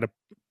awesome!" And I had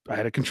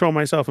to control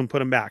myself and put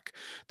them back.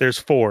 There's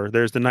 4.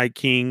 There's the Night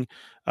King,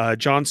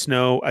 Jon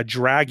Snow, a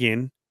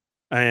dragon,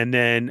 and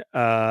then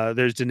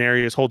there's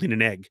Daenerys holding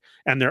an egg,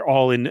 and they're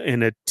all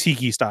in a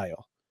tiki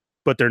style,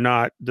 but they're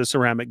not the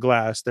ceramic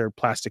glass. They're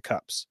plastic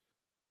cups.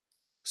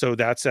 So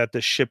that's at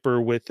the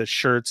shipper with the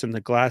shirts and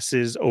the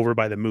glasses over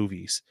by the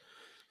movies.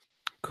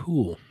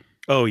 Cool.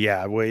 Oh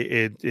yeah,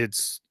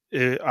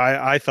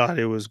 I thought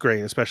it was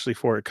great, especially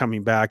for it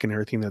coming back and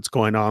everything that's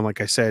going on.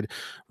 Like I said,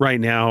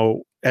 right now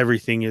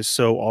everything is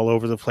so all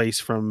over the place,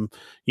 from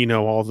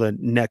all the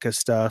NECA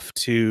stuff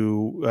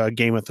to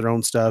Game of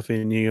Thrones stuff,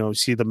 and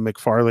see the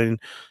McFarlane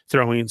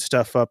throwing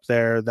stuff up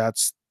there.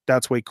 That's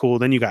way cool.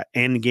 Then you got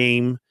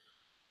Endgame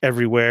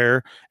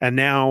everywhere, and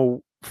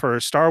now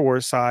for Star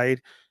Wars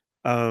side,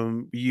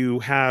 you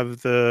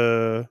have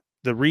the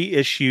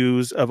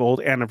reissues of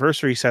old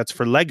anniversary sets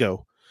for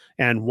Lego,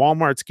 and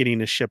Walmart's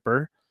getting a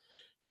shipper.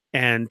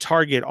 and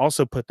Target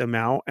also put them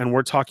out, and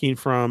we're talking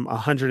from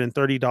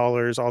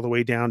 $130 all the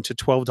way down to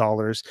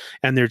 $12,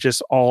 and they're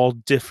just all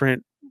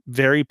different,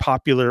 very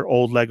popular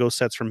old Lego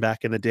sets from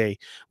back in the day.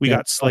 We Yeah.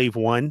 got Slave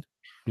One.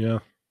 Yeah.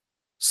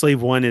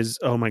 Slave One is,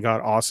 oh my god,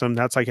 awesome.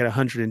 That's like at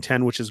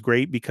 110, which is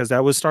great because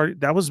that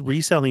was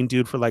reselling,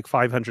 dude, for like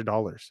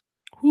 $500.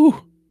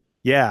 Whew.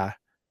 Yeah.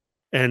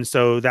 And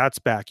so that's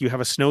back. You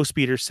have a snow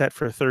speeder set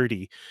for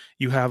 30.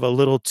 You have a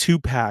little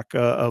 2-pack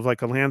of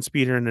like a land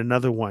speeder and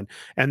another one,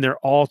 and they're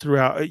all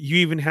throughout. You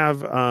even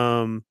have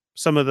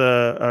some of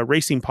the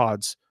racing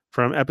pods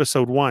from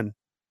episode 1.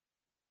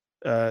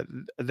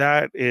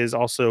 That is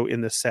also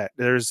in the set.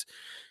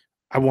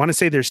 I want to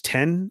say there's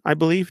 10, I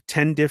believe,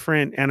 10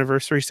 different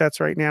anniversary sets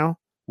right now.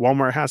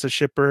 Walmart has a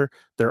shipper.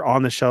 They're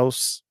on the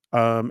shelves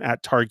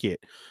at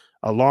Target,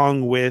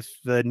 along with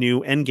the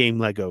new Endgame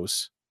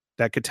Legos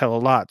that could tell a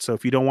lot. So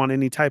if you don't want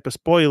any type of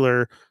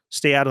spoiler,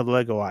 stay out of the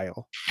Lego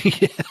aisle.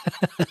 Yeah.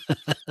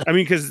 I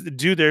mean, because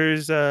dude,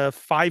 there's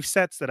 5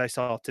 sets that I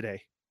saw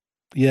today.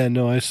 Yeah,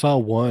 no, I saw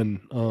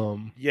one.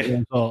 Yeah.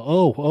 I saw,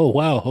 oh,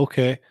 wow,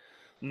 okay.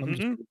 I'm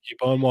just Mhm. gonna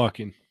keep on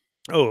walking.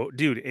 Oh,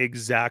 dude,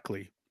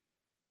 exactly.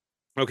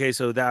 Okay,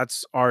 so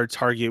that's our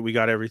Target. We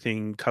got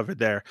everything covered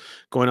there.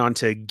 Going on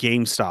to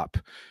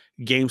GameStop.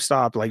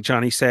 GameStop, like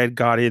Johnny said,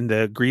 got in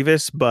the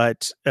Grievous,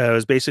 but it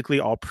was basically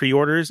all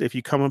pre-orders. If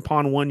you come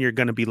upon one, you're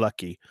going to be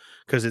lucky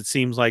because it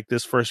seems like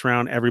this first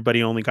round,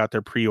 everybody only got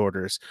their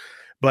pre-orders.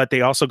 But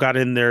they also got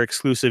in their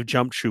exclusive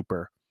Jump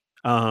Trooper.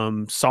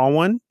 Saw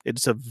one.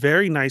 It's a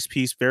very nice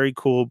piece, very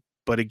cool.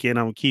 But again,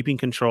 I'm keeping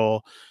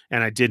control,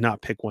 and I did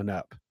not pick one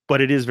up.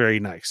 But it is very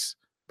nice.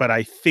 But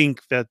I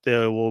think that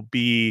there will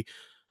be.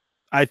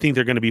 I think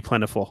they're going to be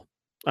plentiful.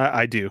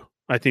 I do.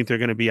 I think they're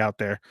going to be out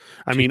there.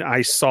 I mean,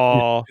 I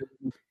saw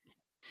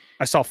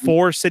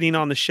 4 sitting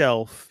on the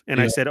shelf,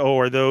 and I said, "Oh,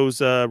 are those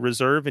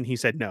reserve?" And he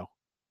said, "No."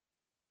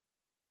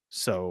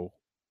 So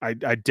I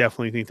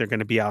definitely think they're going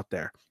to be out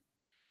there.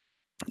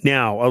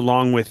 Now,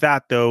 along with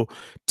that, though,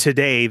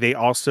 today they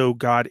also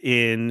got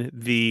in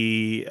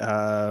the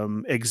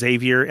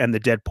Xavier and the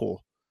Deadpool.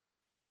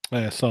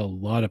 I saw a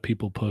lot of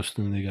people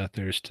posting they got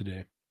theirs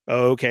today.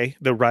 Oh, okay,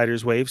 the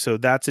Rider's Wave. So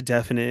that's a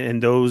definite,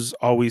 and those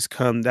always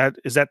come. That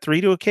is that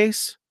 3 to a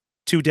case,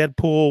 2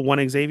 Deadpool,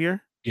 1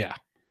 Xavier. Yeah,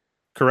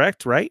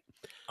 Correct, right?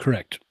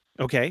 correct.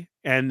 Okay,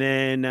 and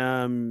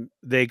then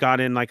they got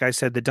in, like I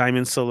said, the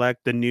Diamond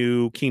Select, the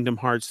new Kingdom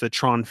Hearts, the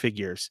Tron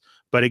figures.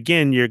 But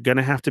again, you're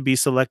gonna have to be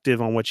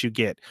selective on what you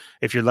get.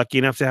 If you're lucky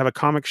enough to have a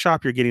comic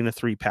shop, you're getting a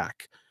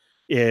 3-pack.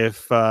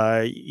 If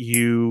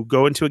you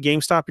go into a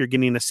GameStop, you're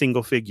getting a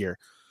single figure.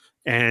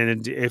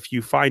 And if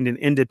you find an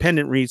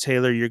independent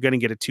retailer, you're going to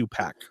get a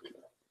 2-pack.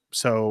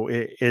 So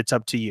it's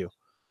up to you.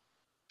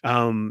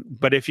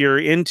 But if you're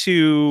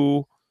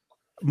into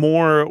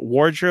more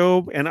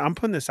wardrobe, and I'm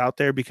putting this out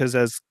there because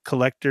as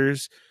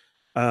collectors,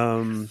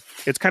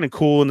 it's kind of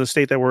cool in the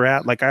state that we're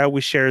at. Like I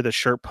always share the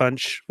shirt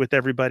punch with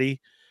everybody,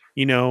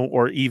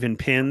 or even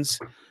pins.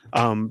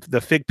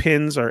 The fig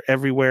pins are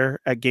everywhere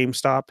at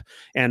GameStop.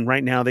 And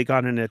right now they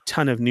got in a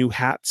ton of new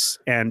hats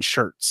and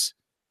shirts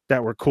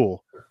that were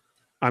cool.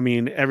 I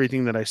mean,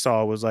 everything that I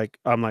saw was like,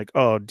 I'm like,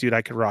 oh, dude,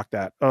 I could rock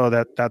that. Oh,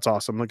 that's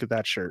awesome. Look at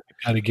that shirt.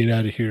 Got to get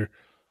out of here.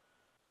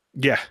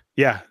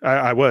 Yeah.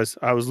 I was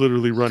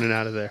literally running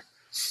out of there.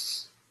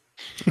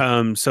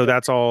 So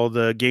that's all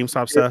the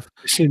GameStop stuff.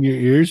 It's in your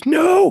ears.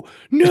 No.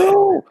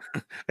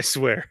 I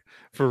swear,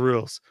 for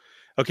reals.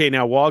 Okay,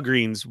 now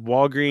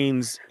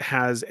Walgreens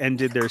has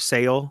ended their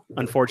sale,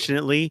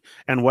 unfortunately.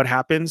 And what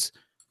happens?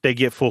 They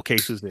get full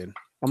cases in.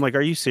 I'm like,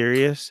 are you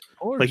serious?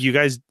 Like you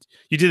guys,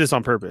 you did this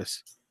on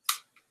purpose.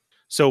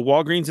 So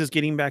Walgreens is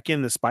getting back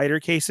in the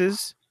spider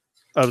cases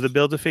of the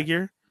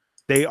Build-A-Figure.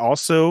 They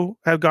also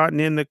have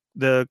gotten in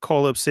the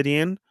Cole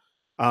Obsidian.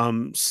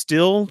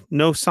 Still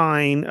no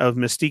sign of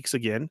Mystiques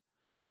again.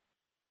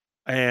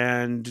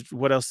 And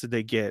what else did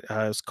they get?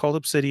 It's Cole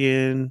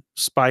Obsidian,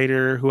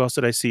 Spider. Who else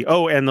did I see?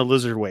 Oh, and the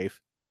Lizard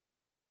Wave.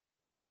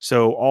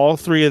 So all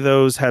 3 of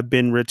those have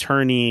been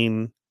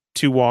returning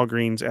to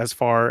Walgreens as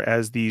far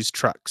as these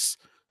trucks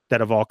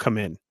that have all come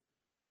in.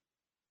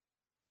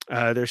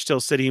 They're still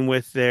sitting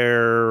with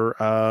their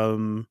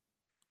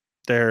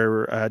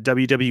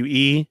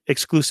WWE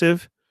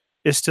exclusive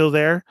is still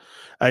there.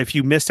 If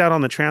you missed out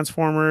on the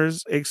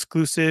Transformers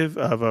exclusive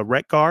of a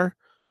Wreck-Gar,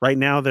 right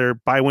now they're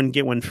buy one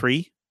get one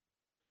free.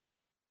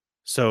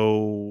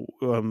 So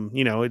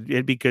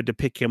it'd be good to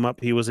pick him up.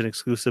 He was an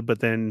exclusive,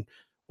 but then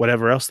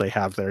whatever else they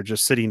have there,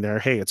 just sitting there,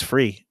 hey, it's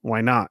free.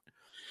 Why not?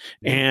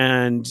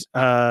 And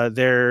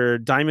their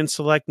Diamond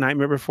Select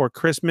Nightmare Before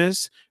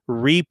Christmas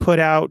re-put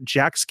out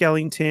Jack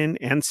Skellington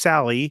and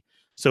Sally.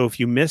 So if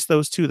you missed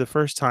those 2 the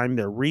first time,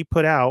 they're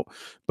re-put out.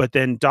 But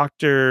then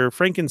Dr.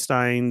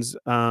 Frankenstein's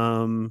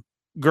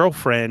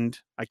girlfriend,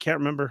 I can't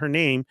remember her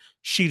name,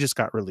 she just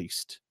got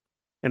released.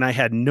 And I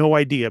had no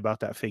idea about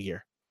that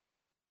figure.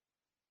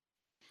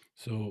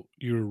 So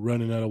you were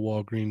running out of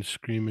Walgreens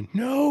screaming,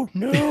 no.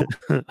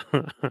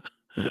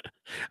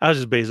 I was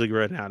just basically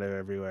running out of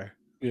everywhere.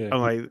 Yeah.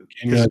 I'm like,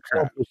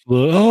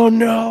 oh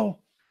no.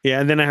 Yeah,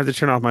 and then I have to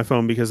turn off my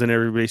phone because then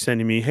everybody's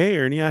sending me, "Hey,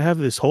 Ernie, I have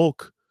this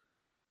Hulk.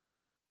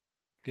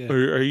 Yeah.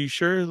 Are you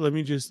sure? Let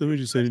me just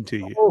send it to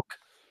you." Hulk.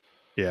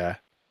 Yeah.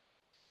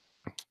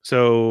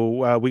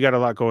 So we got a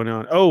lot going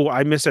on. Oh,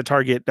 I missed a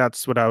Target.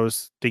 That's what I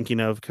was thinking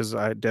of because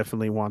I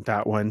definitely want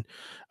that one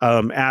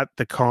at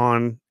the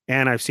con.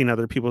 And I've seen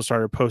other people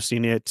started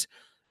posting it.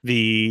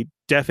 The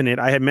definite.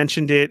 I had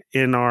mentioned it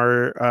in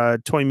our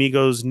Toy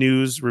Migos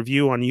news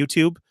review on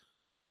YouTube.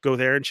 Go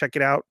there and check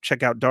it out.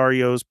 Check out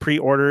Dario's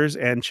pre-orders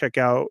and check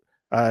out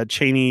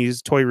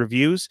Cheney's toy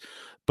reviews.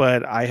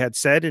 But I had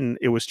said, and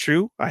it was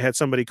true. I had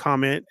somebody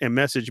comment and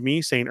message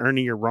me saying,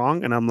 "Ernie, you're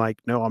wrong," and I'm like,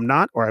 "No, I'm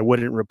not," or I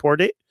wouldn't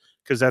report it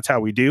because that's how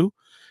we do.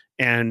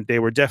 And they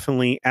were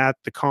definitely at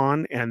the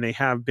con, and they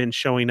have been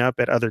showing up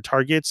at other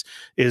Targets.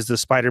 Is the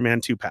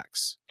Spider-Man 2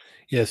 packs?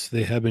 Yes,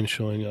 they have been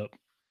showing up.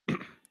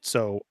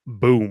 So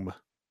boom.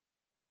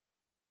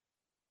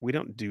 We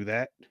don't do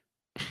that.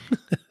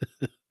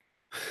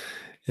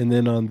 And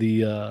then on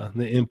the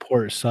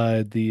import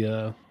side,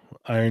 the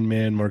Iron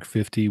Man Mark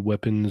 50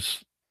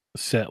 weapons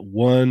set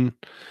 1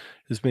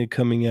 has been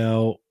coming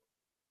out.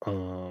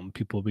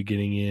 People will be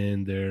getting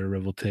in their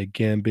Revoltech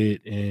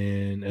Gambit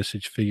and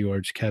SH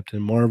Figuarts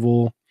Captain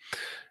Marvel,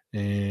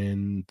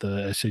 and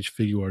the SH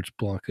Figuarts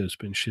Blanca has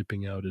been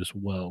shipping out as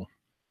well.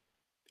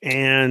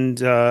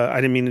 And I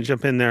didn't mean to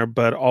jump in there,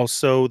 but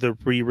also the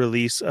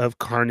re-release of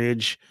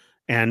Carnage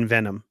and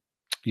Venom.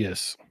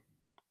 Yes.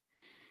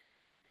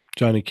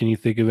 Johnny, can you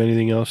think of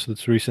anything else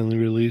that's recently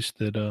released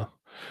that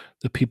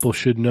the people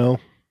should know?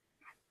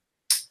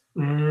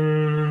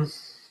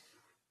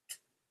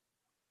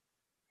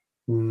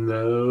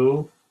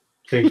 No.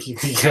 I think you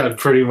got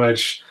pretty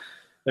much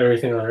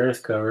everything on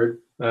Earth covered.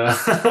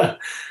 No,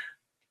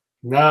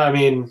 I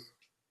mean,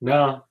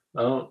 no,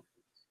 I don't.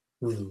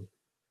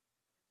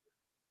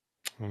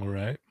 All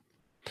right.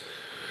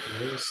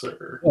 No,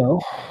 sir.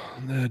 Well,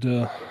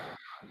 that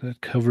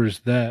covers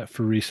that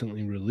for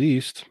recently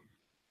released.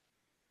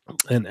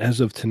 And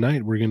as of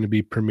tonight, we're going to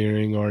be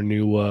premiering our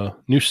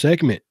new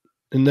segment.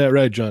 Isn't that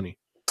right, Johnny?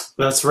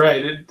 That's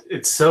right.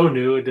 It's so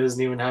new; it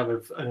doesn't even have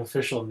an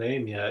official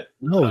name yet.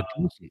 No, it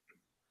doesn't.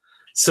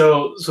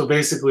 So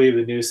basically,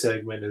 the new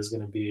segment is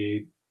going to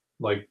be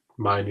like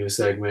my new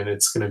segment.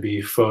 It's going to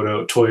be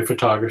toy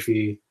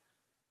photography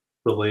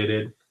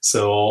related.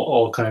 So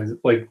all kinds of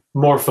like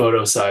more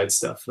photo side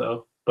stuff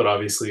though. But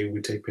obviously, we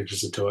take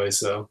pictures of toys,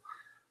 so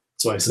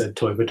that's why I said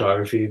toy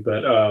photography.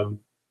 But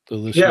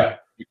yeah,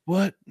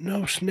 what?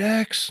 No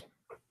snacks?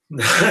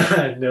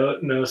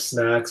 no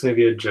snacks.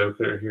 Maybe a joke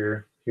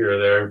here or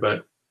there,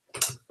 but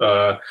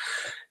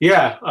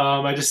yeah.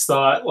 I just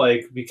thought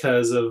like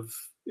because of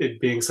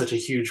it being such a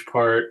huge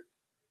part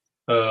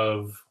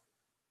of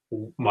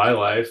my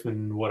life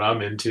and what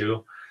I'm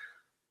into,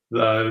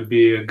 it would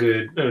be a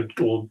good.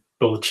 Well,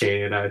 both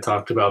Cheney and I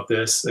talked about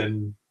this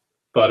and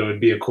thought it would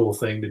be a cool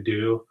thing to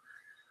do.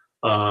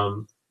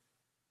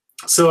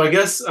 So I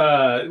guess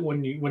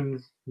when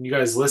you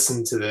guys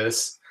listen to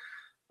this,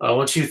 why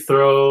don't you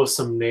throw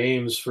some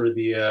names for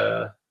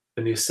the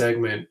new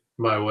segment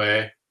my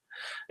way?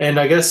 And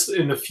I guess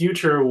in the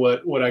future,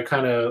 what I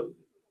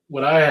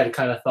had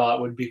kind of thought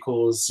would be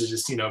cool is to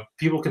just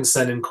people can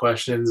send in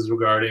questions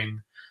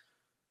regarding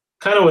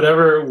kind of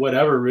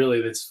whatever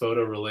really that's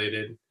photo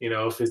related.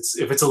 If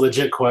it's a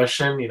legit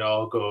question,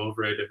 I'll go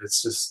over it. If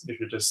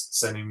you're just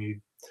sending me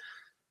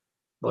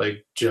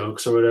like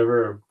jokes or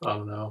whatever, or, I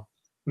don't know.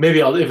 Maybe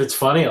if it's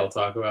funny, I'll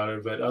talk about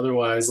it. But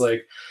otherwise,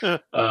 like,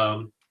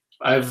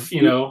 I've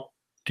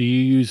Do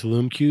you use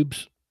Loom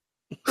Cubes?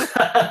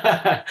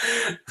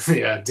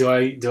 Yeah. Do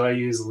I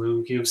use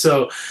Loom Cube?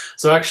 So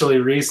actually,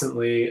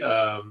 recently,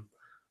 I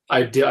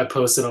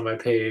posted on my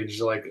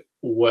page like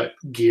what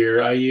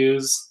gear I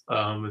use.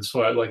 As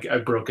far like I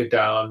broke it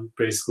down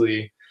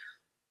basically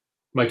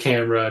my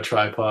camera,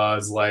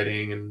 tripods,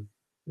 lighting, and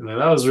then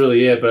that was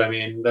really it. But I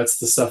mean, that's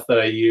the stuff that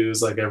I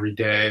use like every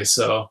day.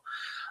 So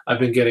I've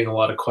been getting a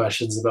lot of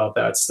questions about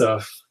that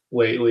stuff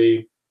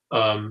lately.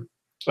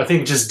 I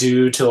think just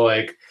due to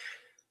like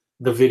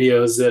the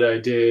videos that I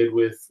did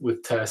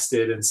with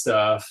Tested and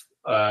stuff,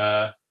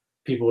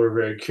 people were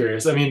very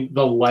curious. I mean,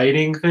 the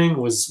lighting thing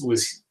was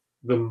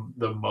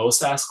the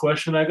most asked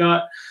question I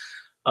got.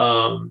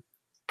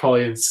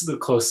 Probably in the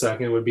close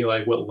second would be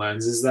like, what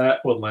lens is that?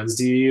 What lens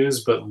do you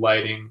use? But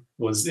lighting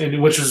was,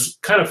 and which was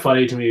kind of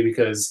funny to me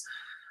because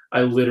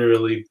I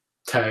literally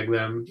tag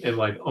them in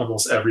like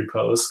almost every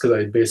post because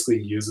I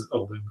basically use a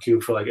Loom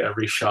Cube for like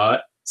every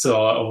shot.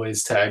 So I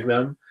always tag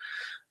them.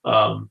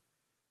 I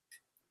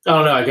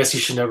don't know. I guess you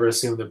should never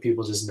assume that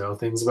people just know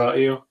things about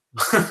you.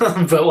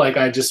 But like,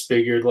 I just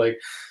figured like,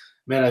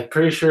 man, I'm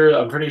pretty sure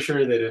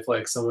that if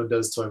like someone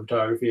does toy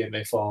photography and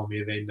they follow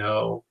me, they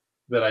know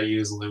that I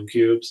use Loom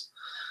Cubes.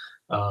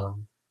 But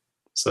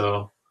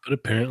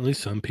apparently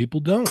some people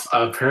don't.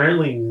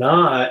 Apparently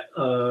not.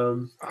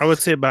 I would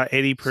say about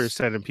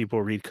 80% of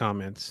people read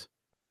comments.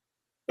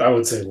 I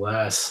would say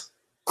less.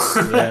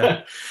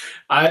 Yeah.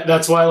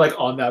 That's why like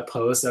on that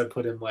post I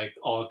put in like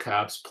all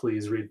caps,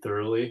 please read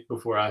thoroughly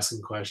before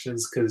asking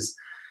questions, because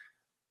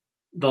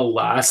the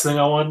last thing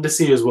I wanted to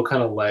see is what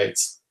kind of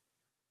lights.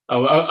 I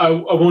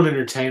won't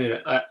entertain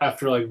it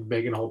after like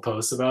making a whole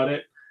post about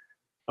it.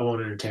 I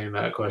won't entertain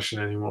that question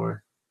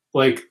anymore.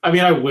 Like, I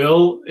mean, I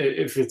will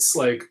if it's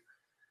like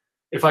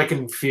if I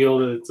can feel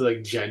that it's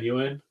like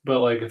genuine. But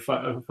like if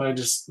I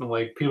just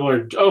like people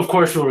are, oh, of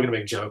course people are gonna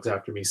make jokes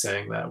after me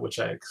saying that, which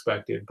I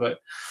expected. But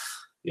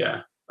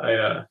yeah,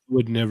 I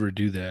Would never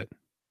do that.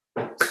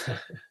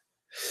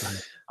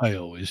 I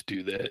always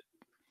do that.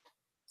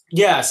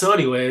 yeah. So,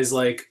 anyways,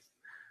 like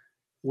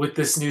with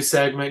this new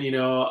segment, you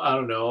know, I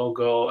don't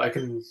know. I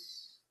can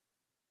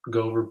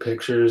go over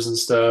pictures and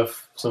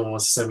stuff. If someone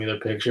wants to send me their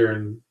picture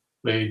and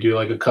maybe do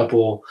like a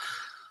couple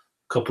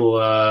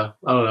I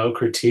don't know,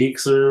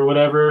 critiques or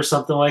whatever, or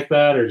something like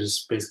that, or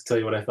just basically tell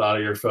you what I thought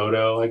of your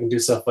photo. I can do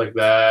stuff like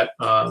that.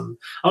 I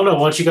don't know. Why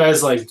don't you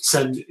guys like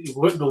send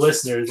what the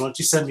listeners? Why don't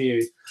you send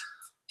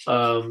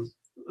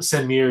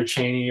me or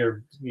Cheney,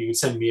 or you can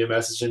send me a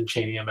message and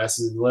Cheney a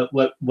message, and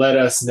let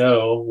us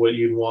know what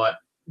you'd want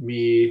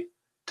me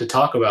to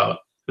talk about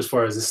as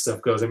far as this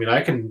stuff goes. I mean,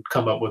 I can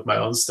come up with my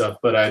own stuff,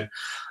 but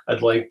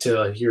I'd like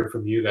to hear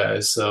from you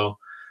guys. So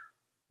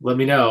let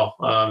me know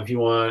if you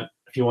want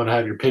to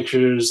have your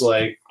pictures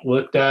like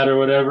looked at or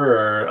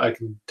whatever, or I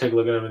can take a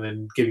look at them and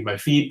then give you my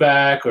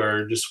feedback,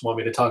 or just want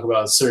me to talk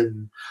about a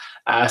certain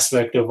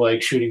aspect of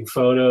like shooting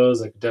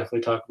photos. I could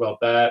definitely talk about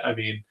that. I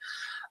mean,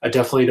 I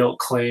definitely don't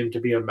claim to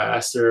be a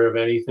master of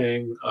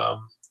anything.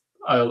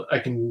 I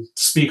can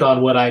speak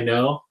on what I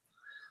know.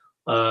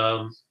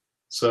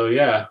 So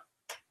yeah,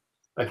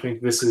 I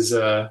think this is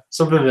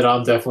something that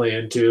I'm definitely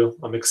into.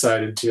 I'm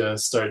excited to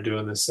start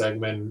doing this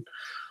segment.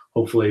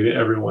 Hopefully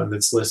everyone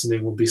that's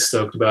listening will be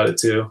stoked about it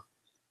too.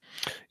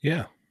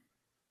 Yeah.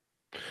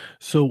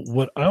 So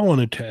what I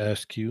wanted to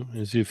ask you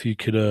is if you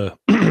could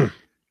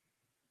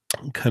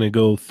kind of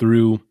go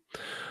through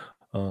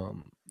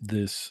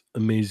this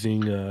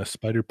amazing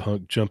spider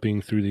punk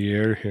jumping through the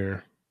air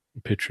here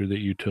picture that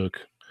you took.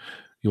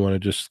 You want to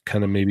just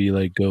kind of maybe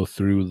like go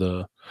through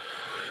the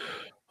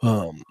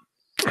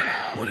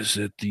what is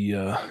it,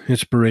 the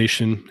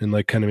inspiration, and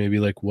like kind of maybe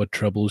like what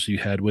troubles you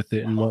had with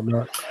it and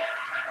whatnot?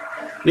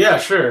 Yeah,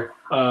 sure.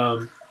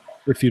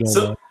 If you don't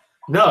mind.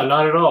 No,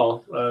 not at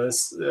all.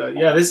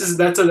 Yeah,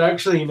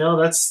 actually, you know,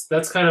 that's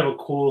kind of a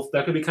cool.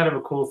 That could be kind of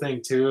a cool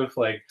thing too.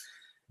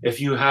 If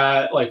you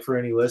had like, for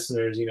any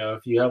listeners, you know,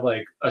 if you have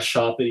like a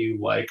shot that you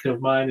like of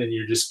mine and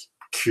you're just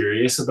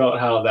curious about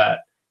how that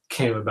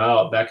came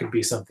about, that could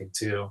be something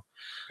too.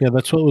 Yeah,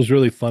 that's what was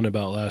really fun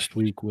about last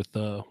week with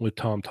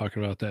Tom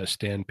talking about that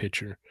stand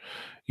picture.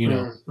 You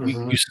know,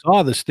 you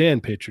saw the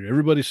stand picture.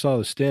 Everybody saw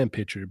the stand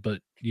picture,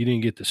 but you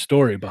didn't get the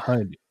story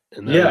behind it.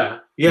 And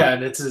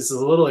and it's a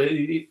little.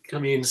 I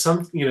mean,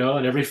 some, you know,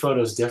 and every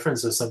photo is different.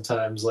 So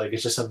sometimes like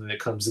it's just something that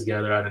comes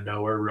together out of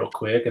nowhere real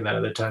quick, and then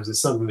other times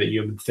it's something that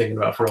you've been thinking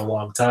about for a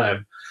long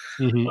time.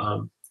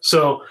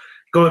 So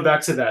going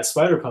back to that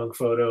spider punk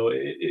photo,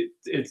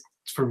 it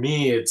for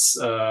me, it's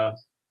the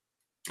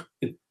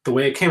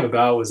way it came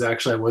about was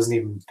actually I wasn't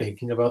even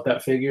thinking about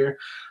that figure.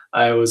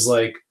 I was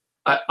like,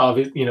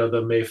 obviously, you know,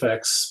 the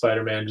Mafex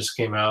Spider-Man just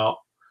came out.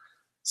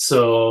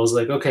 So I was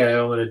like, okay,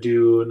 I want to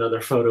do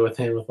another photo with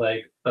him with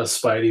like a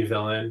Spidey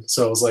villain.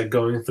 So I was like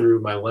going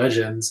through my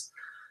legends,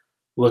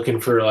 looking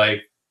for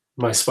like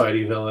my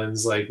Spidey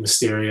villains like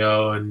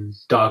Mysterio and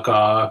Doc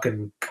Ock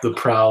and the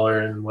Prowler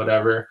and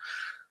whatever.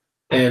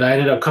 And I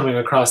ended up coming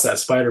across that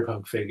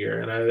Spider-Punk figure.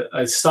 And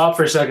I stopped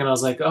for a second. I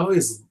was like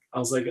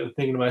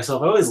thinking to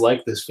myself, I always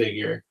liked this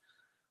figure.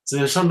 So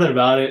there's something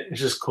about it. It's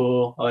just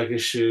cool. I like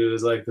his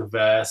shoes, I like the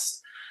vest.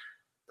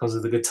 Comes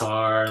with the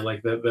guitar,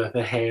 like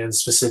the hands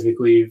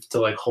specifically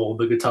to like hold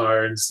the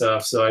guitar and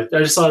stuff. So I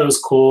just thought it was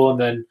cool. And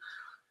then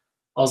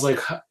I was like,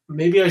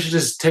 maybe I should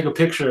just take a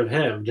picture of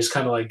him, just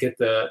kind of like get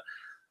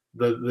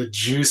the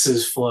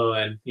juices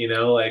flowing, you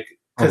know, like,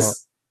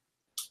 because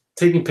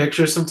taking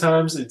pictures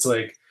sometimes it's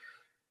like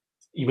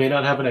you may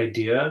not have an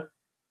idea,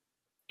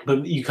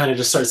 but you kind of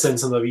just start saying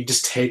something. You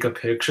just take a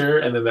picture,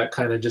 and then that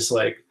kind of just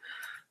like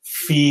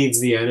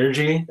feeds the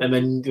energy, and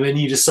then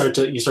you just start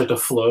to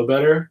flow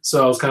better.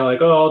 So I was kind of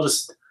like, oh, I'll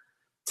just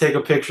take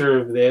a picture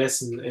of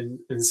this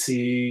and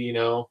see, you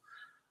know,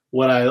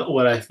 what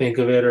I think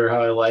of it or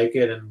how I like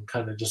it, and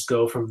kind of just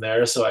go from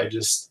there. So I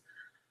just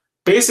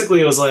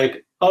basically was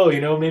like, oh, you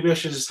know, maybe I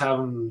should just have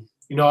him,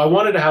 you know, I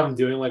wanted to have him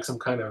doing like some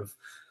kind of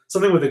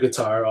something with a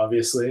guitar.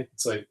 Obviously,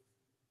 it's like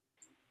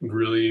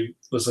really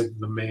was like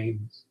the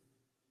main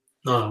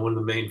one of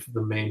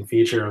the main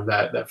feature of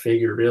that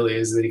figure really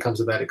is that he comes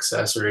with that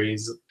accessory.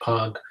 He's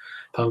punk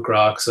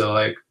rock. So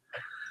like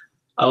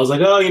I was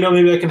like, oh, you know,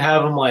 maybe I can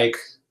have him like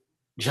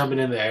jumping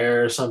in the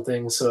air or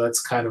something. So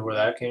that's kind of where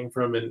that came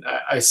from. And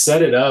I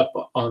set it up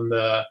on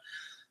the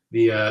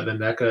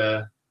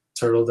NECA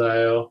Turtle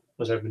Dio,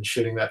 which I've been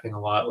shooting that thing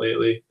a lot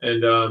lately.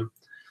 And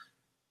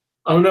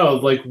I don't know,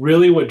 like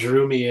really what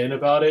drew me in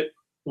about it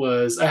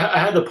was I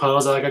had the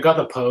pose. I got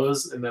the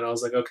pose, and then I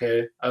was like,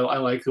 okay, I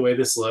like the way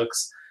this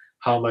looks.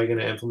 How am I going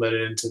to implement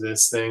it into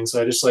this thing?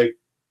 So I just like,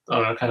 I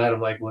don't know, kind of had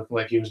him like looking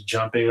like he was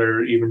jumping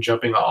or even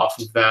jumping off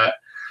of that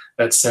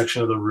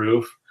section of the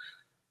roof.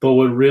 But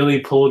what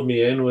really pulled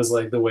me in was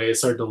like the way it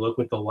started to look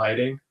with the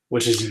lighting,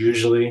 which is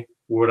usually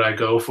what I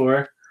go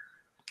for.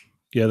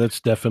 Yeah,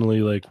 that's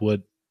definitely like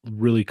what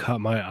really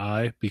caught my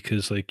eye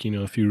because like,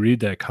 if you read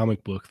that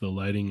comic book, the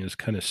lighting is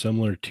kind of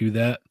similar to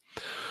that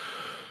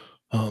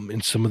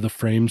in some of the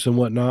frames and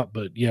whatnot.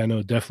 But yeah,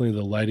 no, definitely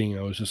the lighting,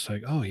 I was just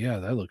like, oh yeah,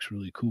 that looks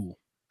really cool.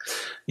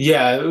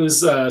 Yeah, it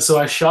was so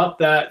I shot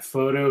that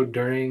photo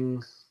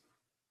during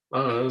I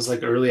don't know, it was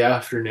like early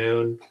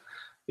afternoon.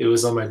 It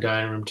was on my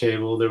dining room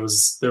table. There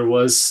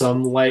was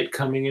some light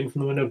coming in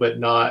from the window, but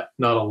not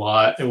a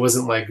lot. It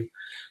wasn't like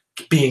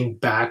being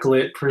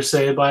backlit per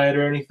se by it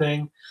or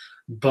anything,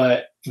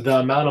 but the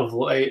amount of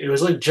light, it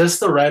was like just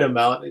the right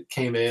amount that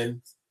came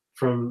in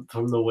from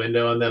the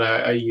window, and then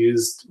I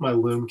used my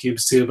lume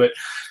cubes too. But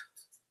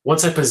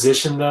once I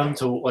positioned them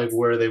to like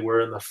where they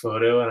were in the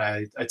photo, and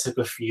I took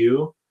a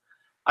few,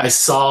 I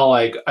saw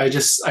like I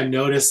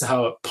noticed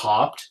how it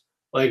popped,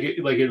 like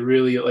it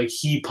really like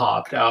he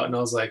popped out, and I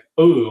was like,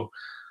 oh.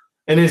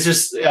 And it's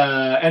just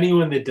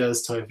anyone that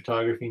does toy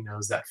photography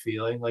knows that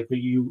feeling. Like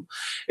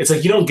it's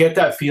like you don't get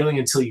that feeling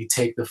until you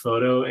take the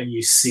photo and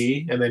you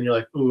see, and then you're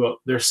like, "Ooh,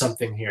 there's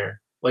something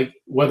here." Like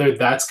whether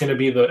that's going to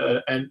be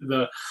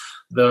the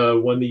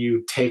one that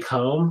you take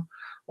home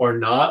or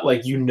not,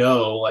 like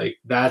like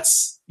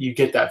that's you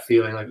get that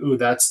feeling, like, "Ooh,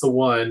 that's the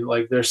one."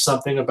 Like there's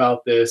something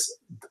about this.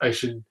 I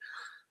should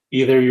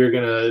either you're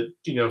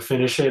gonna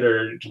finish it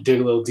or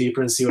dig a little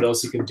deeper and see what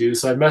else you can do.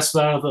 So I messed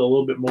around with it a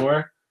little bit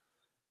more,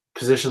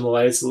 position the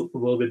lights a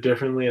little bit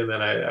differently, and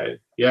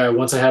then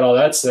once I had all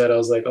that set, I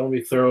was like, oh, let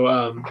me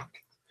throw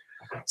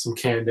some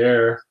canned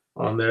air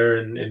on there,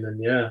 and then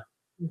I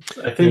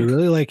I think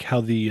really like how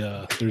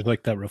there's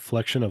like that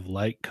reflection of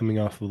light coming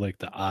off of like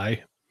the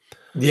eye.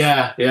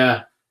 yeah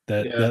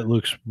That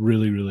looks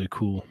really, really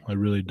cool. I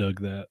really dug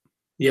that.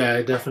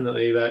 yeah,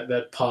 definitely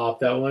that pop,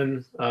 that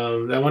one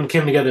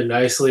came together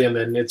nicely. And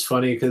then it's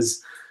funny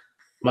because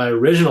my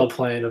original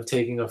plan of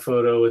taking a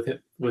photo with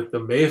the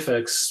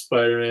Mafex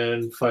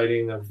Spider-Man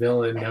fighting a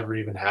villain never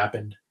even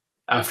happened.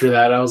 After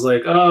that, I was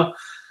like, oh,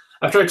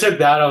 after I took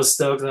that, I was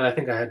stoked, and I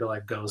think I had to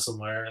like go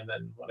somewhere. And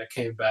then when I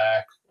came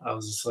back, I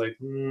was just like,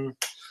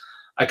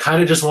 I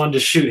kind of just wanted to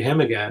shoot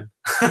him again.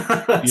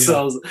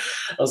 So I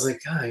was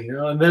like, God,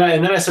 and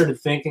then I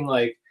started thinking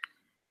like,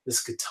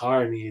 this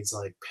guitar needs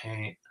like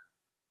paint.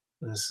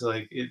 It's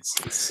like it's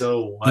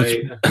so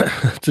white.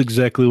 That's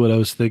exactly what I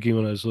was thinking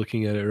when I was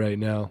looking at it right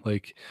now.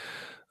 Like,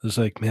 I was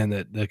like, man,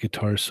 that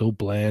guitar is so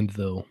bland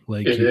though.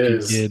 Like It you could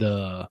is. get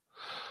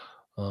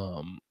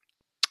um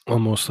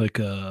almost like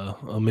a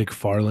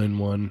McFarlane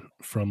one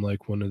from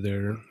like one of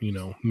their,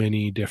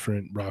 many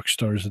different rock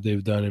stars that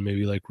they've done and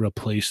maybe like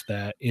replace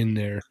that in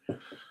there.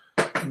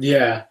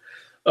 Yeah.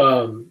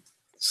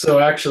 So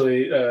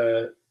actually,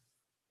 I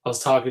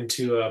was talking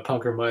to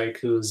Punker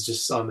Mike, who was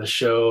just on the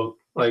show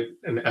like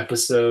an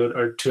episode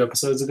or 2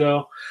 episodes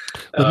ago.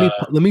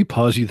 Let me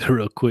pause you there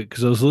real quick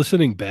because I was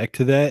listening back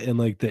to that and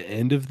like the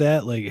end of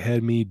that like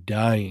had me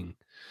dying.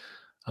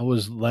 I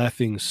was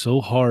laughing so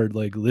hard,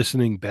 like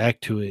listening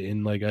back to it,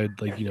 and like I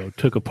like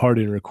took a part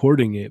in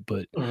recording it.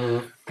 But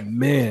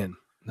man,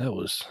 that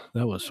was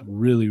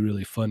really,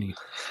 really funny.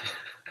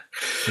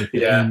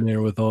 Yeah, in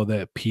there with all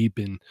that peep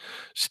and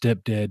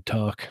stepdad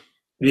talk.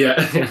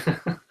 Yeah.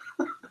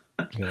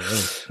 Yeah,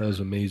 that was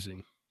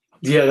amazing.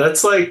 Yeah,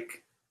 that's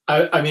like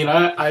I mean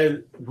I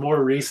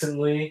more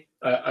recently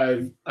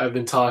I've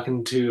been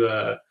talking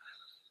to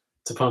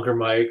Punker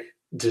Mike,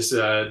 just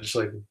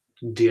like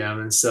DM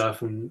and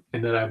stuff, and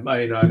then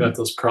I got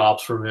those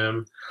props from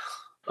him.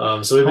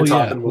 So we've been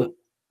talking.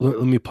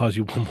 Let me pause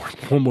you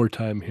one more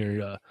time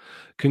here.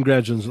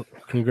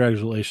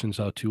 Congratulations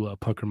out to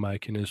Punker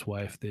Mike and his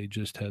wife. They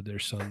just had their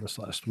son this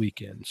last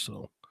weekend.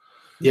 So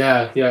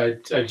yeah,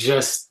 I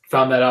just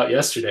found that out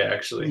yesterday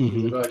actually.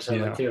 Mm-hmm. I was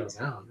like,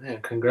 oh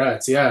man,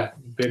 congrats! Yeah,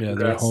 big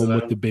congrats. They're home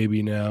with the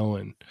baby now,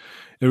 and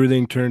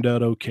everything turned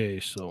out okay.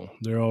 So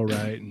they're all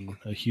right, and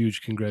a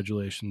huge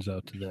congratulations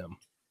out to them.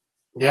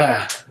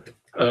 Yeah.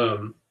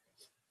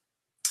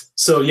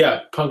 So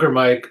yeah, Punker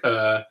Mike.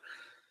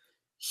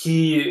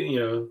 He,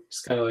 he's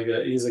kind of like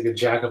he's like a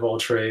jack of all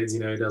trades. He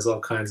does all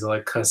kinds of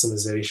like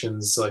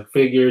customizations, like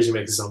figures. He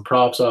makes his own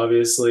props,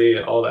 obviously,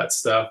 and all that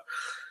stuff.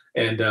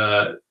 And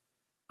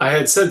I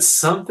had said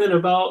something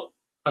about,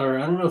 or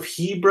I don't know if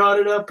he brought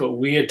it up, but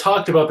we had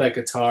talked about that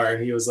guitar,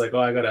 and he was like,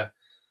 "Oh,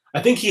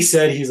 I think he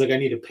said he's like, I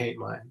need to paint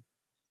mine."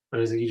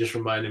 And he's like, he just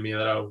reminded me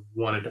that I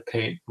wanted to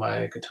paint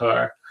my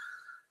guitar,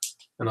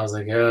 and I was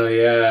like, "Oh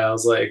yeah." I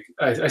was like,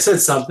 I said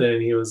something,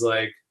 and he was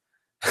like,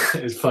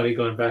 it's funny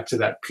going back to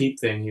that peep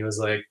thing. He's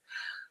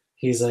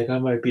like, I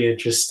might be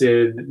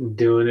interested in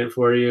doing it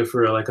for you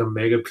for like a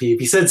mega peep.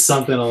 He said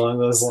something along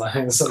those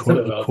lines.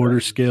 Quarter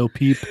scale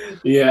peep.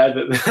 Yeah,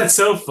 that's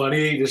so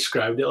funny. He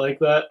described it like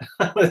that.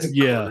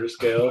 Yeah, quarter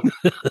scale.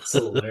 It's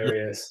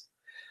hilarious.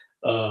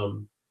 But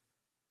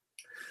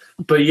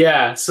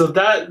yeah, so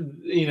that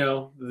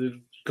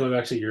going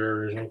back to your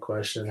original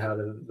question, how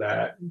did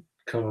that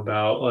come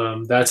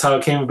about? That's how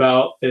it came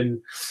about,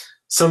 and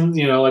some,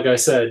 like I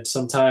said,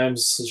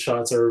 sometimes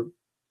shots are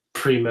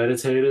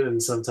premeditated,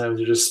 and sometimes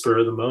they're just spur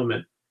of the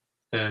moment.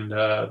 And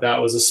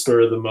that was a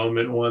spur of the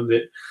moment one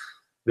that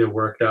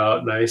worked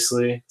out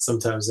nicely.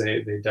 Sometimes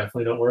they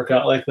definitely don't work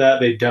out like that.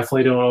 They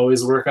definitely don't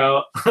always work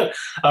out. I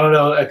don't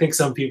know. I think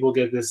some people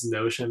get this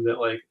notion that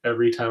like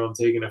every time I'm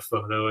taking a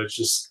photo, it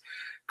just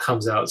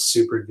comes out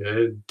super good.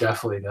 It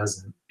definitely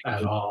doesn't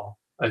at all.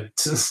 I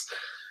just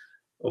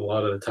a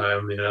lot of the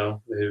time, you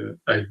know,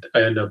 I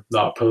end up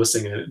not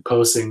posting it,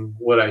 posting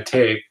what I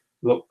take.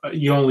 Well,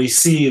 you only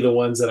see the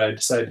ones that I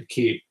decide to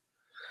keep.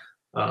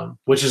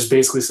 Which is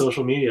basically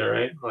social media,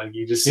 right? Like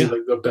you just see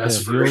like the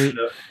best version.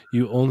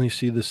 You only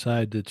see the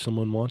side that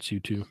someone wants you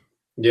to.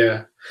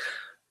 Yeah,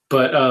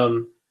 but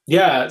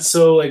yeah.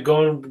 So like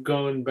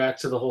going back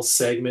to the whole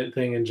segment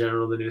thing in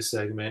general, the new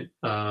segment.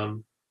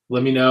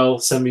 Let me know.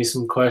 Send me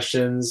some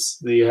questions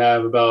that you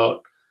have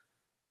about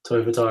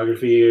toy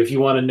photography. If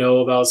you want to know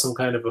about some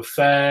kind of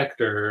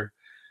effect or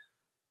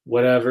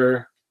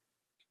whatever,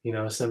 you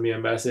know, send me a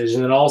message.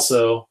 And then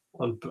also,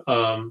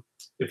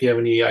 if you have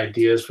any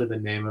ideas for the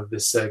name of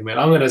this segment,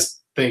 I'm going to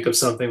think of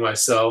something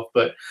myself,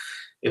 but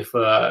if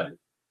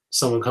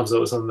someone comes up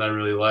with something that I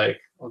really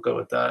like, I'll go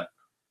with that.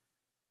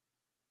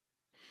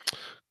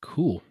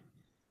 Cool.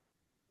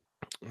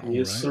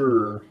 Yes,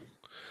 sir.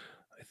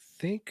 I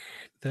think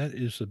that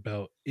is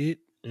about it,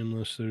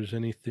 unless there's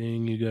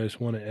anything you guys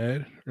want to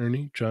add,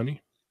 Ernie,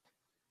 Johnny.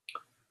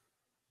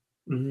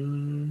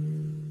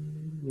 No,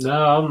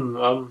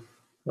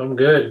 I'm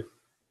good.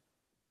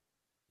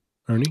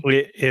 Ernie?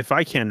 If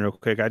I can real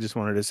quick, I just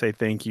wanted to say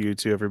thank you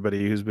to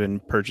everybody who's been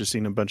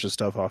purchasing a bunch of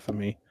stuff off of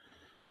me.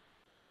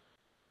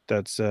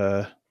 That's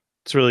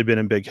it's really been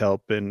a big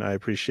help, and I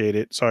appreciate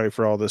it. Sorry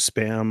for all the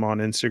spam on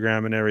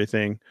Instagram and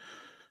everything,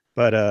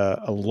 but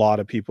a lot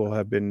of people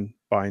have been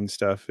buying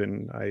stuff,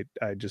 and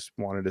I just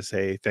wanted to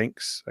say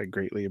thanks. I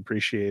greatly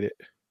appreciate it.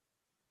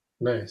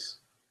 Nice.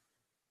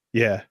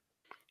 Yeah.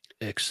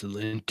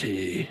 Excellent.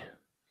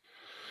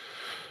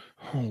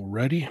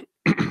 Alrighty.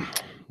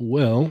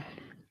 Well,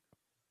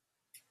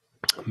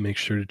 make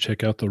sure to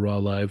check out the Raw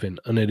Live and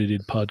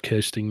Unedited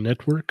Podcasting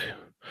Network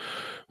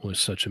with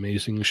such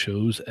amazing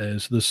shows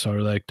as the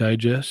Sarlacc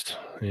Digest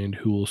and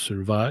Who Will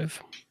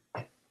Survive.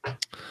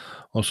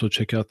 Also,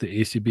 check out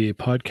the ACBA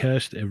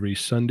podcast every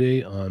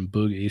Sunday on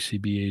Boog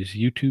ACBA's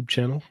YouTube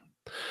channel.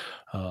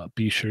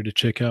 Be sure to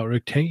check out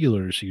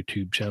Rectangular's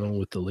YouTube channel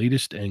with the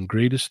latest and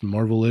greatest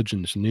Marvel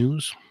Legends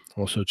news.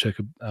 Also, check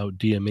out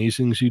D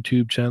Amazing's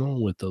YouTube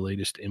channel with the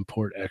latest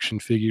import action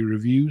figure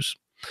reviews.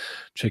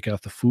 Check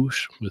out the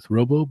Foosh with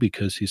Robo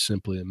because he's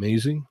simply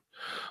amazing.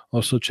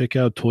 Also, check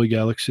out Toy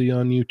Galaxy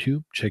on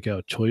YouTube. Check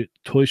out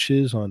Toy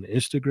Shiz on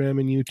Instagram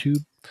and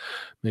YouTube.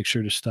 Make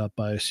sure to stop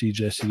by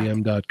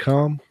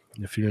cjesem.com.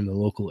 If you're in the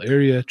local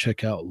area,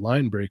 check out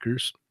Line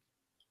Breakers.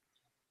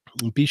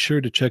 Be sure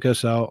to check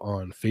us out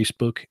on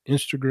Facebook,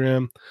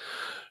 Instagram,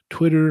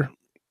 Twitter,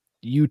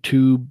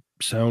 YouTube,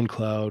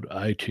 SoundCloud,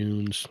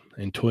 iTunes,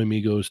 and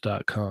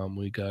toymigos.com.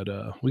 We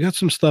got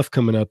some stuff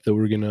coming up that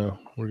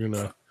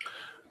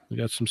we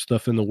got some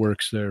stuff in the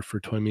works there for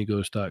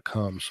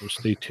toymigos.com, so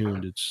stay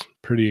tuned. It's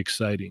pretty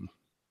exciting.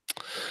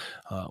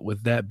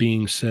 With that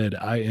being said,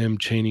 I am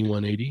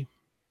Cheney180.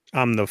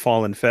 I'm the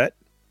Fallen Fett.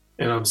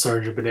 And I'm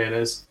Sergeant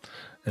Bananas.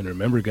 And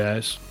remember,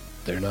 guys,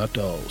 they're not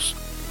dolls.